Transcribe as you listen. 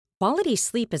Quality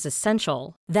sleep is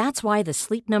essential. That's why the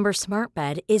Sleep Number Smart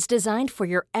Bed is designed for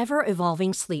your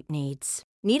ever-evolving sleep needs.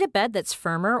 Need a bed that's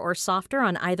firmer or softer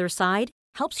on either side?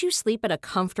 Helps you sleep at a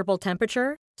comfortable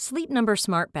temperature? Sleep Number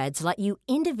Smart Beds let you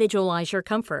individualize your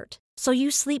comfort, so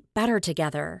you sleep better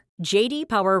together. J.D.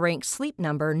 Power ranks Sleep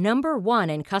Number number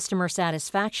 1 in customer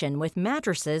satisfaction with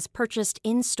mattresses purchased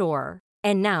in-store.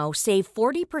 And now, save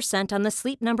 40% on the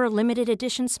Sleep Number Limited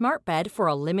Edition Smart Bed for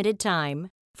a limited time.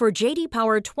 For J.D.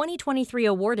 Power 2023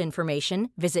 award information,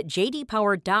 visit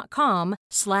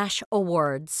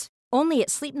jdpower.com/awards. Only at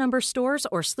Sleep Number stores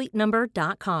or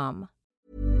sleepnumber.com.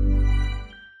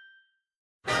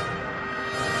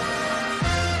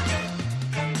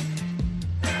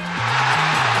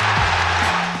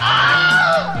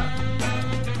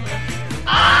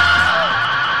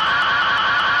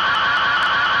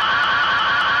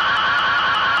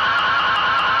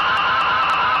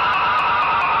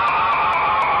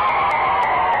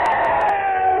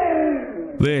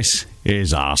 This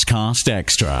is Arsecast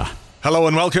Extra. Hello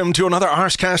and welcome to another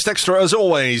Arsecast Extra, as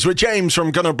always, with James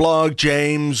from Gunner Blog.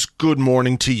 James, good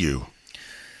morning to you.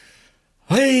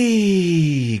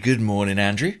 Hey, good morning,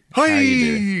 Andrew. Hi, how you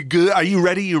doing? Good. Are you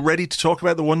ready? You ready to talk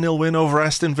about the 1-0 win over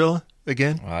Aston Villa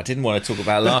again? Well, I didn't want to talk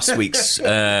about last week's...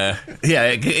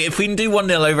 if we can do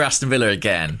 1-0 over Aston Villa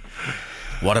again,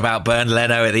 what about Bernd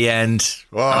Leno at the end?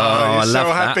 Oh, I love so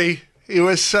happy. That. He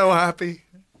was so happy.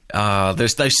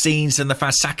 There's those scenes and the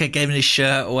fact Saka giving his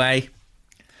shirt away.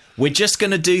 We're just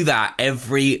going to do that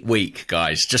every week,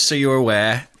 guys, just so you're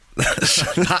aware.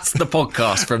 That's the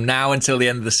podcast from now until the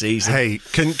end of the season. Hey,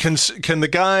 can the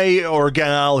guy or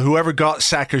gal, whoever got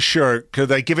Saka's shirt, could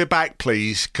they give it back,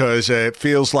 please? Because it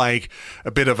feels like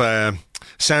a bit of a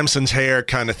Samson's hair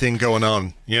kind of thing going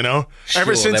on, you know? Sure,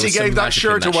 ever since he gave that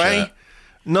shirt away,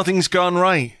 nothing's gone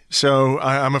right. So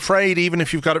I'm afraid even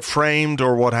if you've got it framed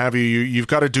or what have you, you've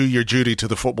got to do your duty to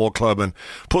the football club and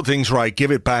put things right. Give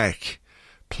it back,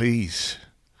 please.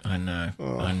 I know.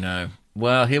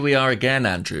 Well, here we are again,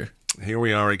 Andrew. Here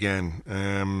we are again.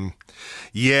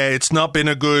 Yeah, it's not been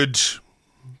a good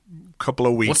couple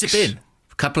of weeks. What's it been?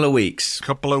 A couple of weeks.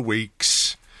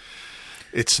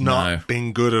 It's not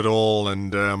been good at all.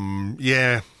 And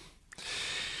yeah.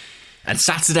 And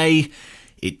Saturday,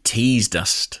 it teased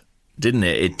us, didn't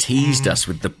it? It teased us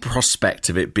with the prospect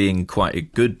of it being quite a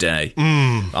good day.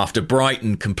 After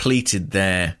Brighton completed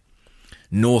their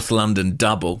North London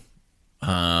double,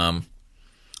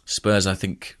 Spurs, I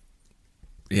think,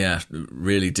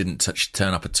 really didn't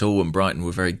turn up at all, and Brighton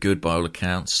were very good by all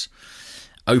accounts.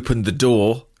 Opened the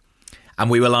door, and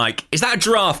we were like, is that a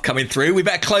giraffe coming through? We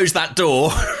better close that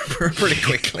door pretty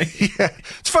quickly. Yeah,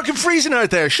 it's fucking freezing out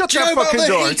there. Shut that fucking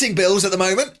door. Heating bills at the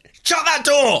moment. Shut that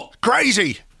door.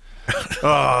 Crazy.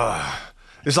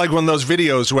 It's like one of those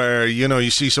videos where, you know,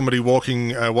 you see somebody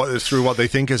walking through what they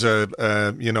think is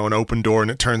an open door,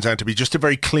 and it turns out to be just a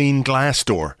very clean glass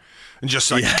door, and just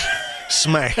like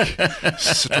smack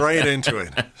straight into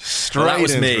it. That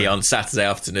was me on Saturday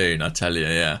afternoon, I tell you.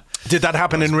 Yeah. Did that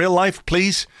happen in real life?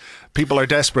 Please, people are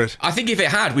desperate. I think if it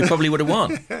had, we probably would have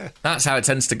won. That's how it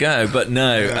tends to go. But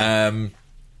no,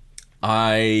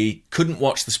 I couldn't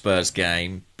watch the Spurs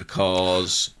game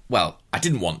because, well, I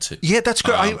didn't want to. Yeah, that's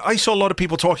good. I saw a lot of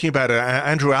people talking about it.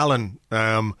 Andrew Allen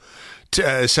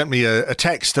sent me a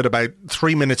text at about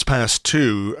 3 minutes past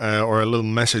 2, or a little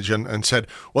message, and said,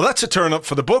 well, that's a turn up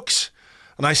for the books.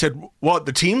 And I said, what,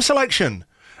 the team selection?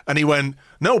 And he went,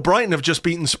 no, Brighton have just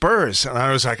beaten Spurs. And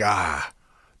I was like,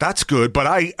 that's good. But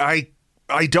I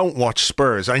don't watch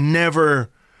Spurs. I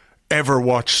never, ever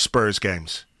watch Spurs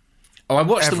games. Oh, I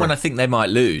watched them when I think they might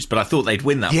lose, but I thought they'd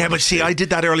win that one. Yeah, but see, I did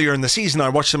that earlier in the season. I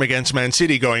watched them against Man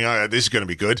City going, this is going to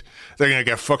be good. They're going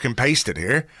to get fucking pasted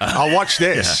here. I'll watch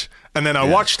this. Yeah. And then I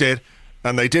watched it,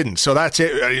 and they didn't. So that's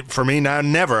it for me now.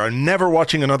 I'm never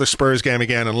watching another Spurs game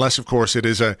again, unless, of course, it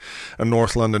is a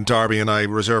North London derby, and I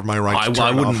reserve my right to turn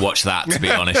I wouldn't off. watch that, to be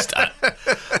honest.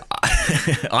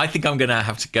 I think I'm going to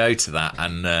have to go to that,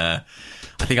 and I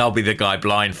think I'll be the guy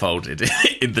blindfolded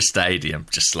in the stadium,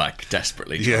 just like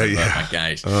desperately trying to avert my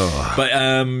gaze. Oh. But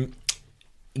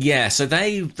so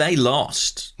they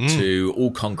lost to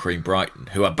all-conquering Brighton,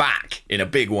 who are back in a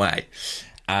big way.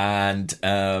 And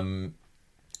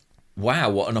wow,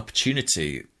 what an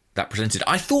opportunity that presented.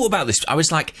 I thought about this. I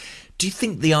was like, do you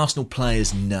think the Arsenal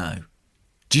players know?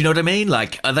 Do you know what I mean?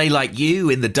 Like, are they like you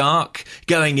in the dark,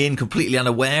 going in completely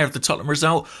unaware of the Tottenham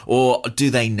result? Or do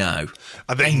they know?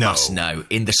 They must know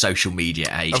in the social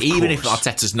media age. Even if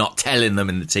Arteta's not telling them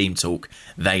in the team talk,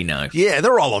 they know. Yeah,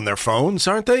 they're all on their phones,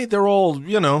 aren't they? They're all,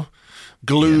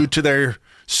 glued to their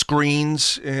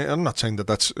screens. I'm not saying that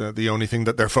that's the only thing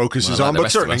that their focus is like on, the but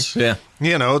rest of certainly, us, yeah.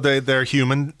 you know, they're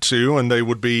human too, and they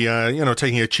would be,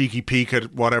 taking a cheeky peek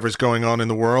at whatever's going on in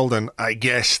the world, and I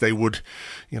guess they would,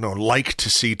 like to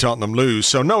see Tottenham lose.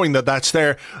 So knowing that that's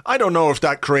there, I don't know if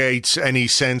that creates any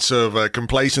sense of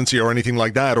complacency or anything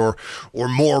like that, or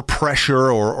more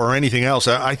pressure or anything else.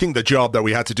 I think the job that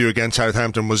we had to do against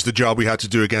Southampton was the job we had to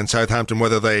do against Southampton,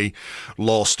 whether they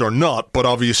lost or not. But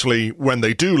obviously, when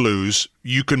they do lose,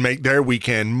 you can make their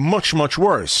weekend much, much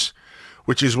worse,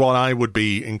 which is what I would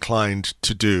be inclined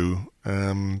to do.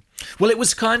 Well, it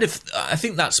was kind of, I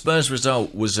think that Spurs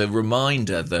result was a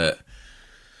reminder that,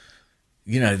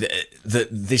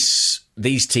 that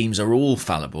these teams are all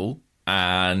fallible,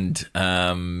 and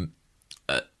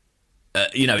that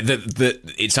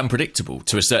it's unpredictable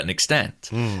to a certain extent,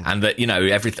 and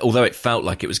that although it felt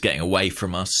like it was getting away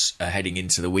from us heading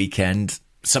into the weekend,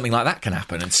 something like that can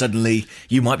happen, and suddenly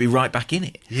you might be right back in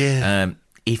it. Yeah.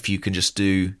 If you can just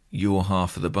do your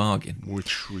half of the bargain,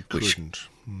 which we couldn't.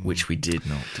 Which we did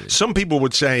not do. Some people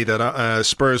would say that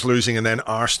Spurs losing and then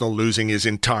Arsenal losing is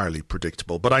entirely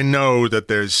predictable. But I know that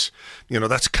there's,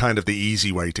 that's kind of the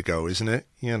easy way to go, isn't it?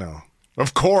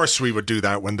 Of course we would do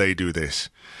that when they do this.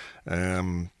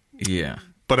 Yeah.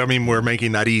 But I mean, we're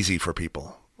making that easy for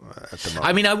people at the moment.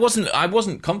 I mean, I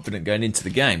wasn't confident going into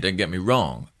the game, don't get me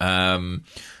wrong.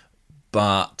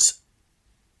 But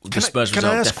the Spurs result can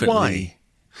I ask definitely... why?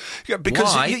 Yeah,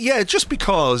 because, Why? Just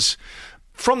because...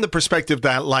 From the perspective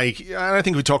that, and I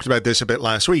think we talked about this a bit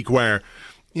last week, where,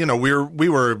 we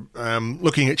were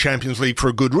looking at Champions League for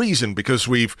a good reason, because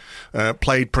we've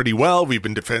played pretty well, we've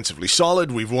been defensively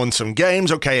solid, we've won some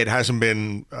games. Okay, it hasn't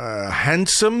been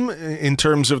handsome in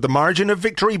terms of the margin of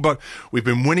victory, but we've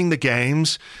been winning the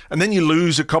games. And then you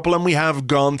lose a couple, and we have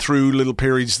gone through little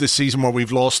periods this season where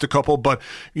we've lost a couple, but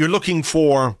you're looking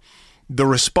for the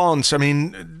response. I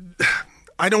mean...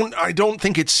 I don't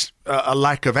think it's a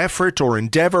lack of effort or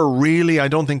endeavour, really. I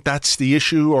don't think that's the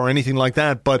issue or anything like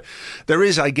that. But there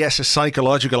is, I guess, a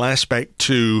psychological aspect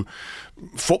to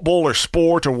football or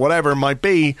sport or whatever it might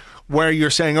be, where you're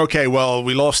saying, okay, well,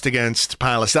 we lost against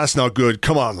Palace. That's not good.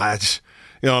 Come on, lads.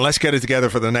 Let's get it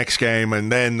together for the next game.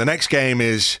 And then the next game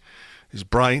is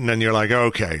Brighton, and you're like,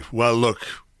 okay, well, look,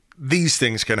 these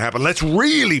things can happen. Let's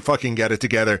really fucking get it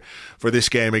together for this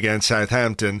game against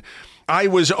Southampton. I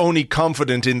was only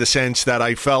confident in the sense that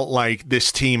I felt like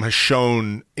this team has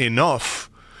shown enough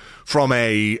from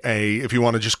a if you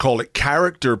want to just call it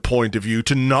character point of view,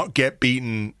 to not get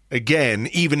beaten again,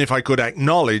 even if I could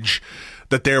acknowledge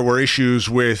that there were issues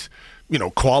with,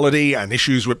 quality and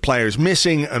issues with players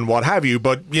missing and what have you.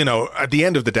 But, at the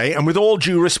end of the day, and with all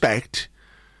due respect,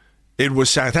 it was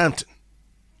Southampton.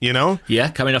 Yeah,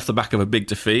 coming off the back of a big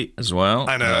defeat as well,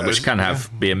 which can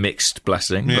be a mixed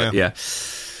blessing. Yeah. But yeah.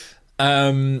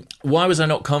 Why was I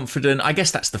not confident? I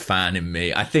guess that's the fan in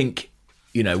me. I think,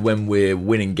 when we're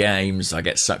winning games, I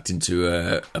get sucked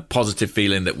into a positive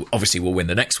feeling that obviously we'll win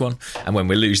the next one. And when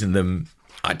we're losing them,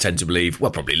 I tend to believe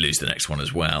we'll probably lose the next one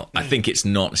as well. I think it's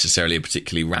not necessarily a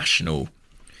particularly rational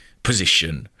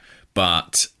position,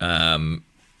 but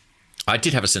I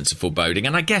did have a sense of foreboding.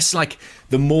 And I guess,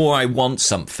 the more I want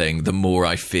something, the more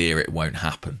I fear it won't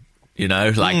happen.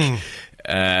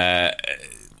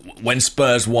 When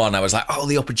Spurs won, I was like,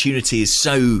 the opportunity is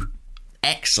so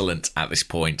excellent at this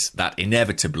point that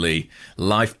inevitably,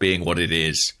 life being what it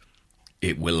is,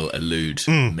 it will elude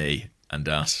me and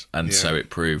us. And so it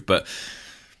proved. But,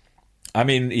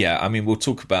 we'll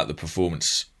talk about the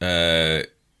performance in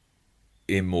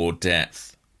more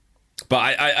depth.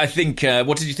 But I think,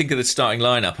 what did you think of the starting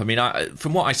lineup? I mean,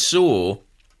 from what I saw...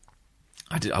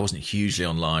 I wasn't hugely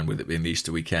online with it being the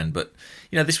Easter weekend, but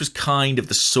this was kind of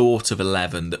the sort of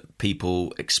 11 that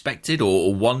people expected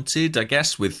or wanted, I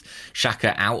guess, with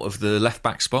Xhaka out of the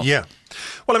left-back spot. Yeah.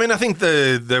 Well, I mean, I think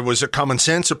there was a common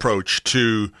sense approach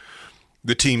to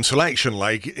the team selection.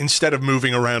 Instead of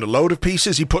moving around a load of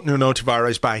pieces, he put Nuno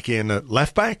Tavares back in at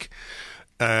left-back,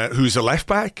 who's a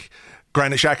left-back.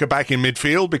 Granit Xhaka back in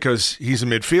midfield because he's a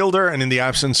midfielder, and in the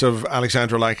absence of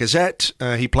Alexandre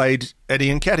Lacazette, he played Eddie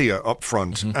Nketiah up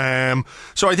front. Mm-hmm.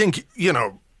 So I think,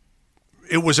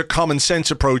 it was a common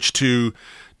sense approach to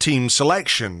team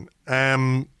selection.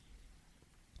 I've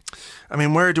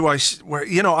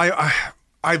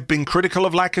been critical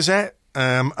of Lacazette,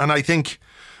 and I think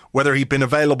whether he'd been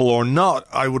available or not,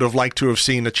 I would have liked to have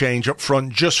seen a change up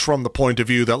front, just from the point of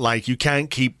view that, you can't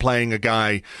keep playing a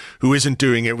guy who isn't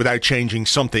doing it without changing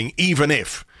something, even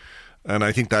if, and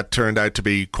I think that turned out to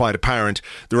be quite apparent,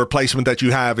 the replacement that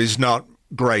you have is not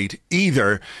great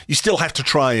either. You still have to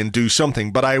try and do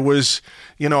something. But I was,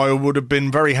 I would have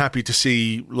been very happy to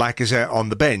see Lacazette on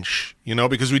the bench,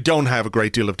 because we don't have a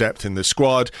great deal of depth in the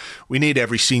squad. We need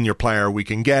every senior player we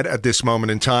can get at this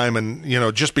moment in time. And,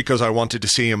 just because I wanted to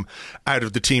see him out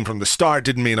of the team from the start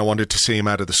didn't mean I wanted to see him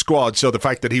out of the squad. So the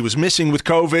fact that he was missing with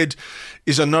COVID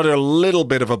is another little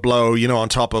bit of a blow, on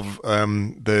top of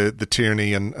the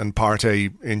Tierney and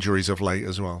Partey injuries of late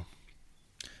as well.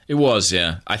 It was,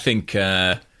 yeah. I think,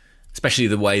 especially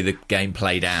the way the game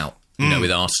played out,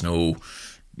 with Arsenal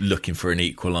looking for an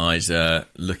equaliser,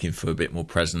 looking for a bit more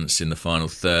presence in the final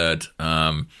third.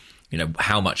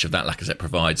 How much of that Lacazette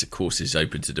provides, of course, is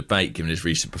open to debate given his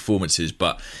recent performances,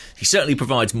 but he certainly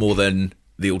provides more than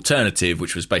the alternative,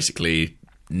 which was basically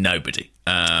nobody.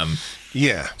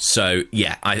 So,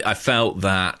 I felt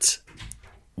that.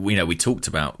 We talked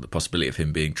about the possibility of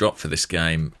him being dropped for this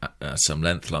game at some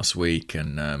length last week,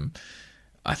 and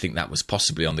I think that was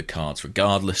possibly on the cards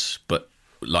regardless. But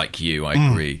like you, I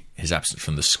agree, his absence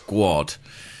from the squad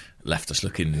left us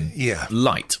looking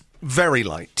light. Very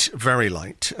light, very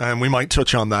light. And we might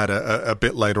touch on that a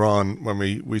bit later on when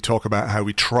we talk about how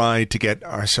we tried to get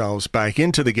ourselves back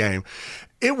into the game.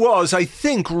 It was, I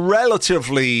think,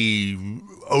 relatively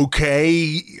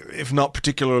okay, if not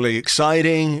particularly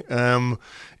exciting.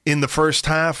 In the first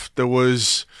half, there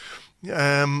was.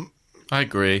 I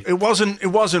agree. It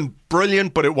wasn't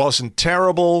brilliant, but it wasn't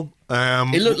terrible.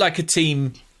 It looked like a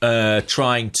team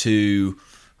trying to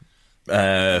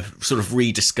sort of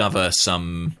rediscover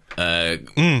some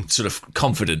sort of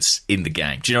confidence in the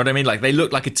game. Do you know what I mean? Like, they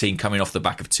looked like a team coming off the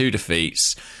back of 2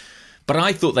 defeats, but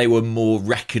I thought they were more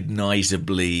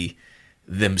recognisably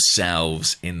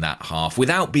themselves in that half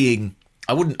without being.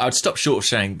 I'd stop short of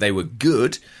saying they were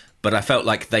good, but I felt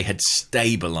like they had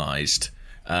stabilised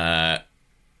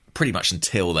pretty much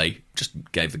until they just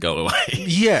gave the goal away.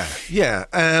 Yeah.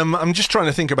 I'm just trying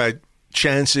to think about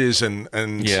chances and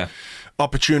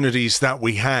opportunities that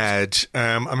we had.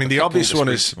 The obvious one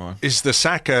is the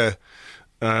Saka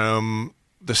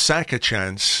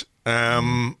chance,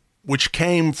 which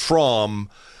came from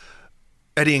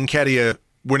Eddie Nketiah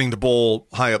winning the ball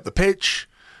high up the pitch.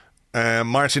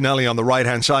 Martinelli on the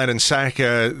right-hand side and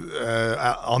Saka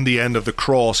on the end of the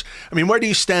cross. Where do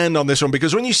you stand on this one?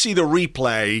 Because when you see the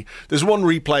replay, there's one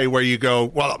replay where you go,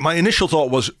 well, my initial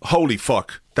thought was, holy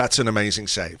fuck, that's an amazing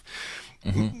save.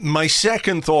 Mm-hmm. My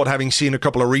second thought, having seen a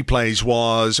couple of replays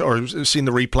was,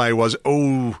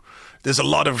 oh, there's a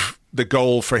lot of the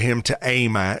goal for him to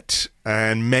aim at,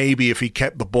 and maybe if he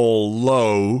kept the ball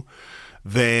low,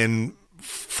 then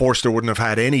Forster wouldn't have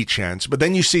had any chance. But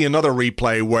then you see another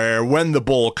replay where when the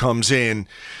ball comes in,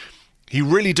 he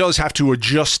really does have to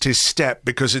adjust his step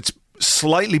because it's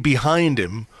slightly behind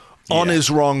him on his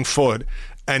wrong foot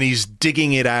and he's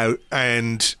digging it out.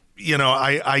 And,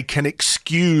 I can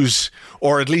excuse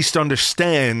or at least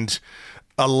understand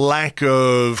a lack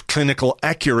of clinical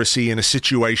accuracy in a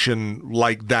situation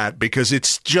like that, because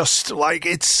it's just like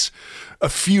it's a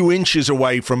few inches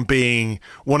away from being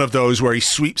one of those where he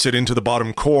sweeps it into the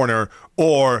bottom corner,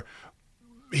 or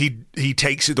he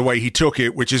takes it the way he took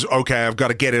it, which is, okay, I've got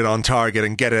to get it on target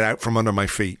and get it out from under my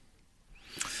feet.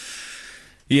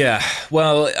 Yeah,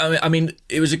 well,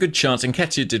 it was a good chance, and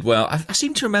Nketiah did well. I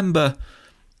seem to remember,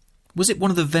 was it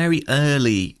one of the very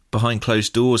early behind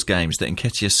closed doors games that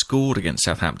Nketiah scored against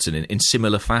Southampton in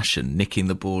similar fashion, nicking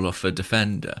the ball off a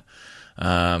defender?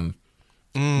 Right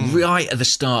at the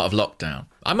start of lockdown.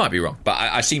 I might be wrong, but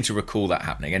I seem to recall that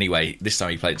happening. Anyway, this time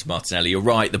he played to Martinelli. You're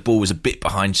right, the ball was a bit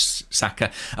behind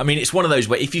Saka. It's one of those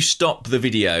where if you stop the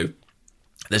video,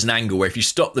 there's an angle where if you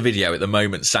stop the video at the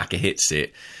moment Saka hits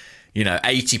it,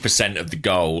 80% of the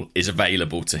goal is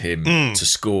available to him to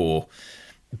score.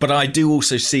 But I do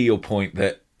also see your point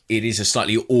that it is a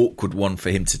slightly awkward one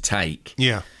for him to take.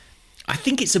 Yeah. I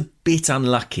think it's a bit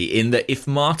unlucky in that if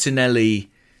Martinelli's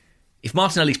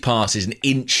pass is an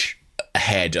inch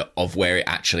ahead of where it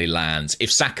actually lands, if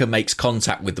Saka makes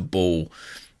contact with the ball,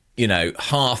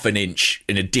 half an inch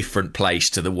in a different place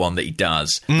to the one that he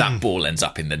does, that ball ends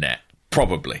up in the net.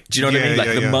 Probably. Do you know what I mean?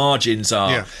 Like the margins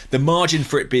are... Yeah. The margin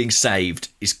for it being saved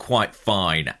is quite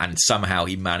fine, and somehow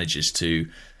he manages to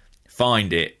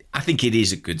find it. I think it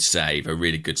is a good save, a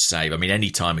really good save. Any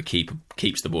time a keeper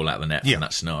keeps the ball out of the net from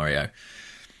that scenario,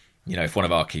 if one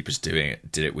of our keepers did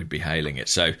it, we'd be hailing it.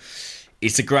 So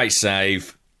it's a great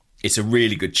save. It's a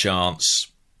really good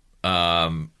chance.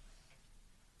 I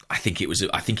think it was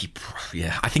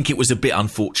a bit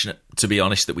unfortunate, to be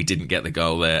honest, that we didn't get the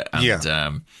goal there.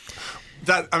 And,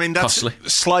 that's costly.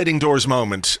 Sliding doors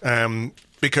moment,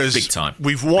 because big time.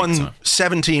 We've won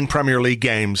 17 Premier League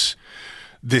games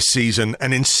this season,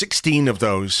 and in 16 of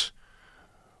those,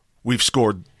 we've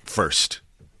scored first.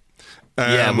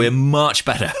 Yeah, we're much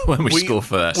better when we score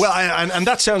first. Well, and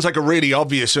that sounds like a really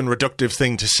obvious and reductive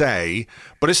thing to say,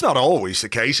 but it's not always the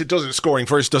case. Scoring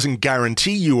first doesn't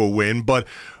guarantee you a win, but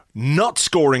not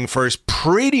scoring first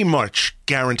pretty much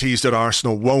guarantees that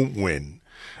Arsenal won't win,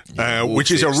 which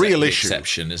is a real issue.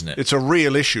 Exception, isn't it? It's a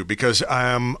real issue because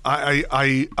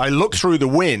I look through the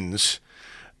wins.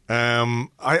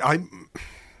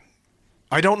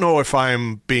 I don't know if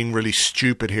I'm being really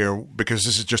stupid here because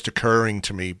this is just occurring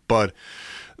to me, but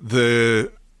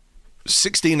the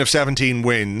 16 of 17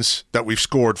 wins that we've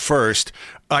scored first,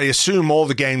 I assume all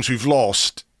the games we've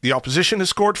lost, the opposition has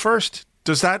scored first.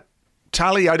 Does that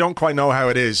tally? I don't quite know how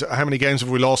it is. How many games have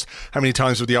we lost? How many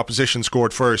times have the opposition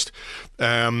scored first?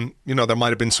 There might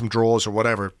have been some draws or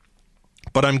whatever.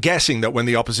 But I'm guessing that when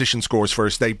the opposition scores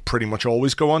first, they pretty much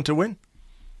always go on to win.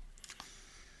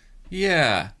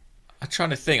 Yeah. I'm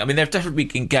trying to think. I mean, there have definitely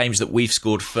been games that we've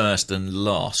scored first and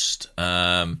lost.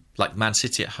 Like Man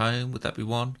City at home, would that be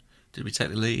one? Did we take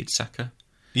the lead, Saka?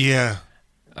 Yeah.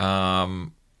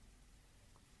 But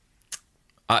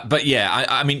yeah,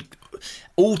 I mean,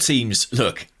 all teams,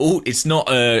 look, it's not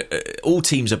all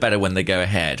teams are better when they go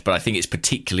ahead, but I think it's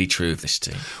particularly true of this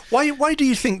team. Why do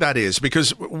you think that is?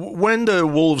 Because when the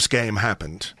Wolves game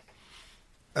happened,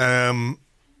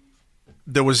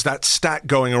 there was that stat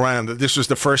going around that this was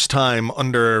the first time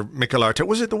under Mikel Arteta.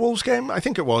 Was it the Wolves game? I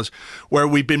think it was, where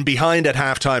we'd been behind at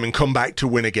halftime and come back to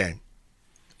win a game.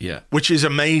 Yeah. Which is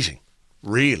amazing,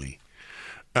 really.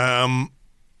 I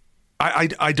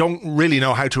don't really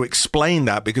know how to explain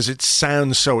that because it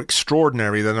sounds so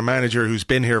extraordinary that a manager who's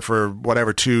been here for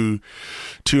whatever, two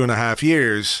and a half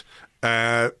years,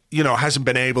 hasn't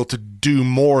been able to do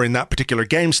more in that particular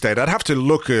game state. I'd have to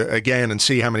look again and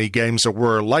see how many games there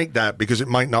were like that because it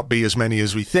might not be as many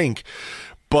as we think.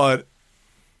 But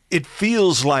it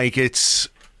feels like it's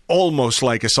almost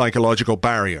like a psychological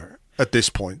barrier at this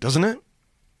point, doesn't it?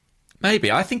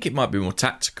 Maybe. I think it might be more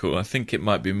tactical. I think it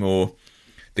might be more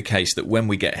the case that when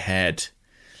we get ahead,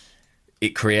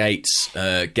 it creates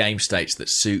game states that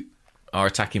suit our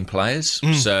attacking players.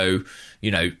 So,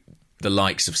 the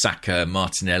likes of Saka,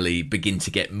 Martinelli begin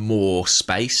to get more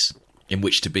space in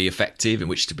which to be effective, in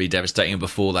which to be devastating. And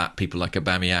before that, people like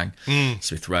Aubameyang,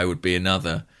 Smith Rowe would be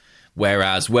another.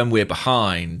 Whereas when we're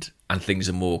behind and things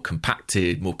are more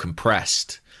compacted, more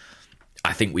compressed,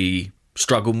 I think we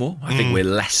struggle more. I think we're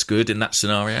less good in that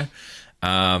scenario.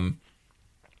 And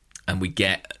we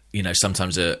get,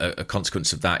 sometimes a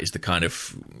consequence of that is the kind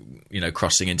of,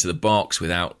 crossing into the box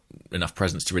without enough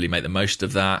presence to really make the most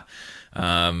of that.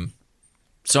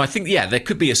 So I think, there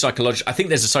could be I think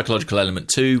there's a psychological element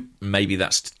too. Maybe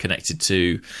that's connected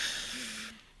to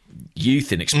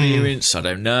youth and experience. I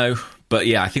don't know. But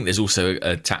I think there's also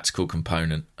a tactical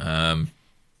component.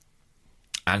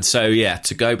 And so,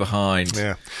 to go behind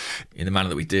in the manner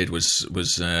that we did was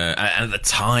and at the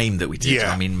time that we did.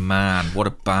 Yeah. I mean, man, what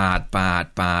a bad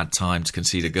time to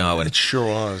concede a goal. And it sure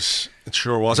was.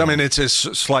 I mean, it's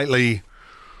slightly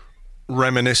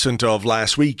reminiscent of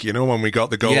last week, when we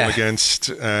got the goal against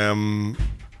Brighton,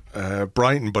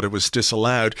 but it was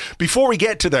disallowed. Before we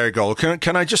get to their goal,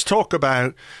 can I just talk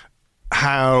about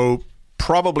how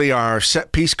probably our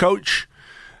set-piece coach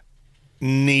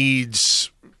needs...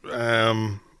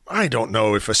 I don't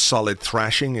know if a solid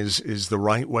thrashing is the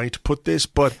right way to put this,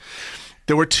 but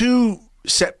there were two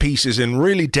set pieces in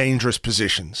really dangerous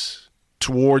positions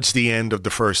towards the end of the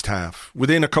first half,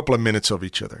 within a couple of minutes of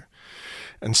each other.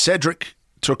 And Cedric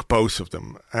took both of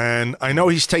them. And I know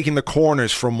he's taking the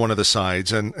corners from one of the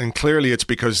sides, and clearly it's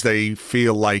because they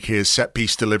feel like his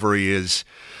set-piece delivery is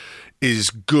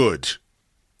good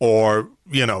or,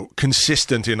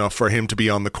 consistent enough for him to be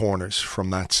on the corners from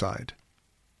that side.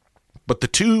 But the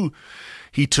two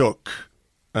he took,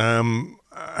 and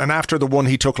after the one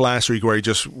he took last week where he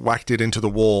just whacked it into the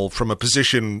wall from a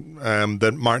position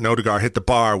that Martin Odegaard hit the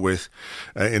bar with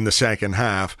in the second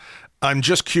half, I'm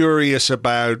just curious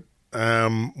about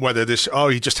whether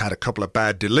he just had a couple of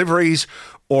bad deliveries,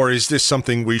 or is this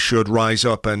something we should rise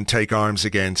up and take arms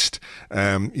against,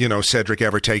 Cedric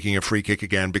ever taking a free kick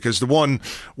again? Because the one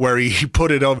where he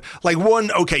put it up,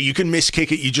 you can miss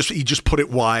kick it, you just put it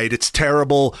wide. It's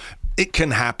terrible. It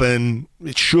can happen.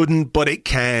 It shouldn't, but it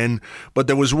can. But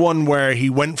there was one where he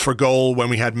went for goal when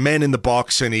we had men in the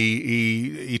box, and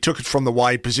he took it from the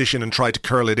wide position and tried to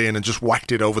curl it in and just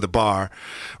whacked it over the bar,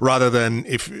 rather than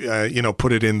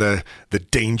put it in the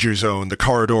danger zone, the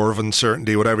corridor of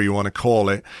uncertainty, whatever you want to call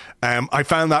it. I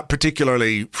found that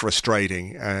particularly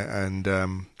frustrating,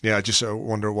 I just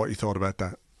wonder what you thought about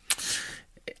that.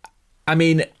 I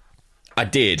mean, I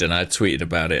did, and I tweeted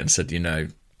about it and said,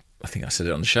 I think I said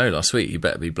it on the show last week, you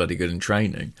better be bloody good in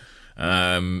training.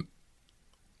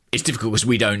 It's difficult because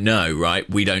we don't know, right?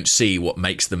 We don't see what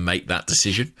makes them make that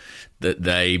decision, that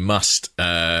they must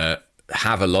have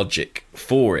a logic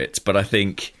for it. But I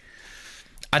think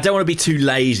I don't want to be too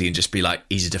lazy and just be like,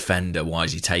 he's a defender, why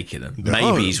is he taking them? No.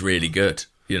 Maybe he's really good.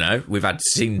 You know, we've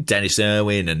seen Dennis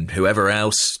Irwin and whoever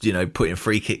else, you know, putting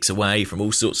free kicks away from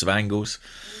all sorts of angles.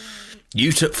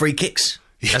 You took free kicks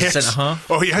as a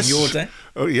centre-half in your day?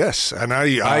 Oh, yes. And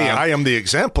I am the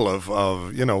example of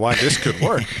why this could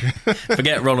work.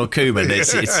 Forget Ronald Koeman.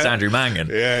 It's Andrew Mangan.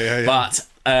 Yeah. But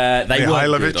they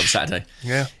weren't good on Saturday.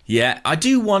 Yeah. Yeah. I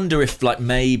do wonder if, like,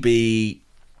 maybe,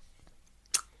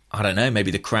 I don't know,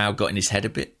 maybe the crowd got in his head a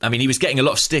bit. I mean, he was getting a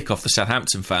lot of stick off the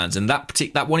Southampton fans, and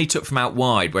that one he took from out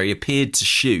wide where he appeared to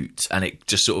shoot and it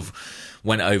just sort of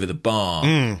went over the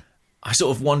bar. I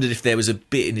sort of wondered if there was a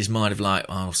bit in his mind of like,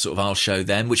 I'll show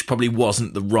them, which probably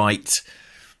wasn't the right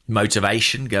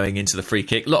motivation going into the free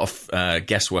kick. A lot of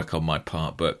guesswork on my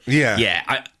part, but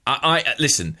yeah. I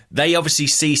listen. They obviously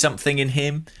see something in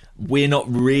him. We're not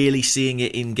really seeing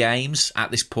it in games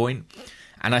at this point,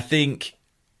 and I think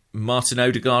Martin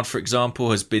Odegaard, for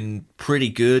example, has been pretty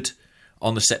good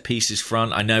on the set pieces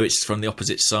front. I know it's from the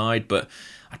opposite side, but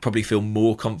I'd probably feel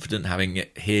more confident having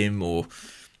him or,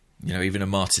 you know, even a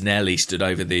Martinelli stood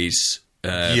over these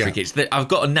free kicks. I've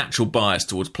got a natural bias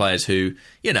towards players who,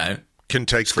 you know, can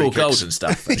take score free goals kicks. and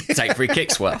stuff, and take free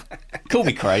kicks well. Call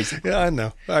me crazy. Yeah, I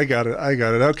know. I got it.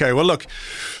 Okay, well, look,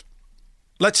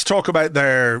 let's talk about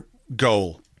their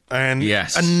goal. And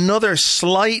another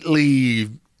slightly,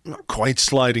 not quite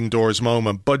sliding doors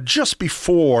moment, but just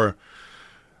before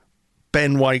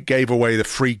Ben White gave away the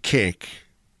free kick,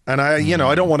 and I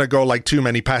don't want to go like too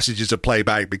many passages of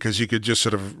playback because you could just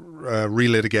sort of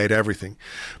relitigate everything.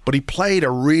 But he played a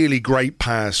really great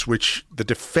pass, which the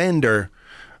defender,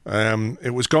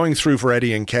 it was going through for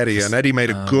Eddie Nketiah, and Eddie made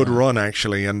a good run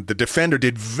actually, and the defender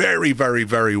did very, very,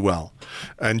 very well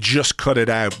and just cut it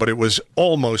out. But it was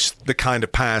almost the kind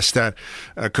of pass that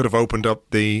could have opened up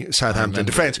the Southampton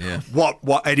defence.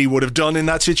 What Eddie would have done in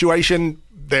that situation,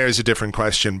 there's a different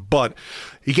question. But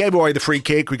he gave away the free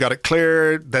kick. We got it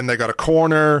cleared. Then they got a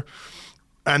corner.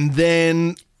 And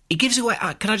then he gives away,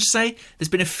 can I just say, there's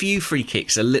been a few free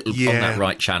kicks on that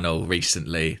right channel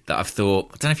recently that I've thought,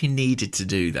 I don't know if he needed to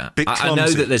do that. I know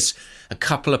that there's a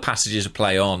couple of passages of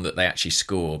play on that they actually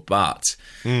score, but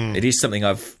it is something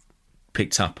I've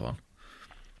picked up on.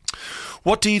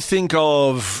 What do you think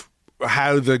of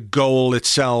how the goal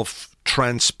itself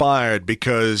transpired?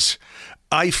 Because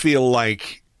I feel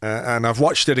like, and I've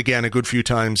watched it again a good few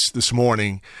times this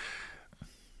morning,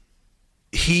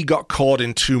 he got caught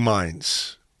in two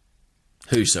minds.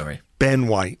 Who, sorry? Ben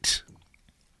White.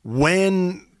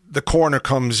 When the corner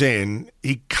comes in,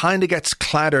 he kind of gets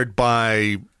clattered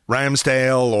by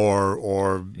Ramsdale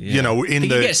or you know, he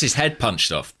gets his head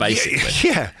punched off, basically.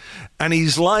 Yeah. And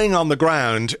he's lying on the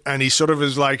ground and he sort of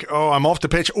is like, oh, I'm off the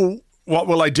pitch. Oh, what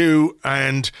will I do?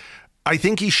 And I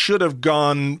think he should have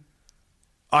gone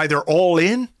either all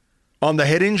in on the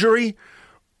head injury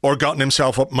or gotten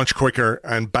himself up much quicker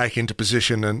and back into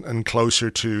position and closer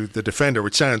to the defender,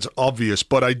 which sounds obvious.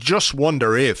 But I just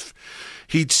wonder if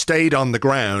he'd stayed on the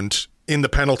ground in the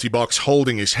penalty box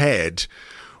holding his head,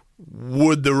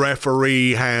 would the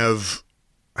referee have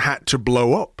had to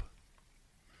blow up?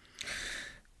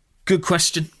 Good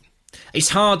question. It's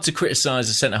hard to criticise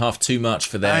a centre-half too much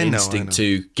for their instinct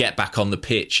to get back on the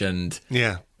pitch and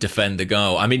defend the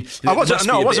goal. I mean, I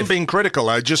wasn't being critical.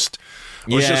 I just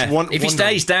was just wondering. If he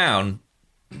stays down,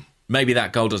 maybe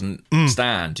that goal doesn't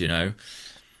stand, you know.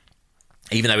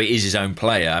 Even though it is his own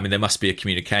player, I mean, there must be a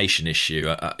communication issue.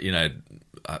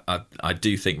 I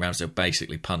do think Ramsdale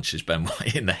basically punches Ben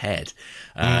White in the head.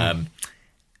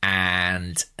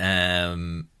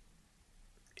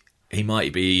 He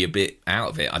might be a bit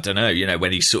out of it. I don't know. You know,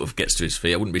 when he sort of gets to his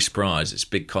feet, I wouldn't be surprised. It's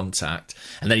big contact.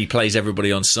 And then he plays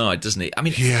everybody on side, doesn't he? I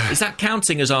mean, is that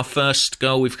counting as our first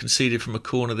goal we've conceded from a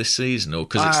corner this season? Or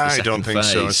because it's the second phase? I don't think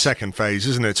so. It's second phase,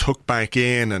 isn't it? It's hooked back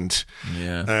in. And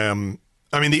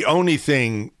I mean, the only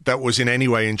thing that was in any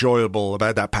way enjoyable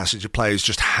about that passage of play is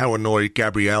just how annoyed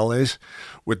Gabriel is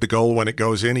with the goal when it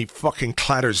goes in. He fucking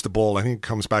clatters the ball. I think it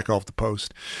comes back off the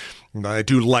post. And I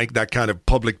do like that kind of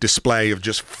public display of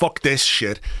just fuck this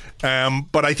shit.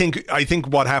 But I think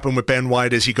what happened with Ben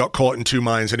White is he got caught in two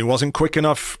minds and he wasn't quick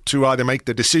enough to either make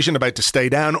the decision about to stay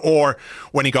down, or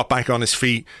when he got back on his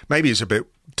feet, maybe he's a bit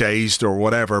dazed or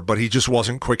whatever, but he just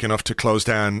wasn't quick enough to close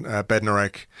down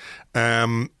Bednarek.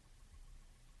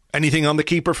 Anything on the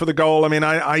keeper for the goal? I mean,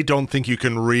 I don't think you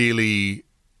can really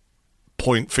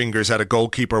point fingers at a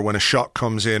goalkeeper when a shot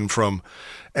comes in from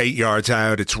 8 yards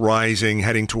out. It's rising,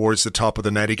 heading towards the top of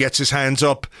the net. He gets his hands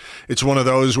up. It's one of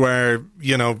those where,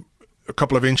 a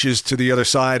couple of inches to the other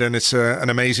side and it's an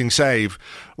amazing save,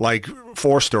 like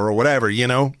Forster or whatever,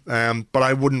 But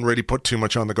I wouldn't really put too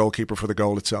much on the goalkeeper for the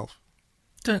goal itself.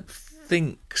 Don't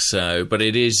think so, but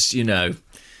it is,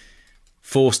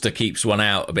 Forster keeps one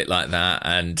out a bit like that,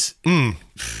 and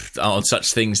on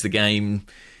such things the game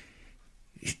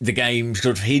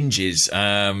sort of hinges.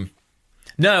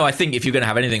 No, I think if you're going to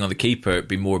have anything on the keeper, it'd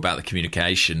be more about the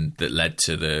communication that led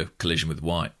to the collision with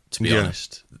White, to be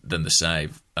honest, than the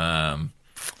save.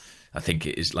 I think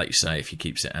it is, like you say, if he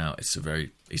keeps it out,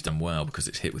 he's done well because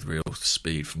it's hit with real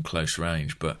speed from close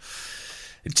range. But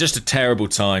it's just a terrible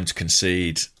time to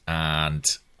concede, and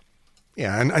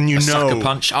and sucker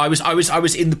punch. I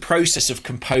was in the process of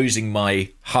composing my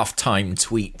halftime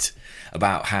tweet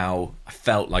about how I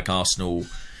felt like Arsenal,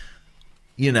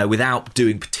 without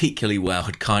doing particularly well,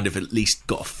 had kind of at least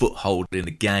got a foothold in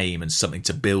the game and something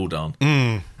to build on,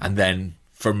 and then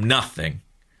from nothing.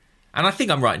 And I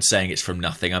think I'm right in saying it's from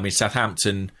nothing. I mean,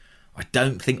 Southampton, I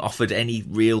don't think offered any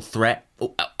real threat.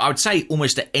 I would say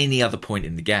almost at any other point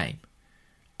in the game.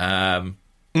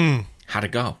 Had a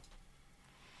goal.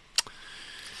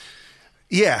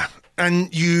 Yeah, and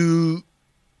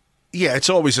it's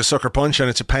always a sucker punch and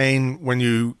it's a pain when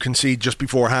you concede just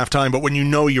before halftime. But when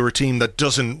you're a team that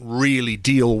doesn't really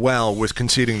deal well with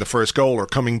conceding the first goal or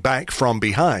coming back from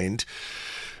behind,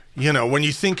 when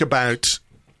you think about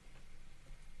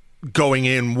going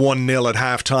in 1-0 at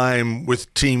halftime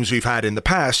with teams we've had in the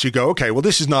past, you go, okay, well,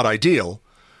 this is not ideal,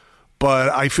 but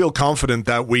I feel confident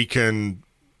that we can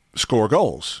score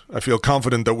goals. I feel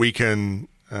confident that we can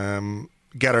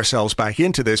get ourselves back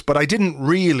into this, but I didn't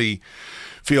really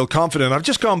feel confident. I've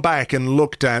just gone back and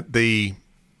looked at the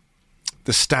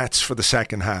stats for the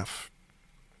second half.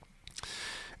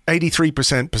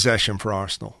 83% possession for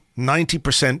Arsenal,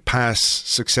 90% pass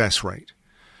success rate,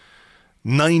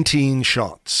 19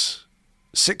 shots,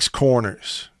 6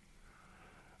 corners.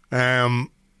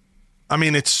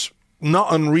 It's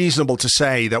not unreasonable to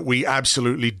say that we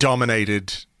absolutely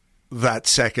dominated that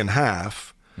second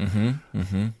half.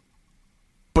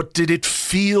 But did it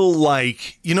feel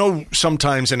like,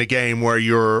 sometimes in a game where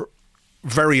you're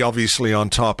very obviously on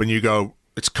top and you go,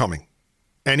 it's coming.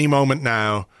 Any moment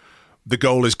now, the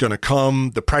goal is going to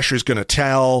come, the pressure is going to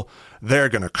tell, they're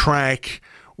going to crack,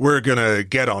 we're going to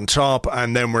get on top,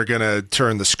 and then we're going to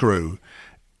turn the screw.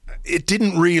 It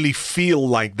didn't really feel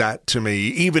like that to me,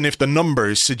 even if the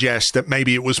numbers suggest that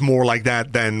maybe it was more like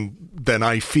that than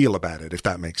I feel about it, if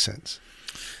that makes sense.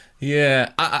 Yeah,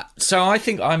 so I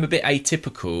think I'm a bit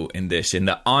atypical in this, in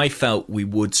that I felt we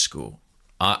would score.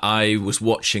 I was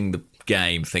watching the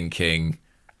game thinking,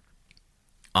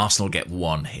 Arsenal get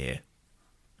one here,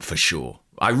 for sure.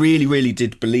 I really, really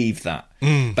did believe that,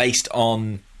 based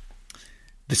on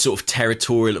the sort of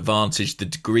territorial advantage, the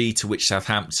degree to which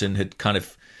Southampton had kind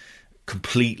of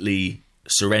completely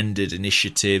surrendered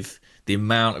initiative, the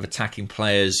amount of attacking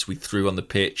players we threw on the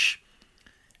pitch.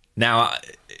 Now,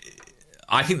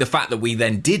 I think the fact that we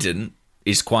then didn't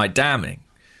is quite damning.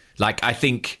 Like, I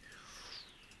think,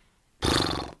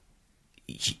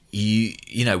 we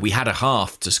had a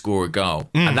half to score a goal,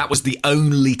 and that was the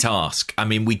only task. I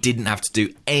mean, we didn't have to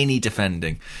do any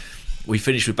defending. We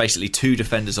finished with basically 2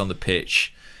 defenders on the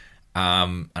pitch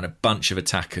and a bunch of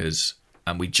attackers,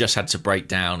 and we just had to break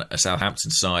down a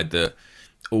Southampton side that,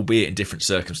 albeit in different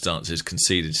circumstances,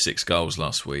 conceded 6 goals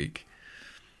last week.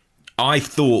 I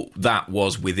thought that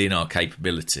was within our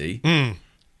capability,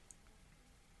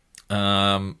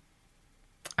 and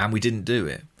we didn't do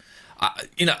it.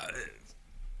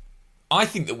 I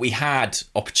think that we had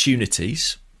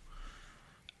opportunities,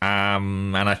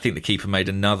 and I think the keeper made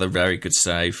another very good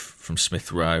save from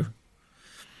Smith Rowe.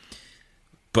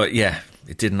 But yeah,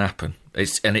 it didn't happen.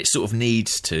 It sort of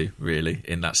needs to, really,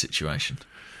 in that situation.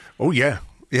 Oh, yeah.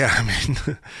 Yeah, I mean,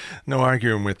 no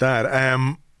arguing with that.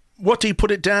 What do you put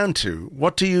it down to?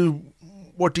 What do you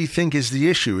think is the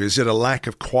issue? Is it a lack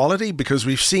of quality? Because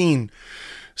we've seen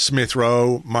Smith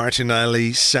Rowe,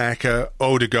 Martinelli, Saka,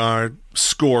 Odegaard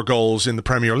score goals in the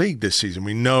Premier League this season.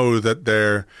 We know that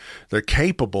they're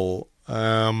capable.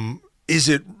 Is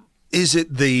it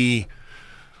the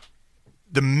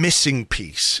missing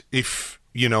piece, if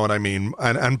you know what I mean?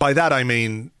 And by that I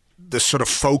mean the sort of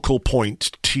focal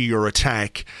point to your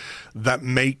attack that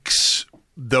makes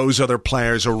those other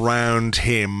players around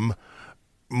him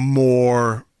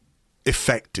more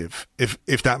effective,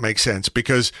 if that makes sense.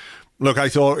 Because Look, I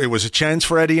thought it was a chance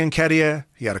for Eddie Nketiah.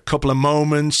 He had a couple of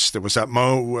moments. There was that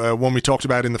one we talked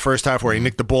about in the first half where he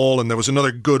nicked the ball, and there was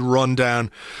another good run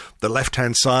down the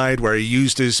left-hand side where he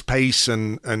used his pace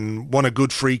and won a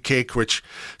good free kick, which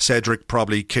Cedric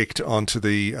probably kicked onto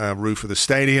the roof of the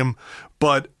stadium.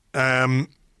 But I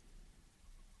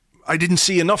didn't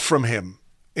see enough from him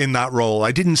in that role.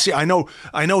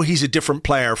 I know he's a different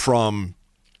player from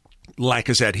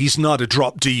Lacazette. He's not a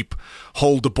drop deep,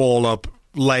 hold the ball up,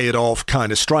 lay it off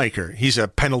kind of striker. He's a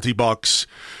penalty box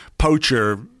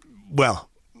poacher. Well,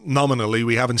 nominally,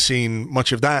 we haven't seen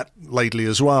much of that lately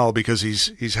as well because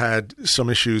he's had some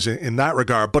issues in that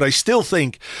regard. But I still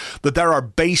think that there are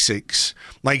basics.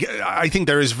 Like, I think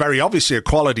there is very obviously a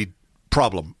quality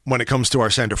problem when it comes to our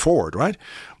centre forward, right?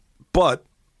 But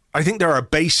I think there are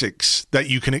basics that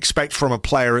you can expect from a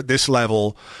player at this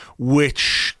level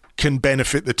which can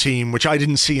benefit the team, which I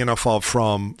didn't see enough of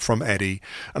from Eddie.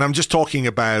 And I'm just talking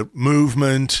about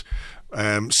movement,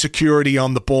 security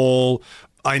on the ball.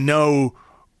 I know,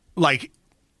 like,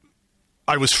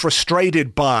 I was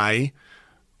frustrated by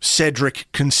Cedric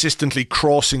consistently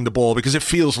crossing the ball because it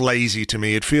feels lazy to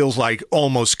me. It feels like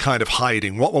almost kind of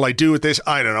hiding. What will I do with this?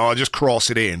 I don't know. I'll just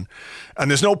cross it in. And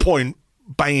there's no point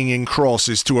banging in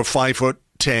crosses to a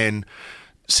 5'10"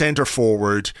 centre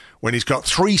forward when he's got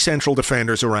 3 central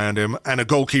defenders around him and a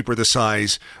goalkeeper the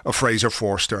size of Fraser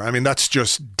Forster. I mean, that's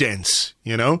just dense,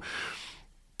 you know?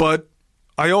 But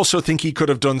I also think he could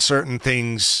have done certain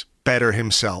things better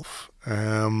himself.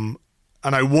 And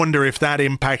I wonder if that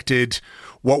impacted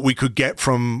what we could get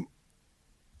from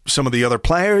some of the other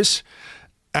players,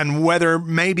 and whether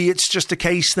maybe it's just a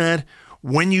case that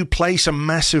when you place a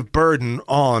massive burden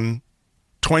on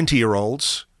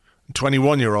 20-year-olds,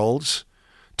 21-year-olds,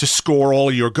 to score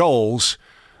all your goals,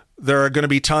 there are going to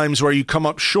be times where you come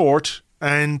up short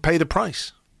and pay the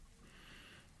price.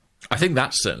 I think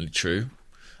that's certainly true.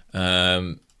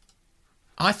 I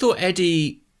thought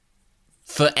Eddie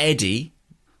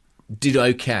did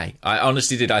okay. I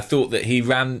honestly did. I thought that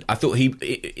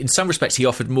in some respects, he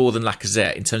offered more than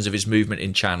Lacazette in terms of his movement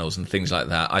in channels and things like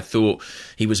that. I thought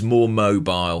he was more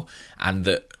mobile, and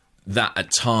that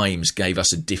at times gave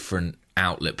us a different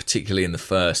outlet, particularly in the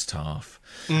first half.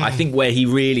 I think where he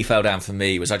really fell down for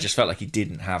me was I just felt like he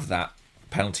didn't have that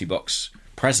penalty box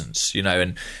presence, you know.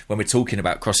 And when we're talking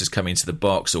about crosses coming into the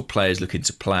box or players looking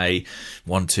to play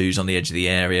 1-2s on the edge of the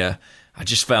area, I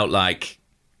just felt like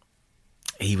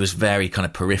he was very kind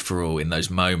of peripheral in those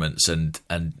moments and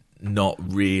not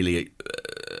really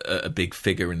a big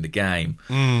figure in the game.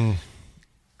 And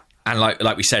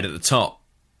like we said at the top,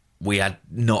 we had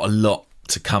not a lot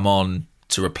to come on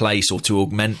to replace or to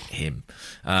augment him.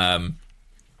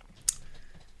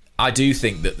 I do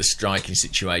think that the striking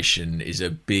situation is a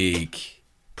big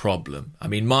problem. I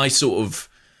mean, my sort of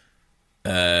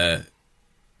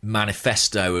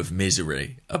manifesto of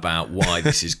misery about why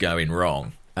this is going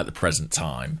wrong at the present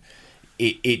time,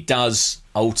 it does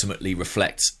ultimately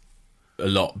reflect a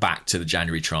lot back to the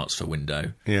January transfer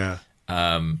window. Yeah.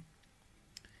 And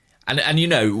you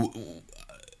know,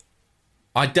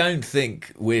 I don't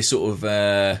think we're sort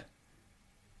of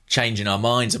changing our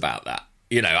minds about that.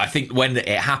 You know, I think when it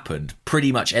happened,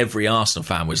 pretty much every Arsenal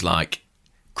fan was like,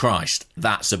 Christ,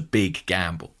 that's a big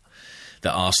gamble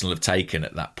that Arsenal have taken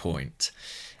at that point.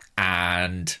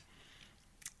 And,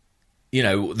 you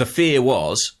know, the fear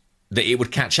was that it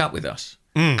would catch up with us.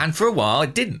 And for a while,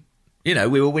 it didn't. You know,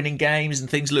 we were winning games and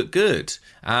things looked good.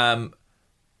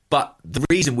 But the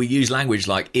reason we use language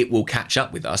like it will catch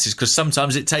up with us is because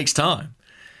sometimes it takes time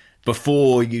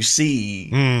before you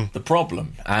see the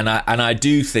problem. And I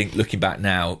do think, looking back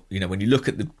now, you know, when you look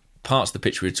at the parts of the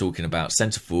pitch we were talking about,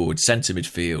 centre forward, centre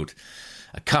midfield,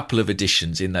 a couple of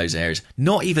additions in those areas,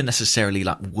 not even necessarily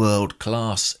like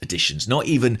world-class additions, not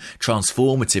even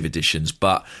transformative additions,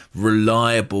 but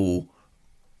reliable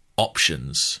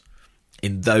options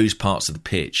in those parts of the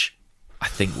pitch, I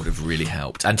think would have really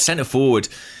helped. And centre forward,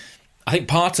 I think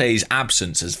Partey's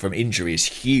absence from injury is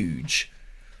huge.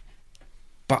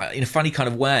 But in a funny kind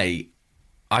of way,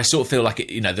 I sort of feel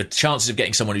like, you know, the chances of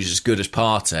getting someone who's as good as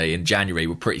Partey in January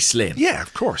were pretty slim. Yeah,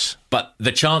 of course. But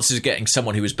the chances of getting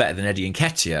someone who was better than Eddie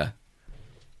Nketiah,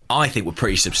 I think, were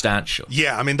pretty substantial.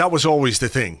 Yeah, I mean, that was always the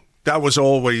thing. That was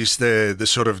always the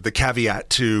sort of the caveat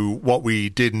to what we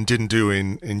did and didn't do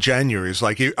in January. Is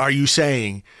like, are you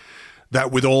saying that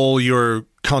with all your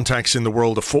contacts in the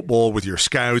world of football, with your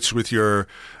scouts, with your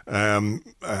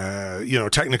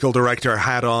technical director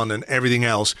hat on and everything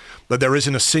else, that there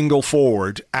isn't a single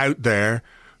forward out there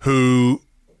who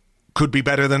could be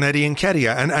better than Eddie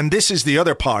Nketiah? And this is the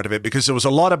other part of it, because there was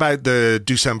a lot about the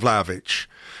Dusan Vlahovic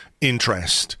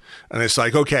interest. And it's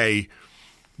like, okay,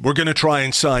 we're going to try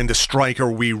and sign the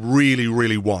striker we really,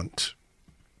 really want.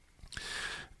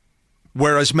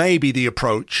 Whereas maybe the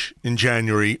approach in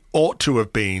January ought to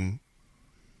have been,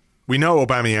 we know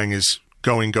Aubameyang is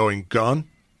gone,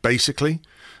 basically.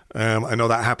 I know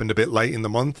that happened a bit late in the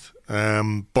month,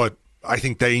 but I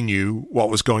think they knew what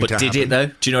was going to happen. But did it, though?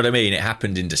 Do you know what I mean? It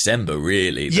happened in December,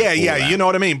 really. Yeah, you know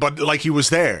what I mean? But, like, he was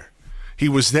there. He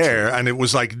was there, and it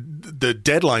was like the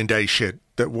deadline day shit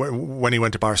that when he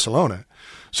went to Barcelona.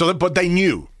 So, but they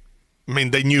knew. I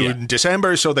mean, they knew in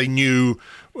December, so they knew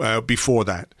before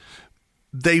that.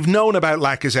 They've known about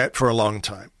Lacazette for a long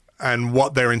time and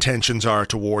what their intentions are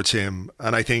towards him.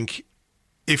 And I think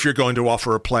if you're going to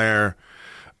offer a player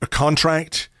a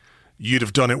contract, you'd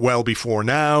have done it well before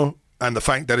now. And the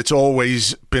fact that it's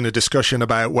always been a discussion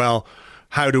about, well,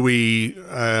 how do we,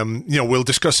 we'll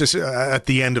discuss this at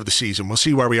the end of the season. We'll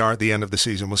see where we are at the end of the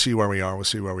season. We'll see where we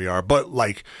are. But,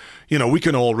 like, we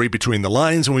can all read between the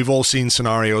lines, and we've all seen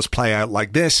scenarios play out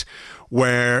like this,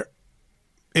 where,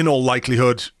 in all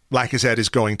likelihood, Lacazette is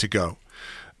going to go.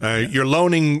 You're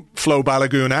loaning Flo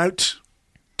Balogun out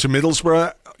to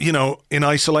Middlesbrough, in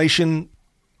isolation.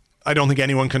 I don't think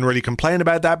anyone can really complain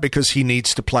about that because he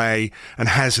needs to play and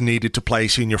has needed to play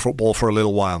senior football for a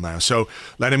little while now. So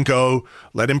let him go,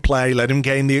 let him play, let him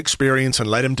gain the experience and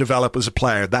let him develop as a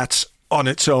player. That's on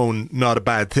its own not a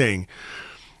bad thing.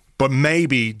 But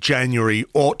maybe January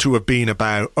ought to have been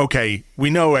about, okay,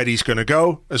 we know Eddie's going to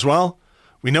go as well.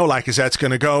 We know Lacazette's going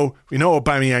to go. We know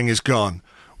Aubameyang is gone.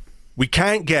 We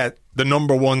can't get the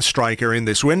number one striker in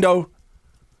this window.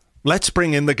 Let's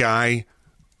bring in the guy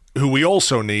who we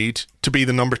also need to be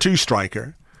the number two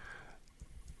striker.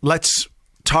 Let's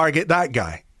target that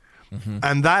guy. Mm-hmm.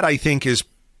 And that, I think, is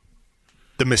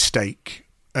the mistake.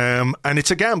 And it's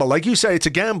a gamble. Like you say, it's a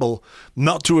gamble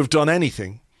not to have done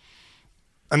anything.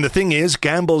 And the thing is,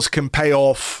 gambles can pay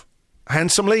off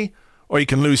handsomely, or you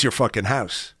can lose your fucking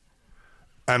house.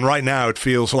 And right now it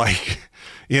feels like,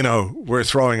 we're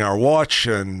throwing our watch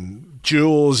and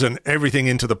jewels and everything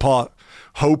into the pot,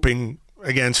 hoping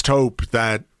against hope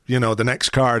that, the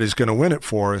next card is going to win it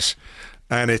for us.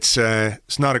 And it's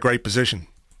not a great position.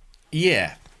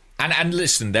 Yeah. And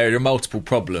listen, there are multiple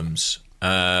problems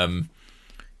and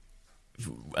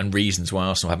reasons why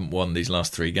Arsenal haven't won these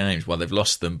last three games, why they've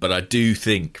lost them. But I do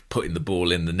think putting the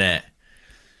ball in the net,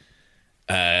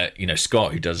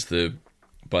 Scott, who does the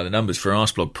By the Numbers for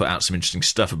Arseblog, put out some interesting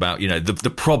stuff about,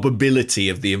 the probability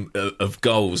of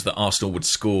goals that Arsenal would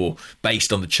score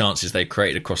based on the chances they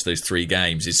created across those three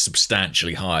games is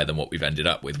substantially higher than what we've ended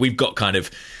up with. We've got kind of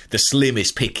the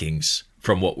slimmest pickings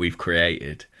from what we've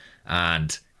created.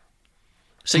 And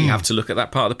so you have to look at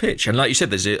that part of the pitch. And like you said,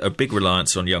 there's a big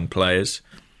reliance on young players,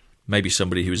 maybe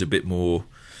somebody who's a bit more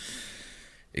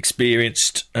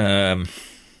experienced. But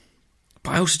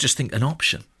I also just think an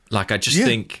option. Like, I just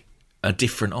think a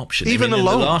different option. Even in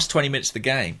the last 20 minutes of the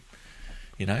game,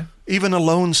 Even a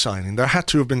loan signing. There had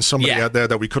to have been somebody out there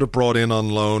that we could have brought in on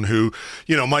loan who,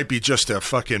 might be just a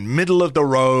fucking middle of the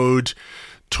road,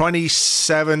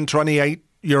 27,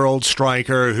 28-year-old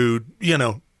striker who,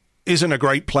 isn't a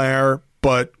great player,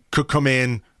 but could come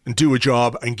in and do a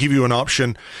job and give you an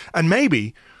option and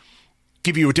maybe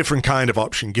give you a different kind of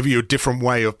option, give you a different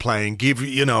way of playing,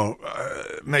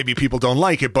 maybe people don't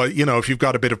like it, but, if you've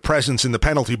got a bit of presence in the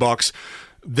penalty box,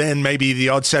 then maybe the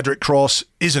odd Cedric Cross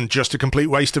isn't just a complete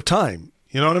waste of time.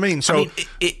 You know what I mean? So,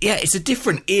 it's a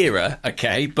different era,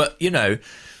 okay, but,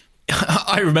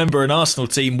 I remember an Arsenal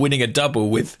team winning a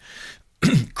double with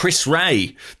Chris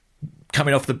Ray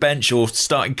coming off the bench or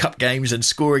starting cup games and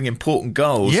scoring important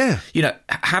goals. Yeah.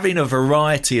 Having a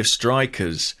variety of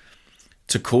strikers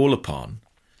to call upon,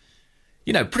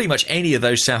 pretty much any of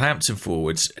those Southampton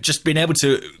forwards, just being able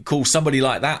to call somebody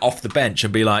like that off the bench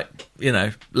and be like,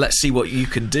 let's see what you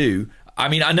can do. I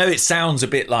mean, I know it sounds a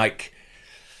bit like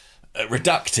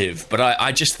reductive, but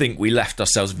I just think we left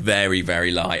ourselves very,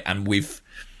 very light, and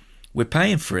we're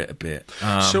paying for it a bit.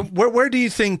 So where do you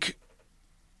think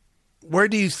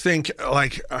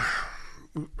like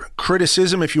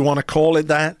criticism, if you want to call it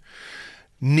that,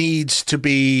 needs to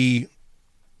be?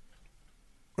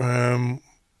 Who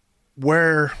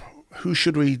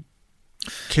should we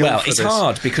kill? Well, for it's this?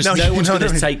 hard because no one's going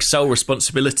to take sole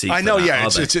responsibility for I know,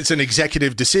 that, it's an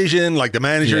executive decision, like the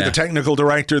manager, the technical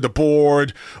director, the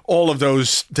board, all of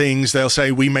those things. They'll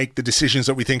say, we make the decisions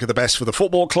that we think are the best for the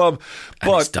football club.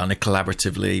 And it's done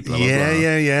collaboratively, blah, blah, blah.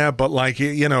 Yeah. But, like,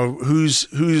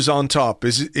 who's on top?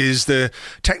 Is the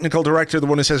technical director the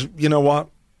one who says, you know what,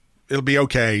 it'll be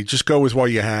okay, just go with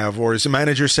what you have? Or is the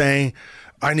manager saying,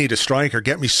 I need a striker,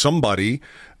 get me somebody,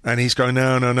 And he's going,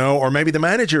 no. Or maybe the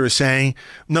manager is saying,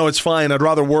 no, it's fine. I'd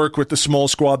rather work with the small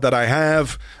squad that I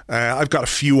have. I've got a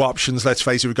few options. Let's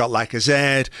face it. We've got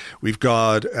Lacazette. We've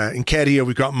got Nketiah.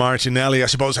 We've got Martinelli. I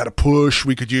suppose at a push,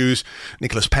 we could use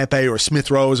Nicolas Pepe or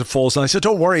Smith Rowe as a false nine. So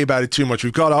don't worry about it too much.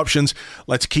 We've got options.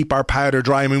 Let's keep our powder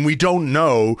dry. I mean, we don't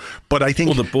know, but I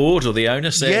think... Or the board or the owner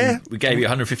saying, we gave you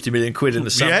 150 million quid in the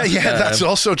summer. Yeah, that's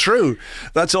also true.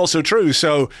 That's also true.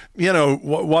 So,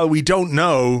 while we don't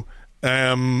know...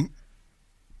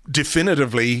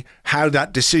 definitively how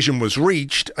that decision was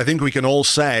reached, I think we can all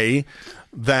say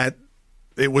that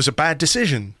it was a bad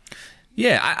decision.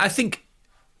 Yeah, I think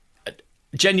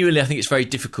genuinely, I think it's very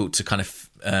difficult to kind of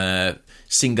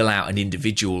single out an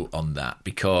individual on that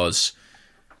because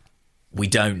we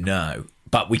don't know.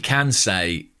 But we can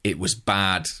say it was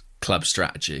bad club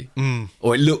strategy,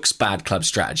 or it looks bad club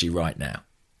strategy right now.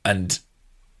 And,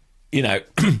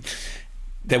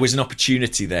 there was an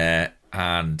opportunity there,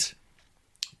 and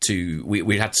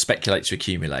we had to speculate to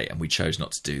accumulate, and we chose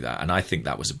not to do that. And I think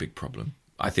that was a big problem.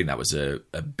 I think that was a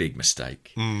big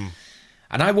mistake. And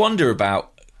I wonder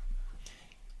about,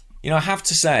 I have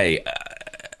to say,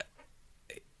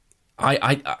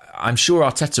 I'm sure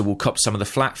Arteta will cop some of the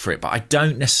flack for it, but I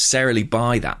don't necessarily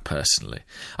buy that personally.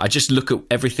 I just look at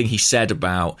everything he said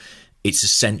about it's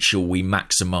essential we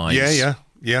maximise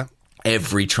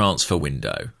every transfer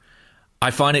window. I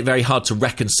find it very hard to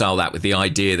reconcile that with the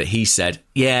idea that he said,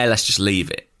 let's just leave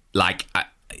it. Like,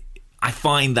 I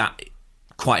find that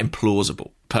quite implausible,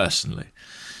 personally.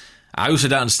 I also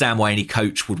don't understand why any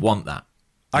coach would want that.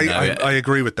 I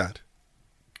agree with that.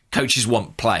 Coaches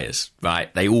want players,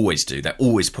 right? They always do. They're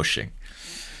always pushing.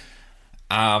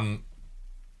 So,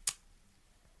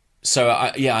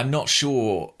 I'm not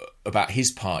sure about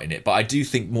his part in it, but I do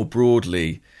think more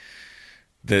broadly,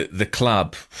 the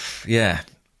club,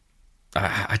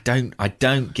 I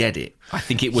don't get it. I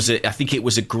think it was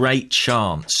a great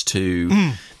chance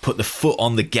to put the foot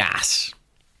on the gas,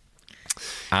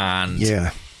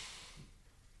 and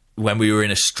when we were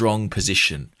in a strong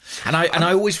position, and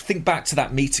I always think back to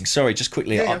that meeting. Sorry, just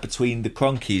quickly between the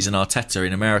Kroenkes and Arteta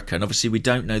in America, and obviously we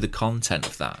don't know the content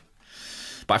of that,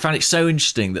 but I found it so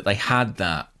interesting that they had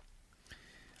that,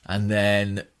 and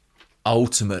then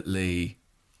ultimately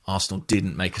Arsenal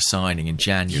didn't make a signing in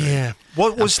January. Yeah.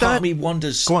 What was that? Part of me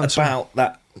wonders about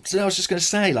that. So I was just going to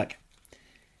say,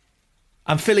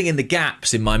 I'm filling in the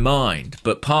gaps in my mind,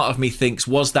 but part of me thinks,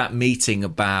 was that meeting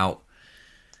about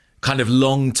kind of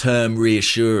long-term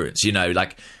reassurance?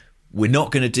 We're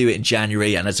not going to do it in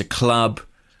January, and as a club,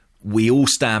 we all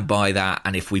stand by that,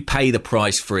 and if we pay the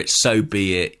price for it, so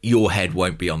be it. Your head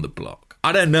won't be on the block.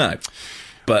 I don't know,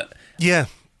 but... Yeah.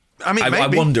 I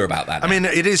wonder about that now.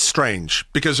 It is strange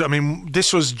because,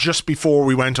 this was just before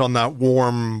we went on that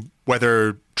warm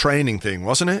weather training thing,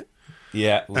 wasn't it?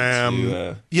 Yeah.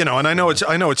 And I know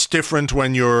it's different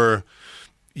when you're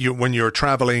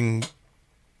traveling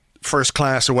first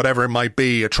class or whatever it might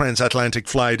be. A transatlantic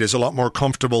flight is a lot more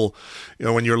comfortable,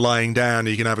 when you're lying down,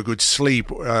 you can have a good sleep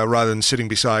rather than sitting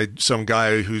beside some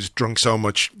guy who's drunk so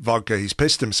much vodka he's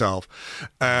pissed himself,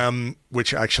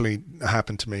 which actually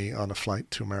happened to me on a flight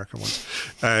to America once.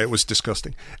 It was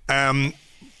disgusting.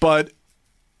 But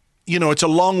it's a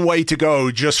long way to go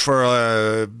just for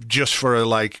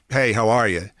like, hey, how are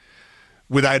you?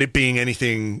 Without it being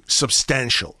anything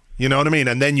substantial. You know what I mean?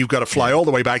 And then you've got to fly all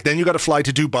the way back. Then you've got to fly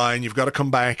to Dubai, and you've got to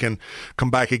come back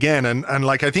again. And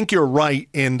I think you're right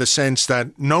in the sense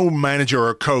that no manager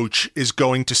or coach is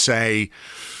going to say,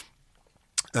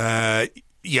 I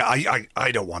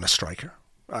don't want a striker.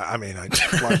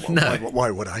 Why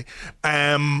would I?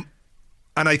 And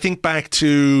I think back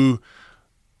to,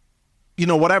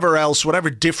 whatever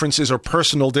differences or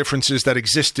personal differences that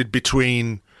existed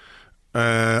between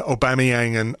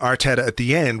Aubameyang and Arteta at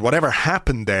the end, whatever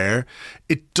happened there,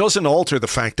 it doesn't alter the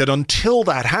fact that until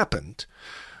that happened,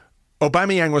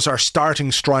 Aubameyang was our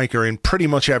starting striker in pretty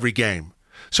much every game.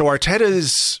 So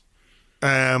Arteta's,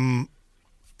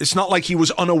 it's not like he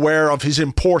was unaware of his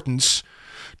importance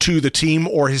to the team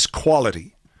or his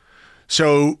quality.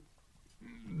 So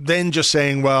then just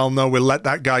saying, well, no, we'll let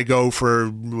that guy go for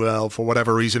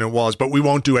whatever reason it was, but we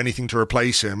won't do anything to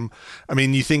replace him.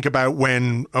 You think about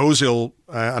when Ozil,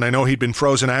 and I know he'd been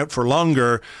frozen out for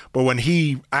longer, but when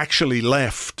he actually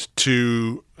left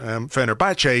to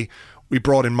Fenerbahce, we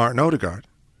brought in Martin Odegaard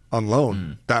on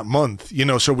loan that month.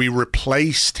 So we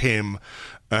replaced him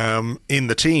in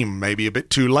the team, maybe a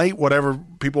bit too late, whatever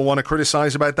people want to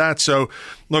criticize about that. So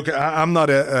look, I'm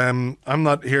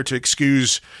not here to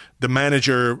excuse the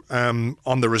manager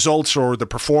on the results or the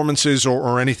performances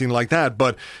or anything like that.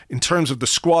 But in terms of the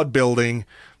squad building,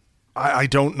 I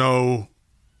don't know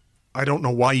I don't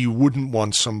know why you wouldn't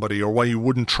want somebody or why you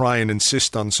wouldn't try and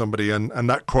insist on somebody. And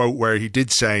that quote where he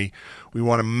did say, we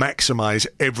want to maximize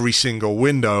every single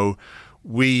window,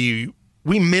 we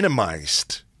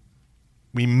minimized.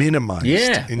 We minimized.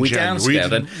 Yeah, in we January.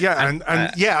 downscaled.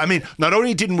 I mean, not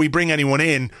only didn't we bring anyone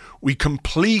in, we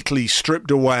completely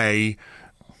stripped away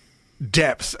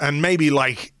depth. And maybe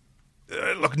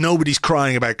look, nobody's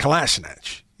crying about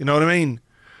Kolasinac. You know what I mean?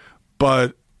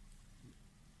 But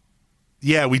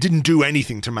yeah, we didn't do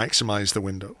anything to maximize the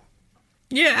window.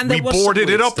 Yeah, and there was boarded some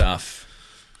weird it up. stuff.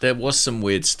 There was some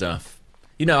weird stuff.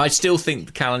 You know, I still think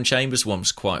the Callum Chambers one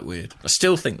was quite weird. I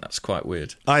still think that's quite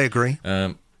weird. I agree.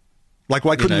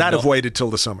 Why couldn't that have waited till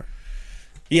the summer?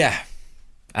 Yeah.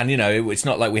 And, it's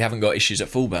not like we haven't got issues at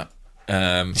fullback.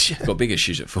 We've got big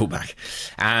issues at fullback.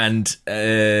 And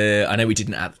I know we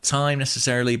didn't at the time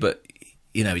necessarily, but,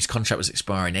 his contract was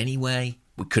expiring anyway.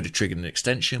 We could have triggered an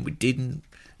extension. We didn't.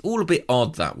 All a bit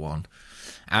odd, that one.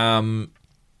 And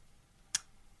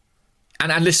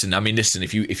listen,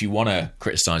 if you want to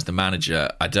criticise the manager,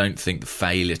 I don't think the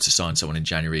failure to sign someone in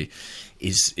January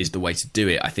is the way to do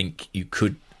it. I think you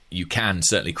can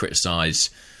certainly criticise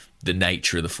the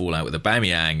nature of the fallout with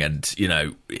Aubameyang and,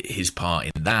 his part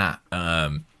in that.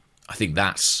 I think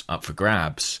that's up for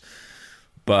grabs.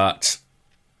 But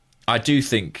I do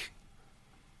think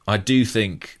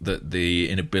that the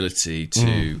inability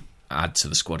to add to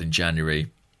the squad in January,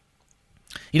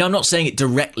 I'm not saying it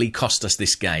directly cost us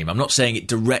this game. I'm not saying it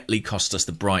directly cost us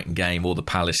the Brighton game or the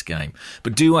Palace game.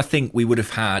 But do I think we would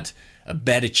have had a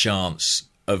better chance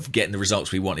of getting the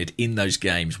results we wanted in those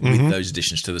games with those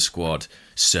additions to the squad?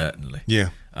 Certainly. Yeah.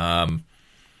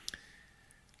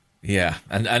 Yeah.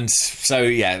 And so,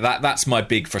 that's my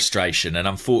big frustration. And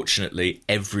unfortunately,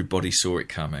 everybody saw it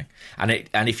coming. And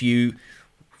if you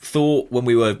thought when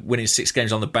we were winning 6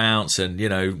 games on the bounce and,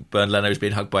 Bernd Leno was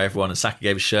being hugged by everyone and Saka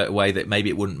gave his shirt away, that maybe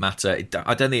it wouldn't matter. I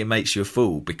don't think it makes you a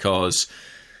fool because,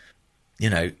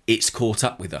 it's caught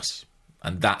up with us.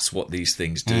 And that's what these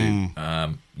things do.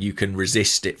 You can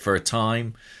resist it for a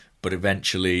time, but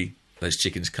eventually those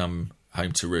chickens come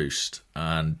home to roost.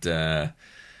 And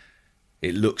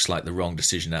it looks like the wrong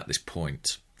decision at this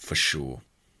point, for sure.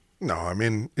 No, I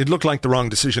mean, it looked like the wrong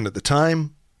decision at the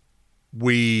time.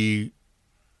 We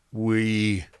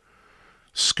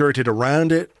skirted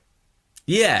around it.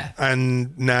 Yeah.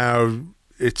 And now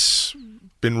it's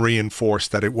been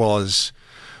reinforced that it was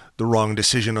the wrong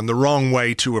decision and the wrong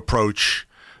way to approach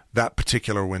that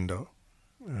particular window.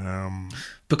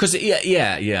 Because,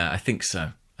 I think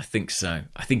so.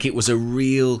 I think it was a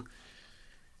real...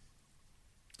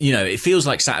 it feels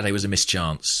like Saturday was a missed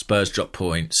chance. Spurs dropped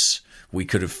points. We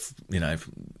could have,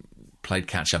 played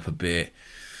catch up a bit.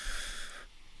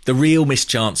 The real missed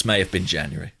chance may have been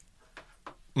January.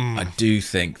 I do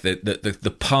think that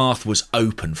the path was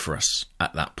open for us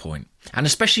at that point. And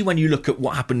especially when you look at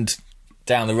what happened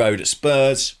down the road at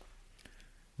Spurs,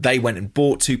 they went and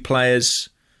bought 2 players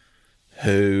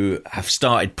who have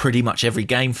started pretty much every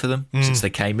game for them since they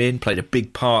came in, played a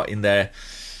big part in their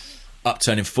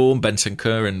upturn in form,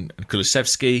 Bentancur and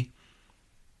Kulusevski.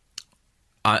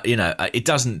 It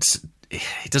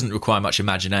doesn't require much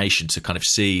imagination to kind of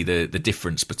see the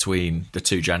difference between the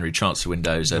 2 January transfer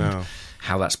windows and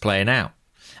how that's playing out.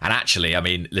 And actually,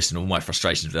 listen, all my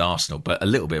frustrations with Arsenal, but a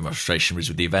little bit of my frustration was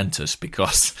with the Juventus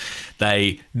because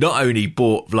they not only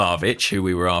bought Vlahovic, who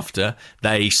we were after,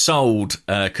 they sold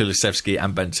Kulusevski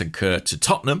and Bentancur to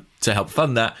Tottenham to help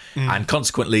fund that, and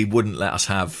consequently wouldn't let us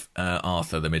have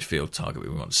Arthur, the midfield target we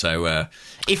want. So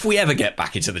if we ever get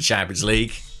back into the Champions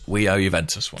League, we owe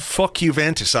Juventus one. Fuck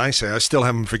Juventus, I say. I still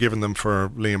haven't forgiven them for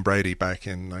Liam Brady back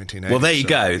in 1980. Well, there you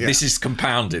go. Yeah. This has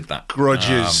compounded that.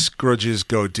 Grudges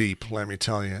go deep, let me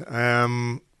tell you.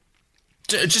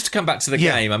 Just to come back to the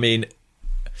game,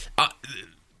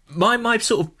 my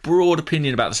sort of broad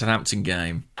opinion about the Southampton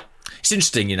game, it's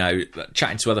interesting,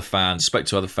 chatting to other fans, spoke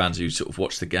to other fans who sort of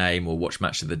watched the game or watched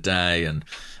Match of the Day, and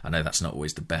I know that's not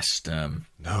always the best. No,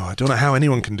 I don't know how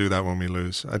anyone can do that when we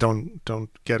lose. I don't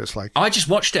get it. It's like... I just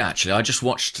watched it, actually. I just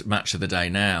watched Match of the Day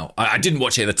now. I didn't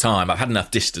watch it at the time. I've had enough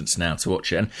distance now to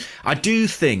watch it. And I do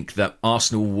think that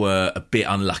Arsenal were a bit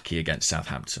unlucky against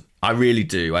Southampton. I really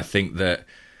do. I think that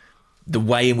the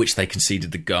way in which they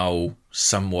conceded the goal,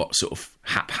 somewhat sort of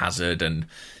haphazard and...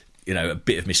 a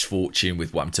bit of misfortune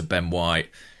with what happened to Ben White,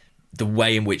 the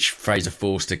way in which Fraser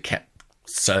Forster kept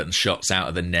certain shots out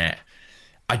of the net.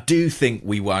 I do think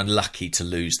we were unlucky to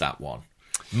lose that one.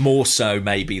 More so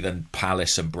maybe than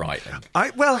Palace and Brighton.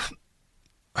 I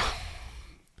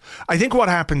think what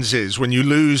happens is when you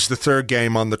lose the 3rd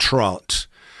game on the trot,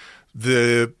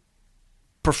 the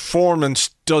performance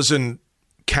doesn't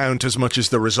count as much as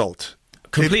the result.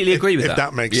 completely agree with that. If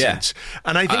that makes sense.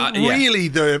 And I think really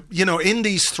in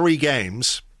these 3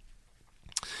 games,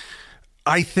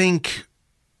 I think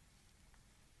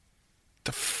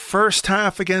the first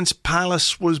half against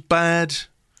Palace was bad.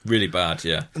 Really bad,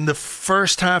 yeah. And the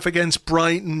first half against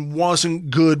Brighton wasn't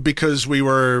good because we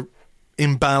were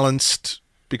imbalanced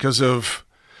because of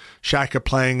Xhaka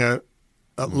playing a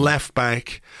left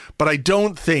back. But I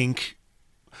don't think,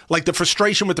 like, the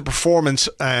frustration with the performance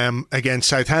against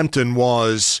Southampton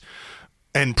was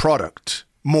end product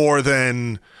more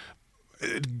than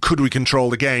could we control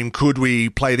the game? Could we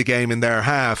play the game in their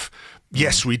half?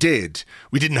 Yes, we did.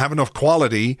 We didn't have enough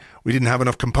quality. We didn't have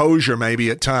enough composure maybe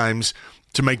at times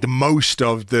to make the most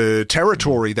of the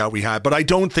territory that we had. But I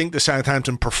don't think the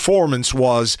Southampton performance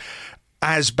was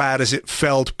as bad as it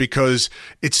felt because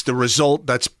it's the result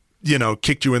that's,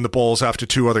 kicked you in the balls after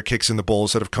 2 other kicks in the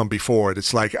balls that have come before it.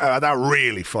 It's like, that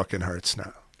really fucking hurts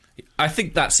now. I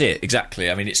think that's it, exactly.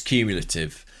 I mean, it's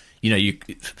cumulative. It's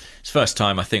the first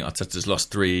time I think Arteta's lost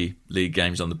 3 league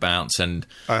games on the bounce, and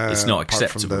it's not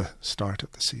acceptable. From the start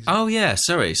of the season. Oh yeah,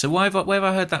 sorry. So where have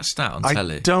I heard that stat on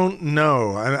telly? I don't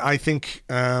know. I think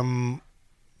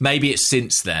maybe it's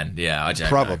since then. Yeah, I don't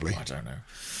probably. know. I don't know.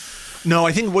 No,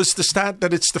 I think it was the stat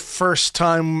that it's the first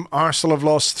time Arsenal have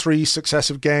lost 3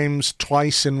 successive games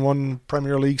twice in one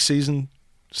Premier League season.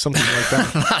 Something like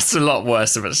that. That's a lot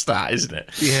worse of a stat, isn't it?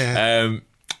 Yeah.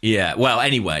 Yeah. Well,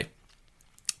 anyway.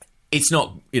 It's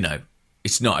not,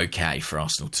 it's not okay for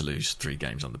Arsenal to lose 3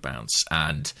 games on the bounce,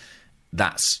 and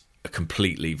that's a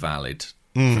completely valid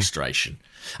frustration.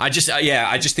 I just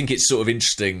think it's sort of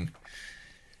interesting,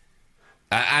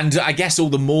 and I guess all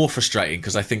the more frustrating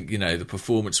because I think the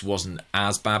performance wasn't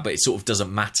as bad, but it sort of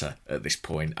doesn't matter at this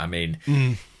point. I mean,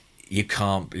 you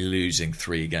can't be losing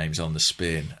 3 games on the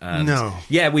spin. And no.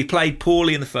 Yeah, we played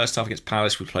poorly in the first half against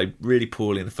Palace. We played really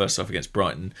poorly in the first half against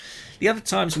Brighton. The other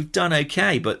times we've done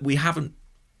okay, but we haven't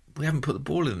put the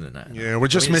ball in the net. Yeah, we're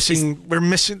just missing. We're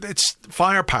missing. It's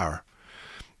firepower.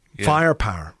 Yeah.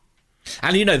 Firepower.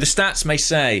 And the stats may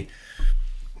say,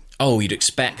 "Oh, you'd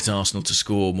expect Arsenal to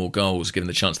score more goals given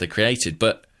the chance they created,"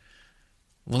 but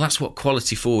that's what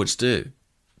quality forwards do.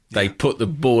 They put the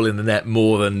ball in the net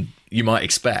more than you might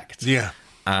expect. Yeah.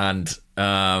 And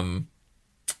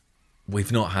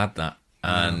we've not had that.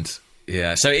 And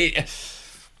so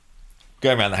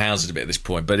going around the houses a bit at this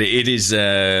point, but it is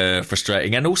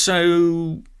frustrating and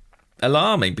also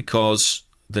alarming because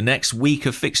the next week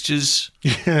of fixtures,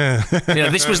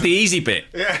 this was the easy bit.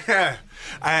 Yeah.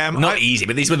 Not easy,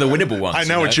 but these were the winnable ones. I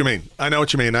know what you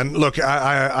mean. And look,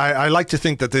 I like to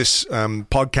think that this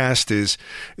podcast is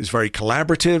very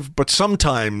collaborative, but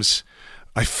sometimes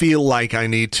I feel like I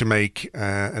need to make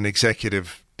an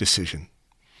executive decision.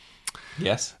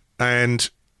 Yes. And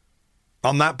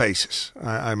on that basis,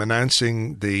 I'm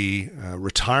announcing the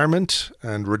retirement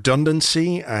and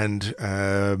redundancy and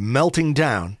melting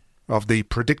down of the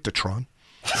Predictatron.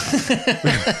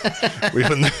 we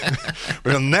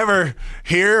will never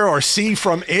hear or see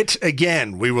from it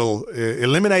again. We will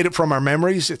eliminate it from our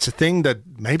memories. It's a thing that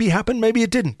maybe happened, maybe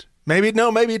it didn't. Maybe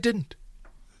it didn't.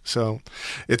 So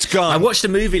it's gone. I watched a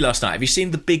movie last night. Have you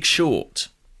seen The Big Short?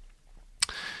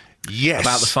 Yes.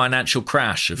 About the financial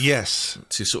crash of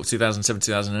to sort of 2007,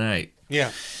 2008.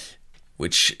 Yeah.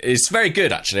 Which is very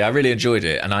good, actually. I really enjoyed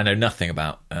it. And I know nothing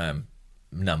about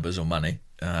numbers or money.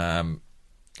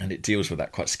 And it deals with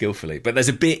that quite skillfully. But there's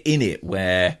a bit in it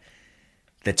where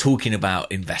they're talking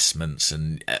about investments,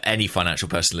 and any financial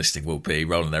person listening will be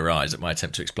rolling their eyes at my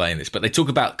attempt to explain this. But they talk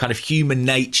about kind of human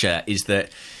nature is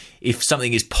that if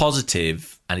something is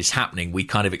positive and is happening, we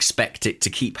kind of expect it to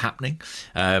keep happening.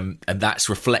 And that's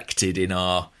reflected in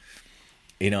our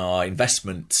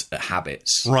investment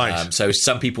habits. Right. So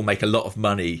some people make a lot of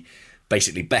money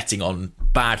basically betting on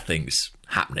bad things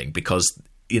happening because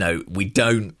we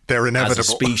don't. They're inevitable. As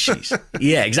a species.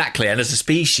 Yeah, exactly. And as a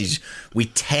species, we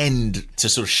tend to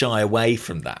sort of shy away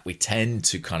from that. We tend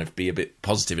to kind of be a bit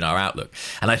positive in our outlook.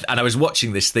 And I was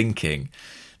watching this thinking,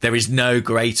 there is no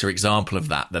greater example of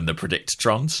that than the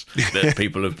Predictatrons that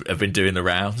people have been doing the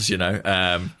rounds,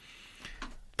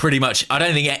 Pretty much, I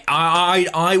don't think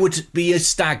I would be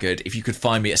staggered if you could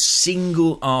find me a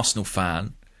single Arsenal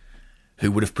fan who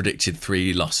would have predicted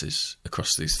 3 losses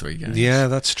across these 3 games. Yeah,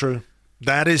 that's true.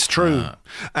 That is true.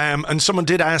 And someone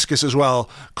did ask us as well,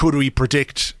 could we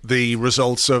predict the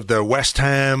results of the West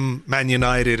Ham, Man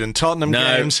United and Tottenham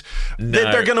games?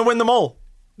 No. They're going to win them all.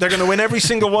 They're going to win every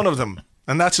single one of them.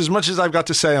 And that's as much as I've got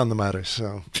to say on the matter.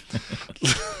 So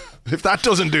if that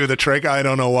doesn't do the trick, I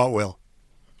don't know what will.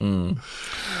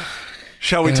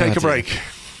 Shall we take a break?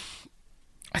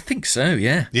 think so,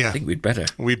 yeah. Yeah. I think we'd better.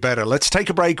 We'd better. Let's take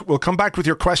a break. We'll come back with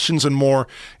your questions and more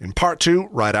in part 2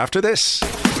 right after this.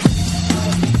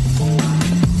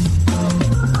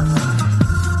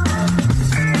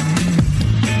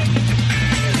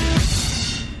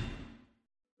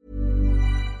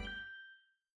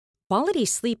 Quality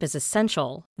sleep is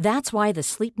essential. That's why the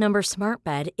Sleep Number Smart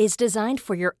Bed is designed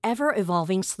for your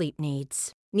ever-evolving sleep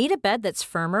needs. Need a bed that's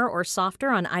firmer or softer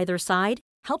on either side?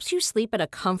 Helps you sleep at a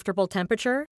comfortable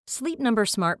temperature? Sleep Number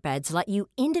Smart Beds let you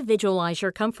individualize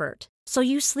your comfort, so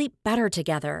you sleep better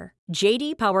together.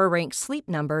 J.D. Power ranks Sleep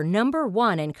Number number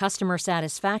 1 in customer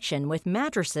satisfaction with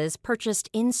mattresses purchased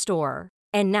in-store.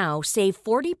 And now, save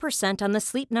 40% on the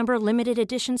Sleep Number Limited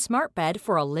Edition Smart Bed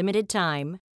for a limited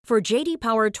time. For J.D.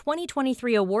 Power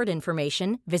 2023 award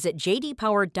information, visit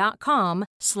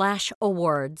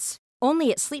jdpower.com/awards.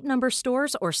 Only at Sleep Number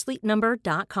stores or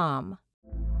sleepnumber.com.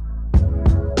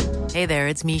 Hey there,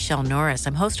 it's Michelle Norris.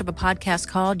 I'm host of a podcast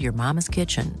called Your Mama's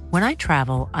Kitchen. When I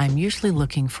travel, I'm usually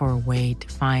looking for a way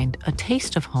to find a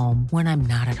taste of home when I'm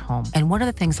not at home. And one of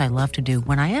the things I love to do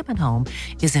when I am at home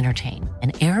is entertain.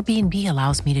 And Airbnb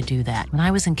allows me to do that. When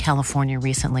I was in California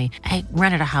recently, I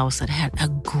rented a house that had a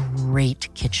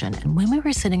great kitchen. And when we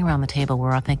were sitting around the table, we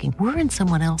were all thinking, we're in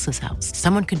someone else's house.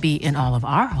 Someone could be in all of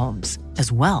our homes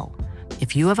as well.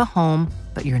 If you have a home,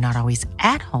 but you're not always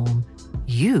at home,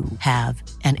 you have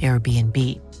an Airbnb.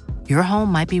 Your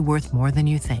home might be worth more than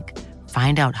you think.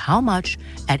 Find out how much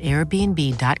at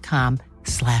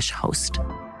airbnb.com/host.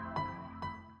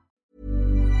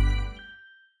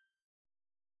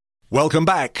 Welcome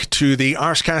back to the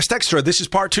Arscast Extra. This is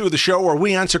part 2 of the show where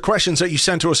we answer questions that you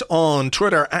sent to us on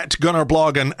Twitter at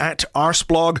GunnerBlog and at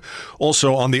Arsblog.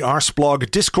 Also on the Arsblog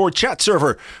Discord chat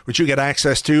server, which you get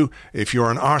access to if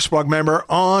you're an Arsblog member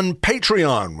on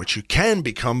Patreon, which you can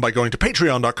become by going to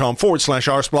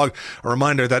patreon.com/Arsblog. A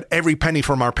reminder that every penny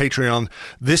from our Patreon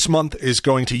this month is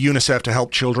going to UNICEF to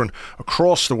help children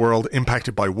across the world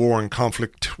impacted by war and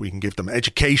conflict. We can give them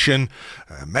education,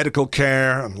 medical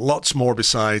care, and lots more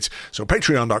besides. So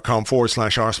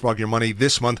patreon.com/Arsblog. Your money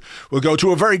this month will go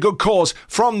to a very good cause.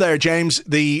 From there, James,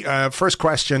 the first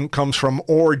question comes from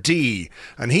RD,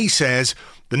 and he says,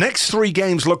 the next 3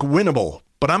 games look winnable,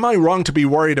 but am I wrong to be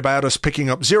worried about us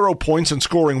picking up 0 points and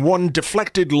scoring 1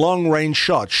 deflected long-range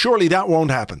shot? Surely that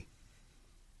won't happen.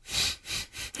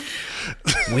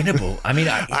 Winnable? I mean,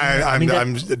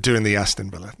 I'm doing the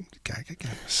Aston Villa gag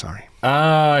again. Sorry.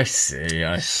 I see.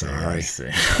 I just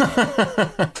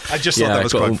thought that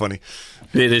was quite funny.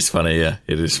 It is funny, yeah.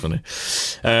 It is funny.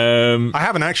 I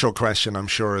have an actual question, I'm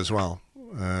sure, as well.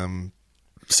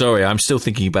 Sorry, I'm still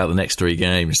thinking about the next 3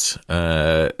 games.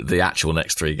 The actual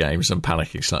next 3 games. I'm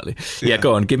panicking slightly. Yeah,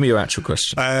 go on. Give me your actual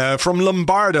question. From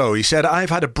Lombardo, he said, I've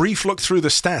had a brief look through the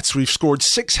stats. We've scored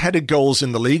 6 headed goals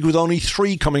in the league, with only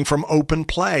 3 coming from open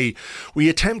play. We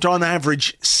attempt on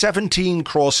average 17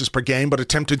 crosses per game, but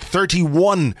attempted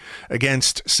 31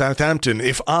 against Southampton.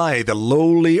 If I, the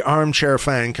lowly armchair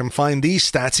fan, can find these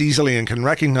stats easily and can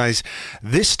recognise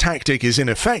this tactic is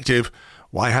ineffective,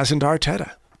 why hasn't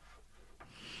Arteta?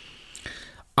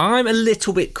 I'm a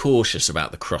little bit cautious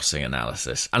about the crossing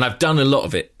analysis, and I've done a lot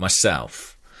of it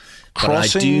myself.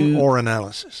 Crossing or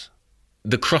analysis?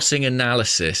 The crossing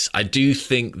analysis, I do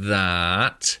think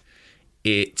that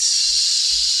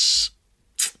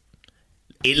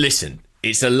listen,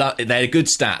 they're good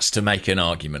stats to make an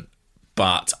argument,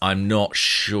 but I'm not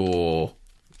sure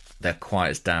they're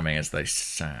quite as damning as they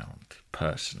sound,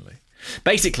 personally.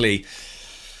 Basically,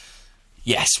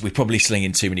 yes, we're probably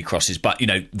slinging too many crosses, but,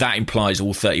 that implies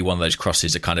all 31 of those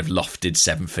crosses are kind of lofted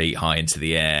 7 feet high into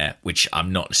the air, which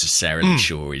I'm not necessarily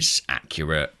sure is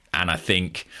accurate. And I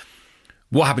think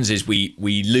what happens is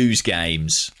we lose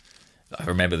games. I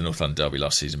remember the North London Derby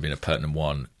last season being a pertinent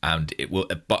one, and it will,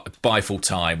 by full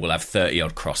time, we'll have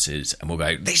 30-odd crosses, and we'll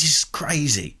go, this is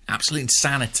crazy, absolute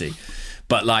insanity.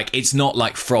 But, it's not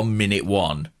like from minute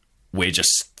 1, we're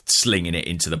just slinging it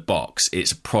into the box.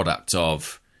 It's a product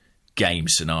of game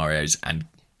scenarios and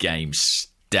game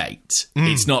state.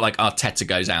 It's not like Arteta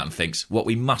goes out and thinks, what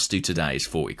we must do today is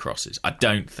 40 crosses. I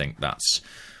don't think that's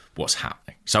what's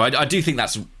happening. So I do think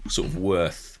that's sort of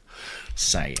worth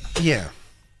saying. Yeah.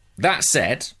 That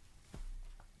said,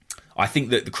 I think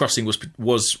that the crossing was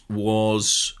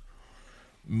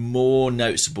more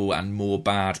noticeable and more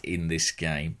bad in this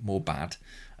game. More bad.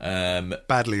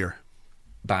 Badlier.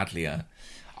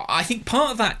 I think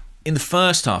part of that in the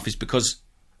first half is because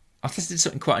Arteta did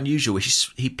something quite unusual.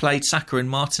 He played Saka and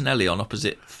Martinelli on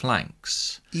opposite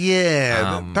flanks.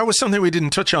 Yeah, that was something we didn't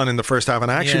touch on in the first half,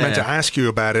 and I actually meant to ask you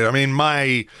about it. I mean,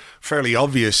 my fairly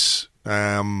obvious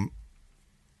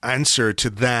answer to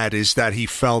that is that he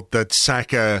felt that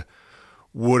Saka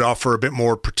would offer a bit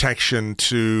more protection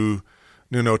to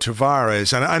Nuno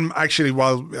Tavares. And I'm actually,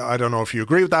 while I don't know if you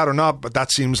agree with that or not, but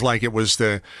that seems like it was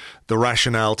the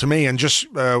rationale to me. And just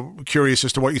curious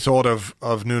as to what you thought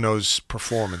of Nuno's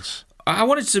performance. I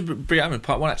wanted to bring it up in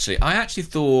part one, actually. I actually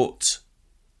thought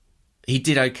he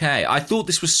did okay. I thought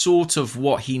this was sort of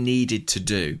what he needed to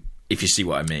do, if you see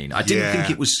what I mean. I didn't think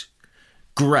it was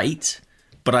great,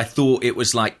 but I thought it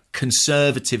was like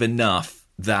conservative enough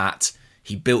that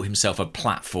he built himself a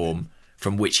platform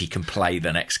from which he can play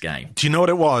the next game. Do you know what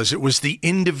it was? It was the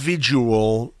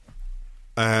individual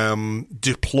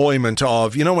deployment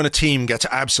of, you know, when a team gets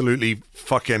absolutely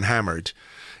fucking hammered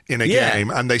in a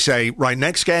game and they say, right,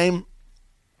 next game,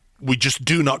 we just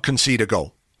do not concede a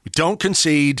goal. We don't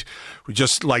concede. We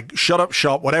just like shut up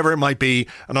shop, whatever it might be.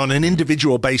 And on an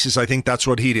individual basis, I think that's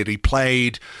what he did. He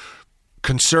played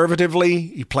conservatively.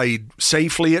 He played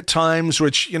safely at times,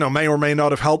 which, you know, may or may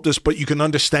not have helped us, but you can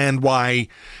understand why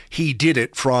he did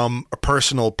it from a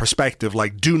personal perspective.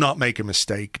 Like, do not make a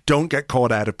mistake. Don't get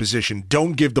caught out of position.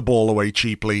 Don't give the ball away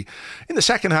cheaply. In the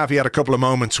second half, he had a couple of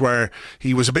moments where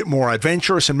he was a bit more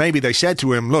adventurous, and maybe they said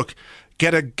to him, look,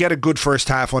 get a good first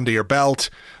half under your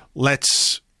belt.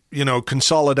 Let's, you know,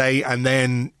 consolidate, and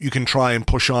then you can try and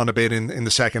push on a bit in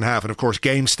the second half. And of course,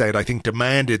 game state, I think,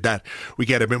 demanded that we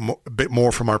get a bit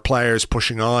more from our players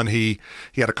pushing on. He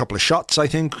had a couple of shots, I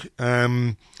think.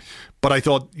 But I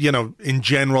thought, you know, in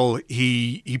general,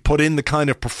 he put in the kind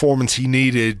of performance he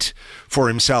needed for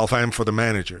himself and for the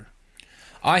manager.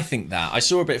 I think that. I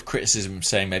saw a bit of criticism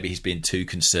saying maybe he's being too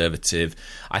conservative.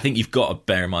 I think you've got to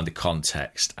bear in mind the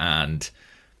context, and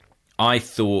I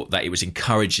thought that it was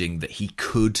encouraging that he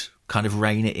could kind of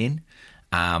rein it in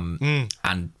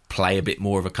and play a bit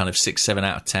more of a kind of 6, 7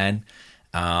 out of 10.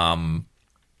 I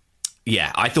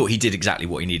thought he did exactly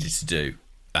what he needed to do,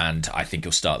 and I think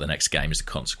he'll start the next game as a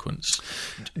consequence.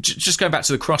 Just going back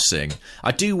to the crossing,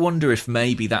 I do wonder if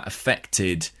maybe that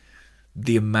affected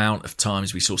the amount of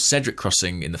times we saw Cedric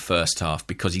crossing in the first half,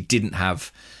 because he didn't have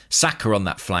Saka on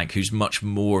that flank, who's much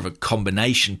more of a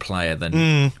combination player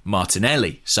than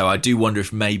Martinelli. So I do wonder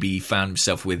if maybe he found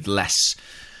himself with less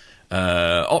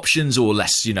options or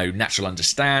less, you know, natural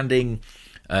understanding.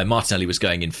 Martinelli was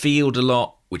going in field a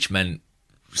lot, which meant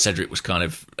Cedric was kind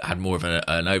of had more of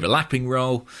an overlapping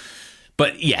role.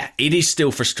 But yeah, it is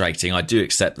still frustrating. I do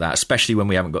accept that, especially when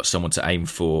we haven't got someone to aim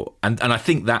for. And I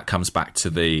think that comes back to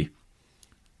the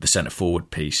centre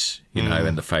forward piece, you know,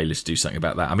 and the failures to do something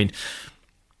about that. I mean,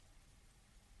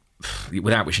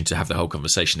 without wishing to have the whole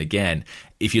conversation again,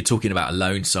 if you're talking about a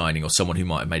loan signing or someone who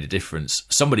might have made a difference,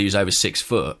 somebody who's over 6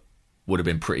 foot would have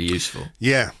been pretty useful.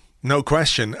 Yeah, no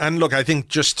question. And look, I think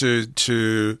just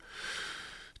to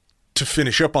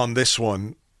finish up on this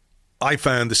one, I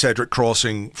found the Cedric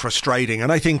crossing frustrating,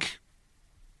 and I think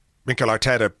Mikel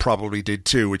Arteta probably did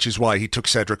too, which is why he took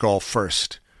Cedric off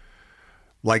first.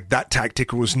 Like, that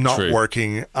tactic was not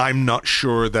working. I'm not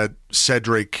sure that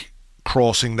Cedric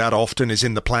crossing that often is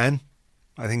in the plan.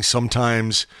 I think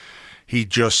sometimes he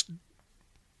doesn't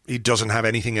have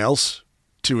anything else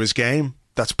to his game.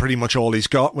 That's pretty much all he's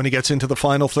got when he gets into the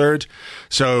final third.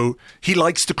 So he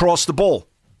likes to cross the ball.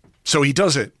 So he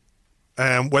does it.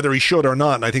 Whether he should or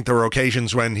not, and I think there were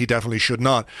occasions when he definitely should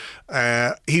not.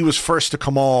 He was first to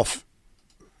come off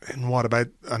in about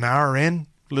an hour in?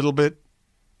 A little bit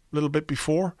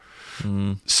before.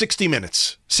 60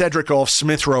 minutes. Cedric off,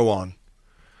 Smith Rowe on.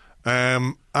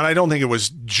 And I don't think it was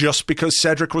just because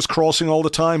Cedric was crossing all the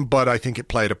time, but I think it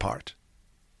played a part.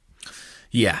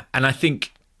 Yeah, and I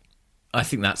think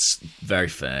that's very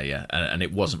fair, yeah. And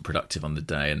it wasn't productive on the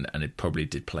day, and it probably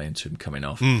did play into him coming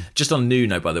off. Just on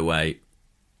Nuno, by the way,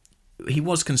 he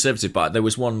was conservative, but there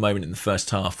was one moment in the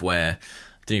first half where,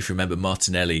 I don't know if you remember,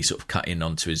 Martinelli sort of cut in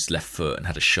onto his left foot and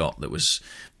had a shot that was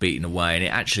beaten away, and it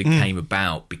actually came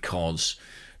about because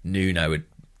Nuno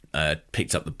had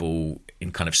picked up the ball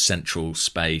in kind of central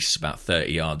space about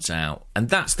 30 yards out, and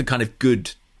that's the kind of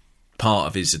good part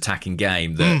of his attacking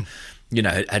game that you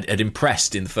know had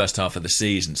impressed in the first half of the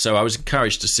season. So I was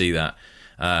encouraged to see that.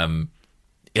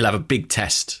 He'll have a big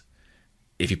test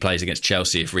if he plays against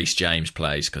Chelsea, if Reece James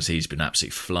plays, because he's been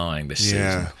absolutely flying this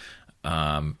season.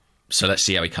 So let's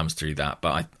see how he comes through that.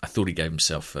 But I thought he gave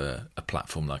himself a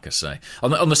platform, like I say.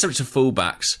 On the subject of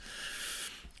fullbacks,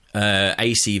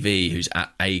 ACV, who's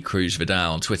at A Cruz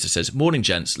Vidal on Twitter, says, "Morning,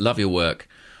 gents. Love your work.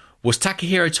 Was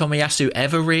Takahiro Tomiyasu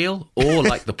ever real? Or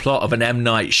like the plot of an M.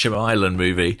 Night Shyamalan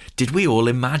movie? Did we all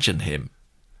imagine him?"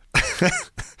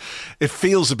 It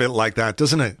feels a bit like that,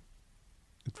 doesn't it?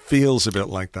 It feels a bit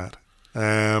like that.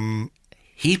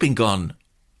 He's been gone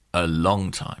a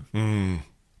long time.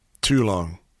 Too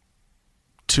long.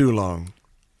 too long.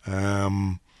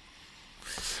 But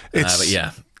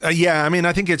yeah. I mean,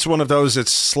 I think it's one of those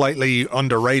that's slightly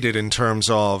underrated in terms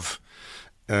of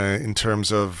how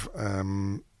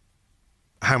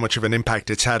much of an impact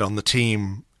it's had on the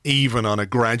team, even on a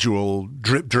gradual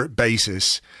drip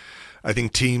basis. I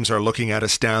think teams are looking at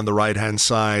us down the right-hand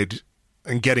side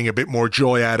and getting a bit more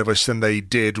joy out of us than they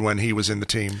did when he was in the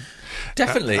team.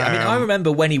 Definitely. I mean, I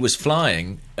remember when he was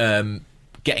flying,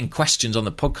 getting questions on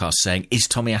the podcast saying, is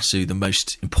Tomiyasu the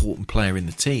most important player in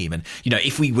the team? And, you know,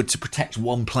 if we were to protect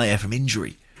one player from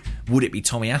injury, would it be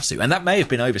Tomiyasu? And that may have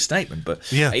been overstatement, but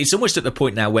it's almost at the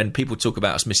point now when people talk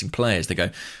about us missing players, they go,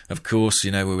 of course,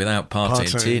 you know, we're without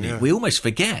Partey and Tierney. Yeah. We almost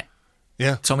forget.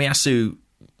 Yeah. Tomiyasu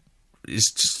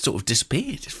is just sort of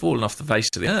disappeared. It's fallen off the face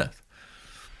of the earth.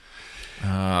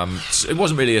 So it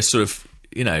wasn't really a sort of,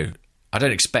 you know, I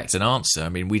don't expect an answer. I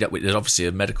mean, there's obviously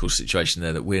a medical situation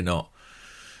there that we're not.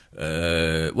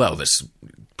 That's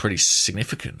pretty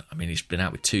significant. I mean, he's been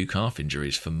out with 2 calf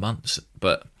injuries for months,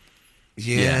 but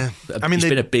I mean, it's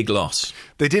been a big loss.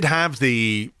 They did have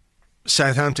the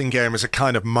Southampton game as a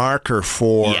kind of marker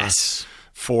for his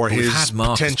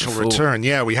potential return.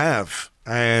 Yeah, we have.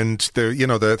 And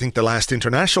I think the last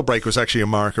international break was actually a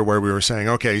marker where we were saying,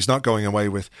 okay, he's not going away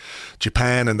with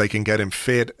Japan and they can get him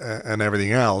fit and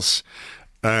everything else.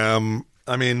 I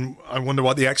mean, I wonder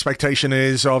what the expectation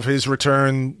is of his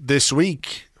return this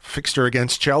week. Fixture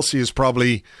against Chelsea is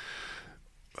probably,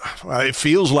 it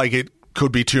feels like it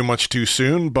could be too much too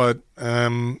soon, but I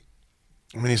mean,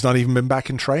 he's not even been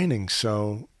back in training,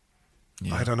 so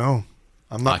I don't know.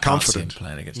 I'm not confident. I can't see him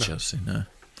playing against Chelsea, no.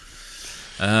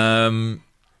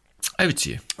 Over to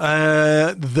you.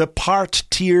 The part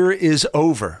tier is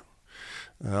over.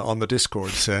 On the Discord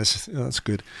says, that's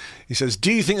good. He says,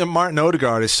 do you think that Martin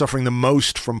Odegaard is suffering the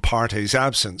most from Partey's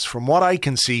absence? From what I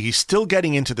can see, he's still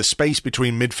getting into the space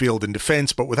between midfield and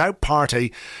defence, but without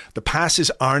Partey, the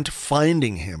passes aren't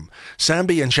finding him.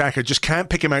 Sambi and Xhaka just can't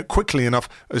pick him out quickly enough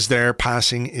as their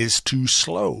passing is too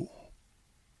slow.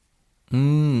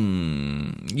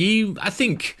 I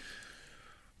think...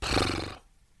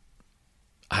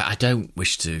 I don't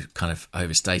wish to kind of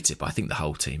overstate it, but I think the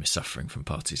whole team is suffering from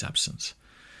Partey's absence.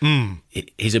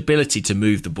 His ability to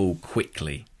move the ball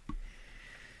quickly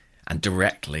and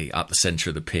directly up the centre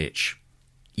of the pitch.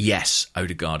 Yes,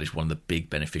 Odegaard is one of the big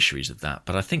beneficiaries of that,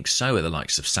 but I think so are the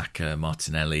likes of Saka,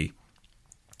 Martinelli,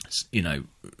 you know,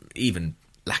 even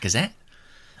Lacazette.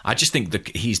 I just think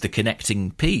that he's the connecting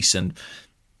piece. And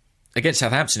against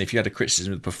Southampton, if you had a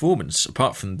criticism of the performance,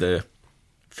 apart from the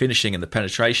finishing and the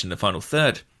penetration in the final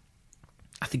third,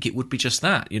 I think it would be just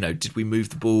that. You know, did we move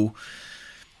the ball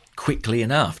quickly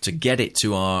enough to get it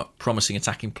to our promising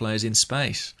attacking players in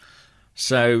space?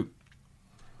 So,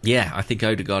 yeah, I think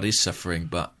Odegaard is suffering,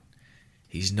 but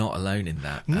he's not alone in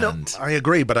that. No, I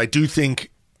agree, but I do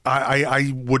think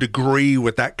I would agree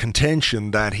with that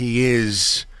contention that he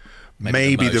is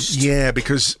maybe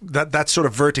because that sort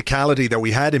of verticality that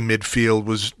we had in midfield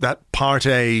was that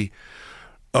Partey,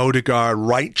 Odegaard,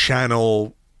 right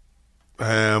channel,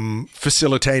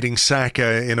 facilitating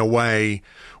Saka in a way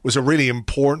was a really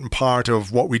important part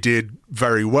of what we did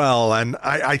very well. And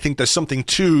I think there's something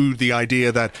to the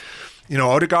idea that, you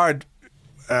know, Odegaard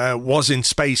was in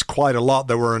space quite a lot.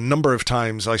 There were a number of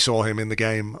times I saw him in the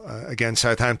game against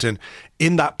Southampton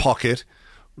in that pocket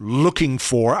looking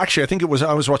for, actually I think it was,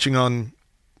 I was watching on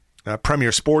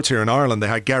Premier Sports here in Ireland, they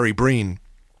had Gary Breen,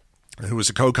 who was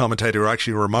a co-commentator who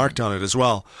actually remarked on it as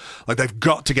well. Like, they've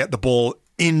got to get the ball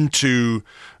into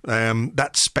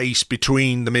that space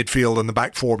between the midfield and the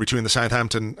back four, between the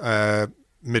Southampton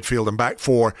midfield and back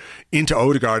four, into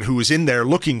Odegaard, who was in there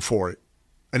looking for it.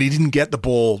 And he didn't get the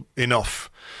ball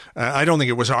enough. I don't think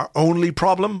it was our only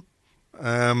problem.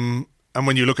 And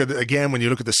when you look at the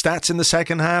stats in the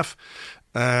second half,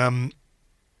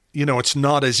 you know, it's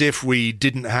not as if we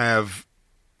didn't have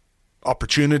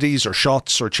opportunities or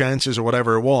shots or chances or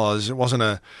whatever it was. It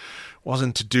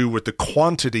wasn't to do with the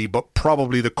quantity, but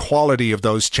probably the quality of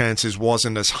those chances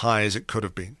wasn't as high as it could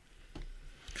have been.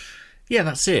 Yeah,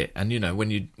 that's it. And, you know,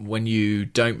 when you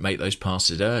don't make those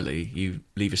passes early, you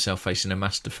leave yourself facing a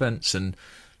mass defence, and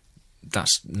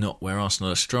that's not where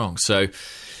Arsenal are strong. So,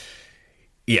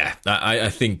 yeah, I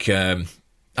think, I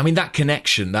mean, that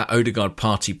connection, that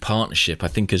Odegaard-Partey partnership, I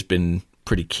think has been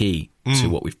pretty key to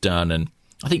what we've done. And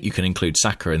I think you can include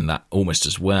Saka in that almost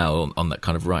as well, on that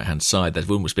kind of right-hand side. There's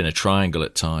almost been a triangle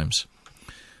at times.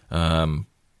 And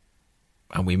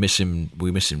we miss him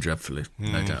dreadfully,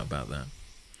 no doubt about that.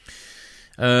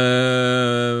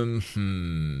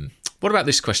 What about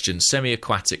this question?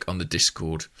 Semi-aquatic on the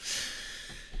Discord.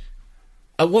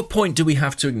 At what point do we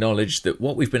have to acknowledge that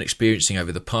what we've been experiencing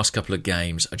over the past couple of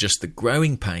games are just the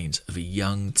growing pains of a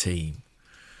young team?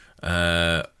 We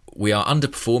are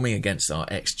underperforming against our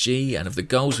XG, and of the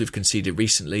goals we've conceded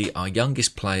recently, our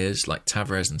youngest players like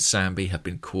Tavares and Sambi have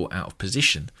been caught out of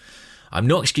position. I'm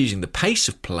not excusing the pace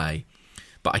of play,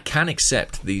 but I can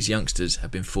accept these youngsters have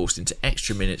been forced into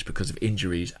extra minutes because of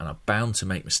injuries and are bound to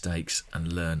make mistakes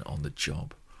and learn on the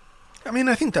job. I mean,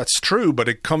 I think that's true, but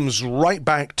it comes right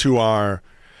back to our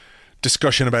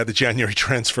discussion about the January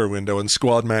transfer window and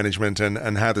squad management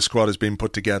and how the squad has been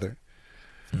put together.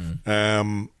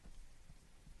 Even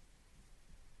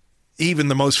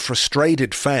the most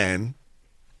frustrated fan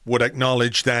would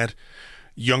acknowledge that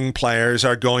young players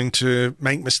are going to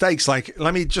make mistakes. Like,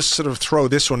 let me just sort of throw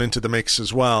this one into the mix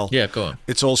as well. Yeah, go on.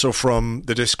 It's also from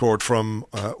the Discord from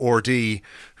RD,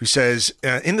 who says,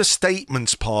 in the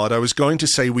statements pod, I was going to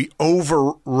say we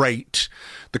overrate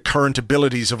the current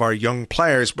abilities of our young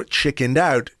players, but chickened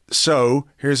out. So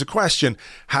here's a question.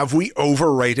 Have we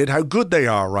overrated how good they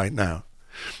are right now?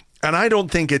 And I don't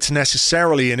think it's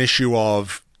necessarily an issue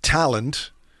of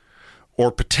talent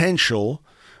or potential,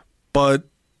 but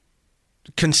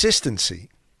consistency.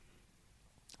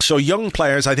 So young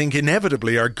players, I think,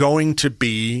 inevitably are going to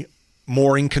be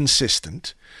more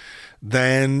inconsistent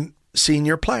than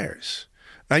senior players,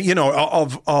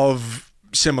 of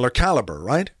similar caliber,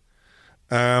 right?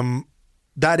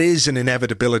 That is an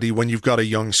inevitability when you've got a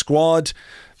young squad.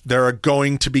 There are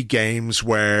going to be games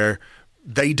where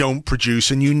they don't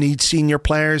produce and you need senior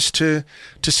players to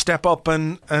step up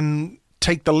and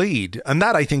take the lead. And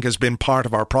that, I think, has been part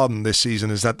of our problem this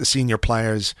season, is that the senior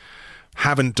players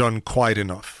haven't done quite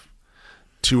enough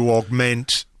to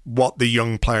augment what the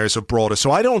young players have brought us. So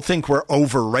I don't think we're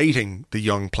overrating the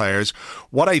young players.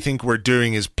 What I think we're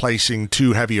doing is placing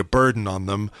too heavy a burden on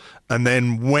them. And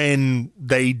then when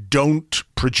they don't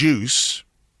produce,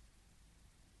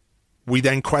 we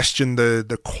then question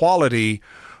the quality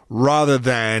rather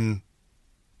than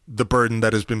the burden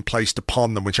that has been placed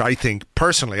upon them, which I think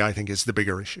is the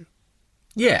bigger issue.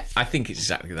 Yeah, I think it's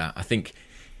exactly that. I think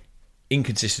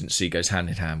inconsistency goes hand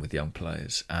in hand with young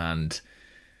players, and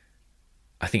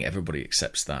I think everybody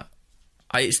accepts that.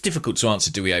 It's difficult to answer,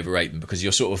 do we overrate them, because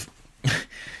you're sort of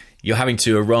you're having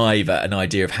to arrive at an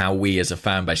idea of how we as a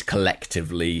fan base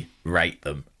collectively rate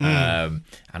them. And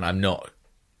I'm not...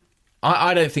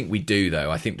 I don't think we do,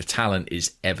 though. I think the talent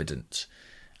is evident.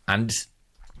 And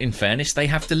in fairness, they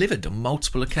have delivered on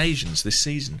multiple occasions this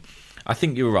season. I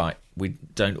think you're right. We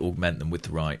don't augment them with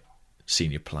the right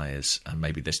senior players, and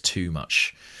maybe there's too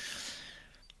much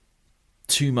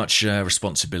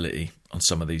responsibility on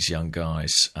some of these young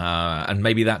guys, and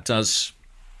maybe that does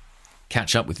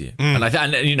catch up with you. And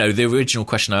the original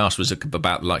question I asked was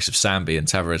about the likes of Sambi and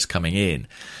Tavares coming in.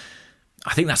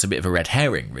 I think that's a bit of a red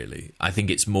herring, really. I think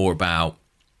it's more about,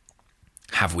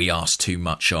 have we asked too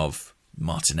much of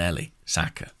Martinelli,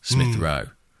 Saka, Smith Rowe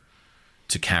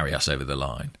to carry us over the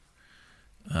line?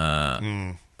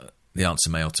 The answer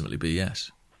may ultimately be yes.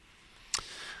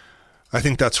 I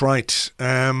think that's right.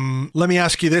 Let me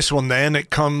ask you this one then. It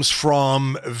comes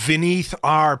from Vineeth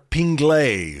R.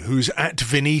 Pingley, who's at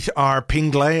Vineeth R.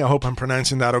 Pingley. I hope I'm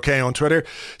pronouncing that okay on Twitter.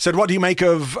 Said, what do you make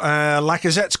of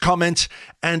Lacazette's comment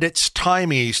and its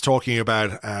timing? He's talking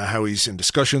about how he's in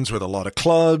discussions with a lot of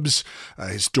clubs.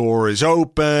 His door is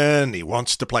open. He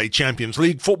wants to play Champions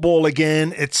League football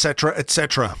again, etc.,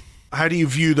 etc. How do you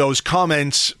view those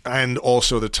comments and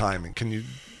also the timing? Can you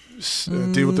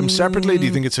deal with them separately? Do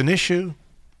you think it's an issue?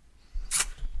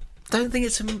 Don't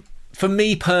think for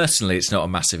me personally, it's not a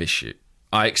massive issue.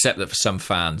 I accept that for some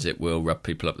fans it will rub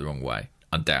people up the wrong way,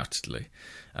 undoubtedly.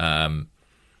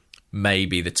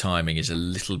 Maybe the timing is a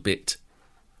little bit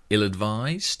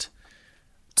ill-advised.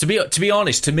 To be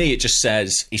honest, to me it just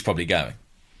says he's probably going.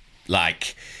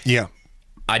 Like, yeah,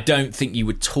 I don't think you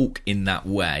would talk in that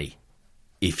way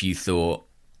if you thought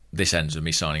this ends with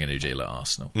me signing a new deal at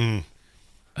Arsenal.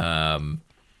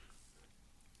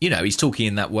 He's talking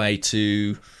in that way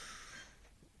to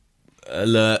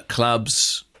alert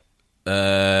clubs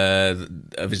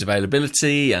of his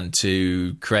availability and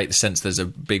to create the sense there's a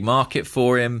big market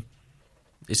for him.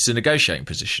 It's a negotiating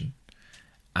position.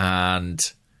 And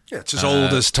yeah, it's as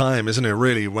old as time, isn't it,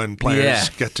 really, when players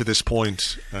get to this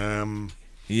point?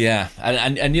 Yeah.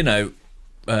 And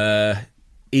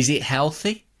is it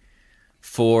healthy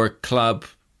for a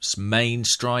club's main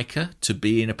striker to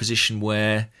be in a position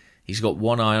where he's got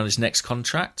one eye on his next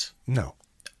contract? No.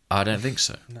 I don't think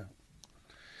so. No.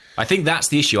 I think that's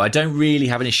the issue. I don't really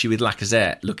have an issue with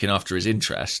Lacazette looking after his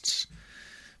interests.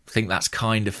 I think that's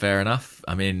kind of fair enough.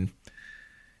 I mean,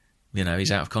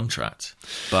 he's out of contract.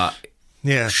 But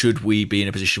should we be in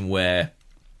a position where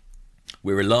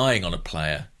we're relying on a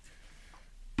player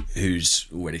who's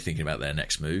already thinking about their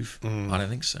next move. I don't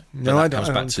think so. No, that comes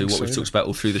back to what we've talked about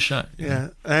all through the show. Yeah.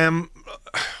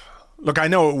 Look, I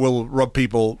know it will rub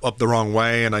people up the wrong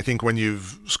way, and I think when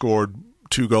you've scored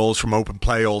 2 goals from open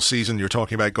play all season, you're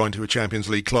talking about going to a Champions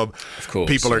League club. Of course,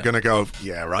 people are going to go,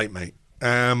 yeah, right, mate.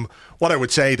 What I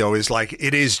would say, though, is like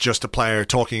it is just a player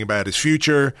talking about his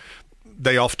future.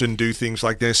 They often do things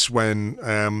like this when,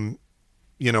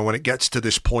 when it gets to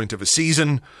this point of a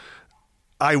season.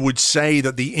 I would say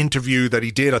that the interview that he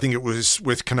did, I think it was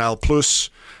with Canal Plus,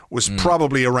 was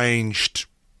probably arranged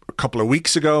a couple of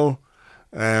weeks ago.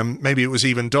 Maybe it was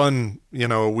even done,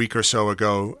 a week or so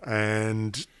ago.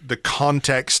 And the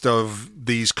context of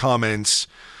these comments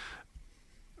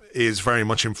is very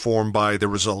much informed by the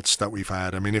results that we've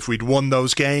had. I mean, if we'd won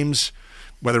those games,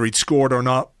 whether he'd scored or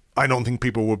not, I don't think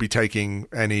people would be taking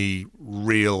any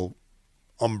real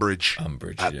umbrage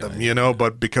at them,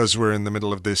 but because we're in the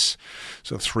middle of this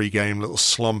sort of 3-game little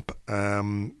slump,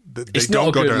 they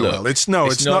don't go down well. It's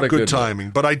not good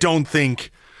timing. But I don't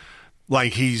think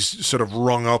like he's sort of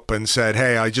rung up and said,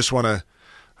 hey, I just want to,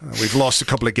 we've lost a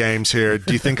couple of games here.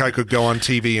 Do you think I could go on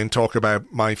TV and talk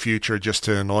about my future just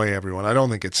to annoy everyone? I don't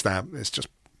think it's that. It's just,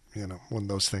 one of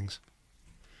those things.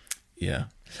 Yeah.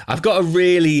 I've got a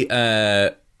really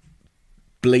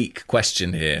bleak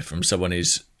question here from someone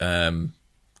who's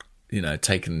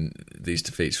taken these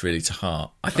defeats really to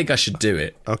heart. I think I should do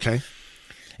it. Okay.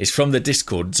 It's from the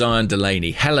Discord, Zion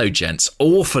Delaney. Hello, gents.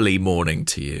 Awfully morning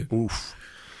to you. Oof.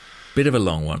 Bit of a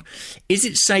long one. Is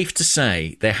it safe to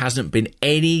say there hasn't been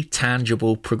any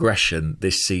tangible progression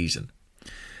this season?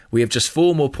 We have just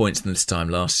 4 more points than this time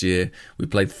last year. We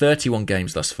played 31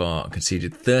 games thus far and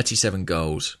conceded 37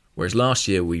 goals, whereas last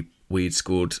year we'd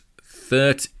scored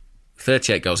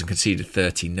 38 goals and conceded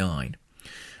 39.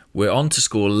 We're on to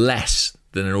score less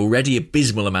than an already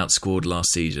abysmal amount scored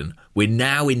last season. We're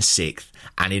now in 6th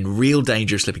and in real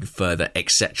danger of slipping further,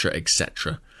 etc.,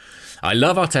 etc. I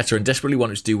love Arteta and desperately want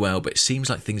him to do well, but it seems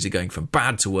like things are going from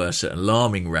bad to worse at an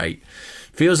alarming rate.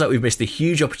 Feels like we've missed a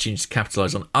huge opportunity to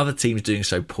capitalise on other teams doing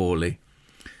so poorly.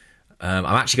 I'm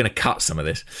actually going to cut some of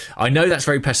this. I know that's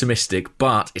very pessimistic,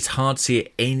 but it's hard to see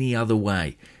it any other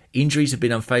way. Injuries have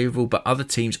been unfavourable, but other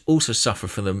teams also suffer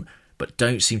from them, but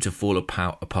don't seem to fall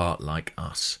apart like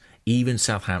us. Even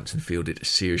Southampton fielded a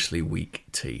seriously weak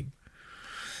team.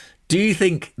 Do you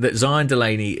think that Zion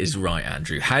Delaney is right,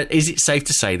 Andrew? Is it safe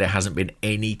to say there hasn't been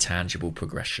any tangible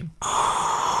progression?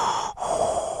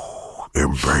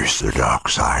 Embrace the dark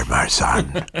side, my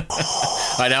son.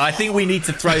 I know. I think we need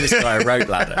to throw this guy a rope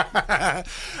ladder.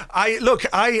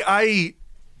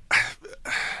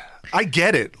 I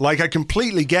get it. Like, I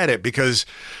completely get it, because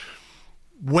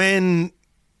when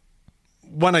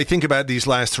I think about these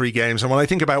last 3 games and when I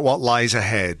think about what lies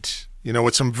ahead,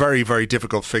 with some very, very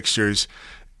difficult fixtures,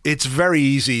 it's very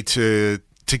easy to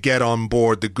get on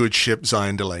board the good ship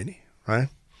Zion Delaney, right?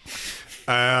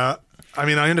 I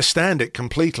understand it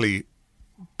completely,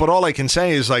 but all I can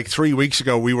say is, like, 3 weeks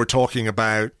ago we were talking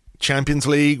about Champions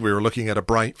League. We were looking at a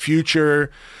bright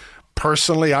future.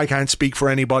 Personally, I can't speak for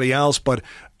anybody else, but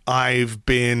I've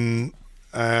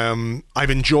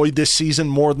enjoyed this season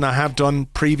more than I have done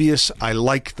previous. I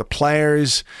like the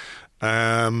players.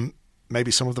 Maybe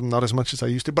some of them not as much as I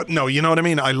used to, but no, you know what I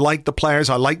mean? I like the players.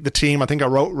 I like the team. I think I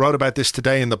wrote about this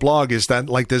today in the blog, is that,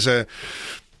 like, there's a,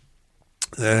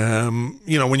 when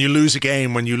you lose a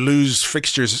game, when you lose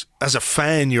fixtures, as a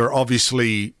fan, you're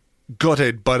obviously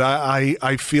gutted, but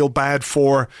I feel bad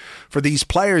for these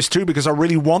players too, because I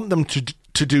really want them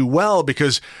to do well,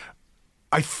 because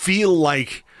I feel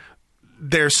like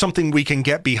there's something we can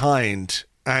get behind.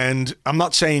 And I'm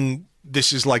not saying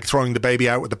this is like throwing the baby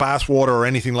out with the bathwater or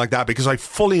anything like that, because I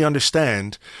fully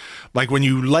understand, like, when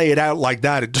you lay it out like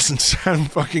that, it doesn't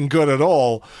sound fucking good at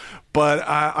all. But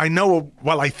I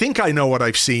think I know what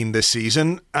I've seen this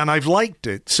season, and I've liked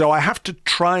it. So I have to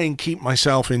try and keep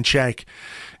myself in check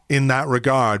in that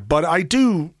regard. But I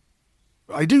do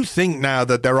think now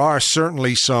that there are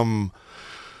certainly some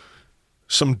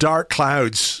dark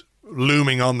clouds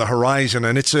looming on the horizon,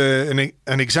 and it's an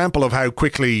example of how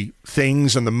quickly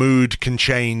things and the mood can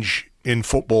change in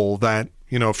football. That,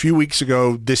 a few weeks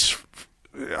ago,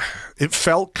 it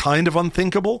felt kind of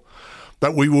unthinkable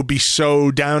that we would be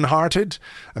so downhearted,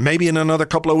 and maybe in another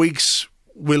couple of weeks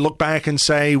we'll look back and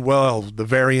say, well, the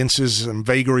variances and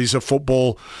vagaries of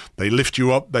football, they lift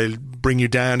you up, they bring you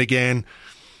down again.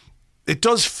 It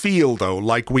does feel, though,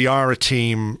 like we are a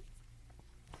team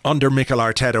under Mikel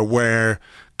Arteta where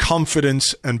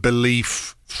confidence and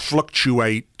belief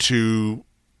fluctuate to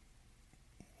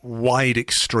wide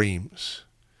extremes.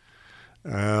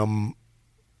 And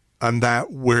and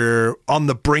that we're on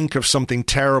the brink of something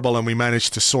terrible and we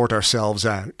manage to sort ourselves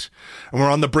out. And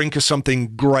we're on the brink of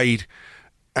something great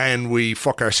and we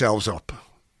fuck ourselves up.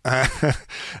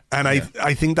 And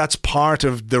I think that's part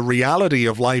of the reality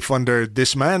of life under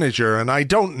this manager. And I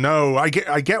don't know. I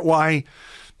get why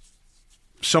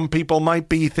some people might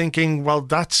be thinking, well,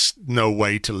 that's no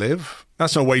way to live.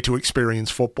 That's no way to experience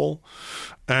football.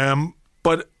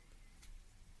 But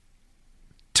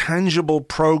tangible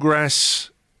progress,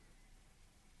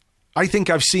 I think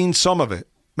I've seen some of it.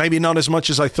 Maybe not as much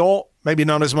as I thought, maybe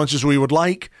not as much as we would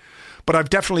like, but I've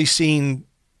definitely seen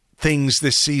things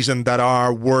this season that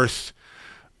are worth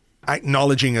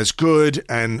acknowledging as good,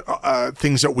 and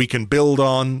things that we can build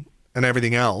on and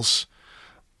everything else.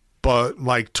 But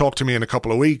like, talk to me in a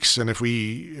couple of weeks, and if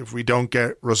we don't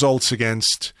get results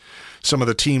against some of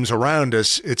the teams around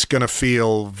us, it's going to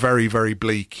feel very, very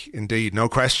bleak indeed. No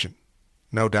question.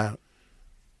 No doubt.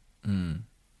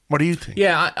 What do you think?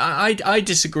 Yeah, I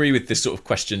disagree with this sort of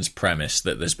question's premise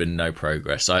that there's been no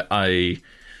progress.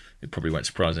 It probably won't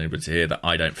surprise anybody to hear that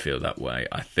I don't feel that way.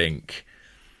 I think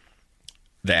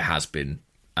there has been,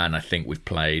 and I think we've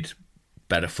played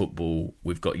better football.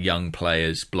 We've got young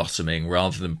players blossoming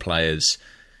rather than players,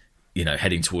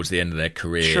 heading towards the end of their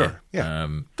career. Sure, yeah.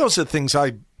 Those are things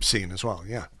I've seen as well,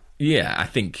 yeah. Yeah, I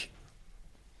think,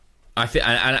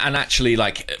 and actually,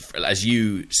 like, as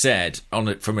you said,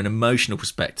 from an emotional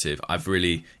perspective, I've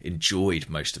really enjoyed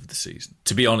most of the season,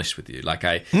 to be honest with you. Like,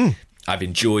 I've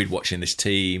enjoyed watching this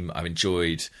team. I've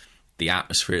enjoyed the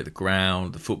atmosphere at the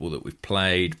ground, the football that we've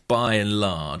played. By and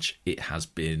large, it has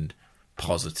been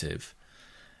positive.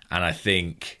 And I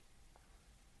think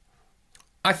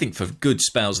for good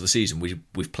spells of the season,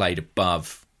 we've played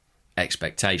above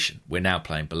expectation. We're now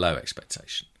playing below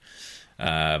expectation.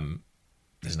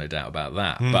 There's no doubt about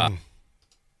that. But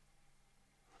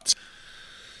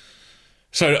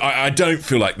so I don't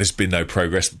feel like there's been no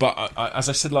progress. But as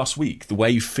I said last week, the way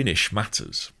you finish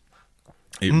matters.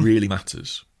 It really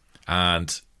matters.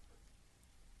 And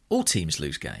all teams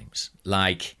lose games.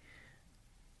 Like,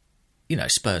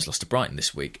 Spurs lost to Brighton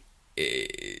this week.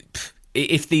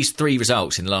 If these 3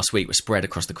 results in the last week were spread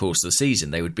across the course of the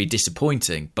season, they would be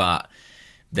disappointing, but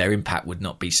their impact would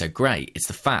not be so great. It's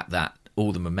the fact that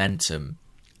all the momentum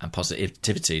and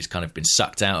positivity has kind of been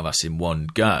sucked out of us in one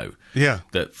go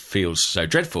that feels so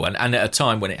dreadful. And at a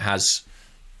time when it has,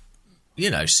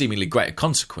 seemingly greater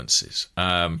consequences.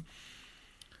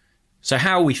 So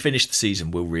how we finish the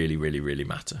season will really, really, really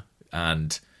matter.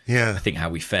 And I think how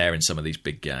we fare in some of these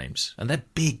big games. And they're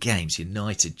big games.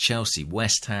 United, Chelsea,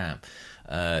 West Ham,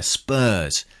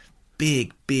 Spurs.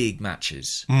 Big, big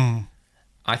matches.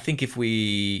 I think if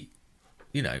we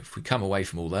come away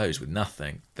from all those with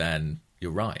nothing, then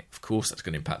you're right. Of course, that's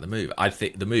going to impact the mood. I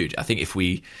think if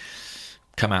we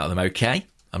come out of them okay,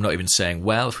 I'm not even saying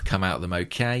well, if we come out of them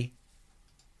okay,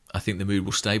 I think the mood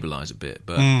will stabilise a bit.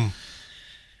 But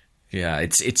yeah,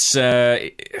 it's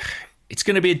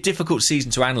going to be a difficult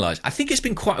season to analyse. I think it's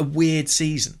been quite a weird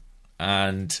season,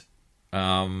 and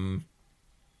I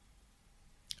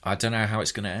don't know how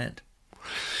it's going to end.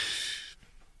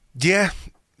 Yeah,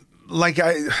 like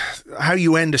how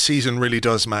you end a season really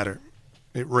does matter.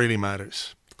 It really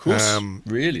matters. Of course,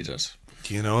 really does.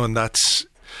 And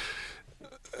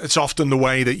it's often the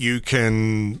way that you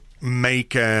can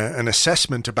make an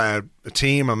assessment about a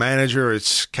team, a manager,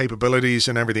 its capabilities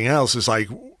and everything else. Is like,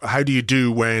 how do you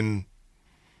do when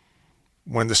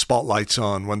the spotlight's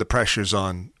on, when the pressure's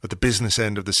on at the business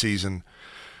end of the season?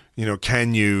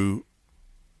 Can you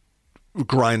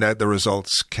grind out the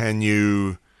results? Can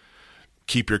you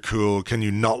keep your cool? Can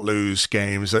you not lose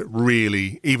games that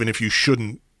really, even if you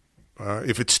shouldn't,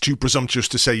 if it's too presumptuous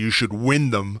to say you should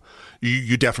win them,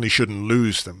 you definitely shouldn't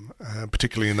lose them,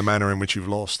 particularly in the manner in which you've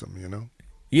lost them,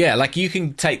 Yeah, like you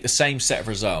can take the same set of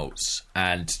results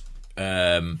and,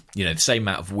 the same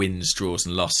amount of wins, draws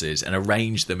and losses and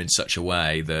arrange them in such a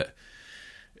way that,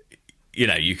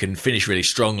 you can finish really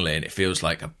strongly and it feels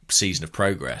like a season of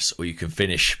progress, or you can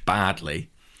finish badly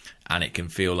and it can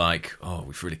feel like, oh,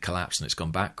 we've really collapsed and it's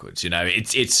gone backwards.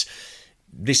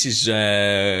 This is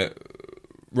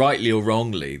rightly or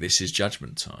wrongly, this is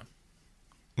judgment time.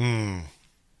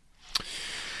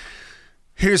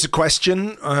 Here's a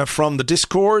question from the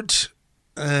Discord.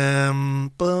 Zed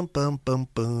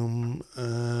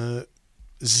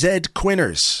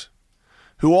Quinners,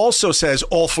 who also says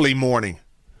awfully mourning.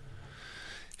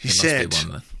 He said,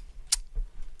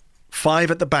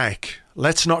 5 at the back.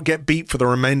 Let's not get beat for the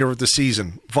remainder of the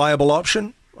season. Viable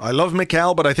option? I love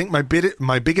Mikel, but I think my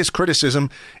biggest criticism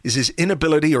is his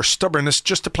inability or stubbornness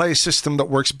just to play a system that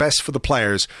works best for the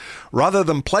players, rather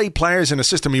than play players in a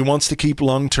system he wants to keep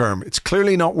long term. It's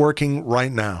clearly not working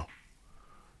right now.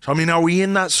 So, I mean, are we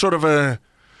in that sort of a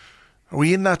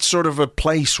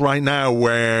place right now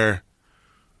where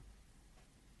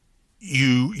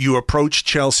you approach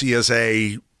Chelsea as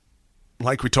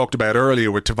like we talked about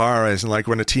earlier with Tavares, and like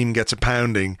when a team gets a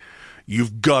pounding,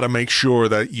 you've got to make sure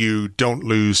that you don't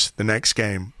lose the next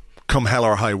game, come hell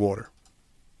or high water?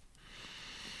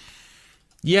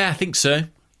 Yeah, I think so.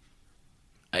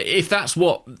 If that's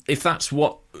what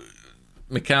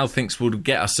Mikel thinks will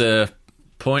get us a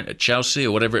point at Chelsea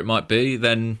or whatever it might be,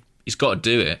 then he's got to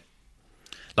do it.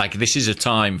 Like, this is a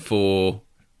time for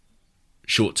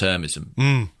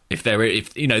short-termism. If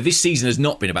this season has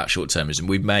not been about short-termism,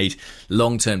 we've made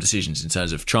long-term decisions in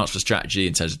terms of transfer strategy,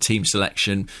 in terms of team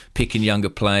selection, picking younger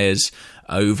players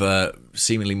over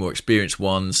seemingly more experienced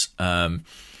ones.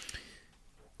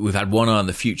 We've had one eye on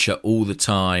the future all the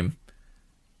time.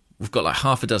 We've got like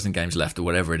half a dozen games left or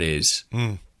whatever it is.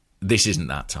 This isn't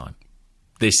that time.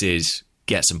 This is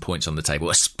get some points on the table,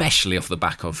 especially off the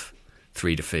back of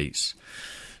 3 defeats.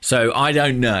 So I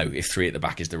don't know if 3 at the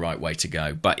back is the right way to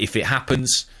go. But if it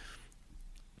happens,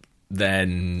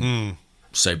 then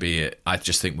so be it. I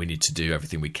just think we need to do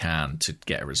everything we can to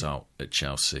get a result at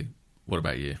Chelsea. What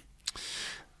about you?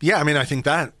 Yeah, I mean, I think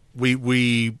that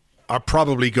we are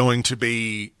probably going to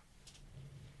be...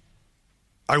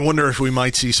 I wonder if we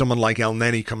might see someone like El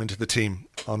Neni come into the team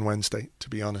on Wednesday, to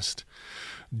be honest,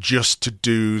 just to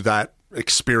do that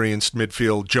experienced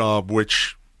midfield job,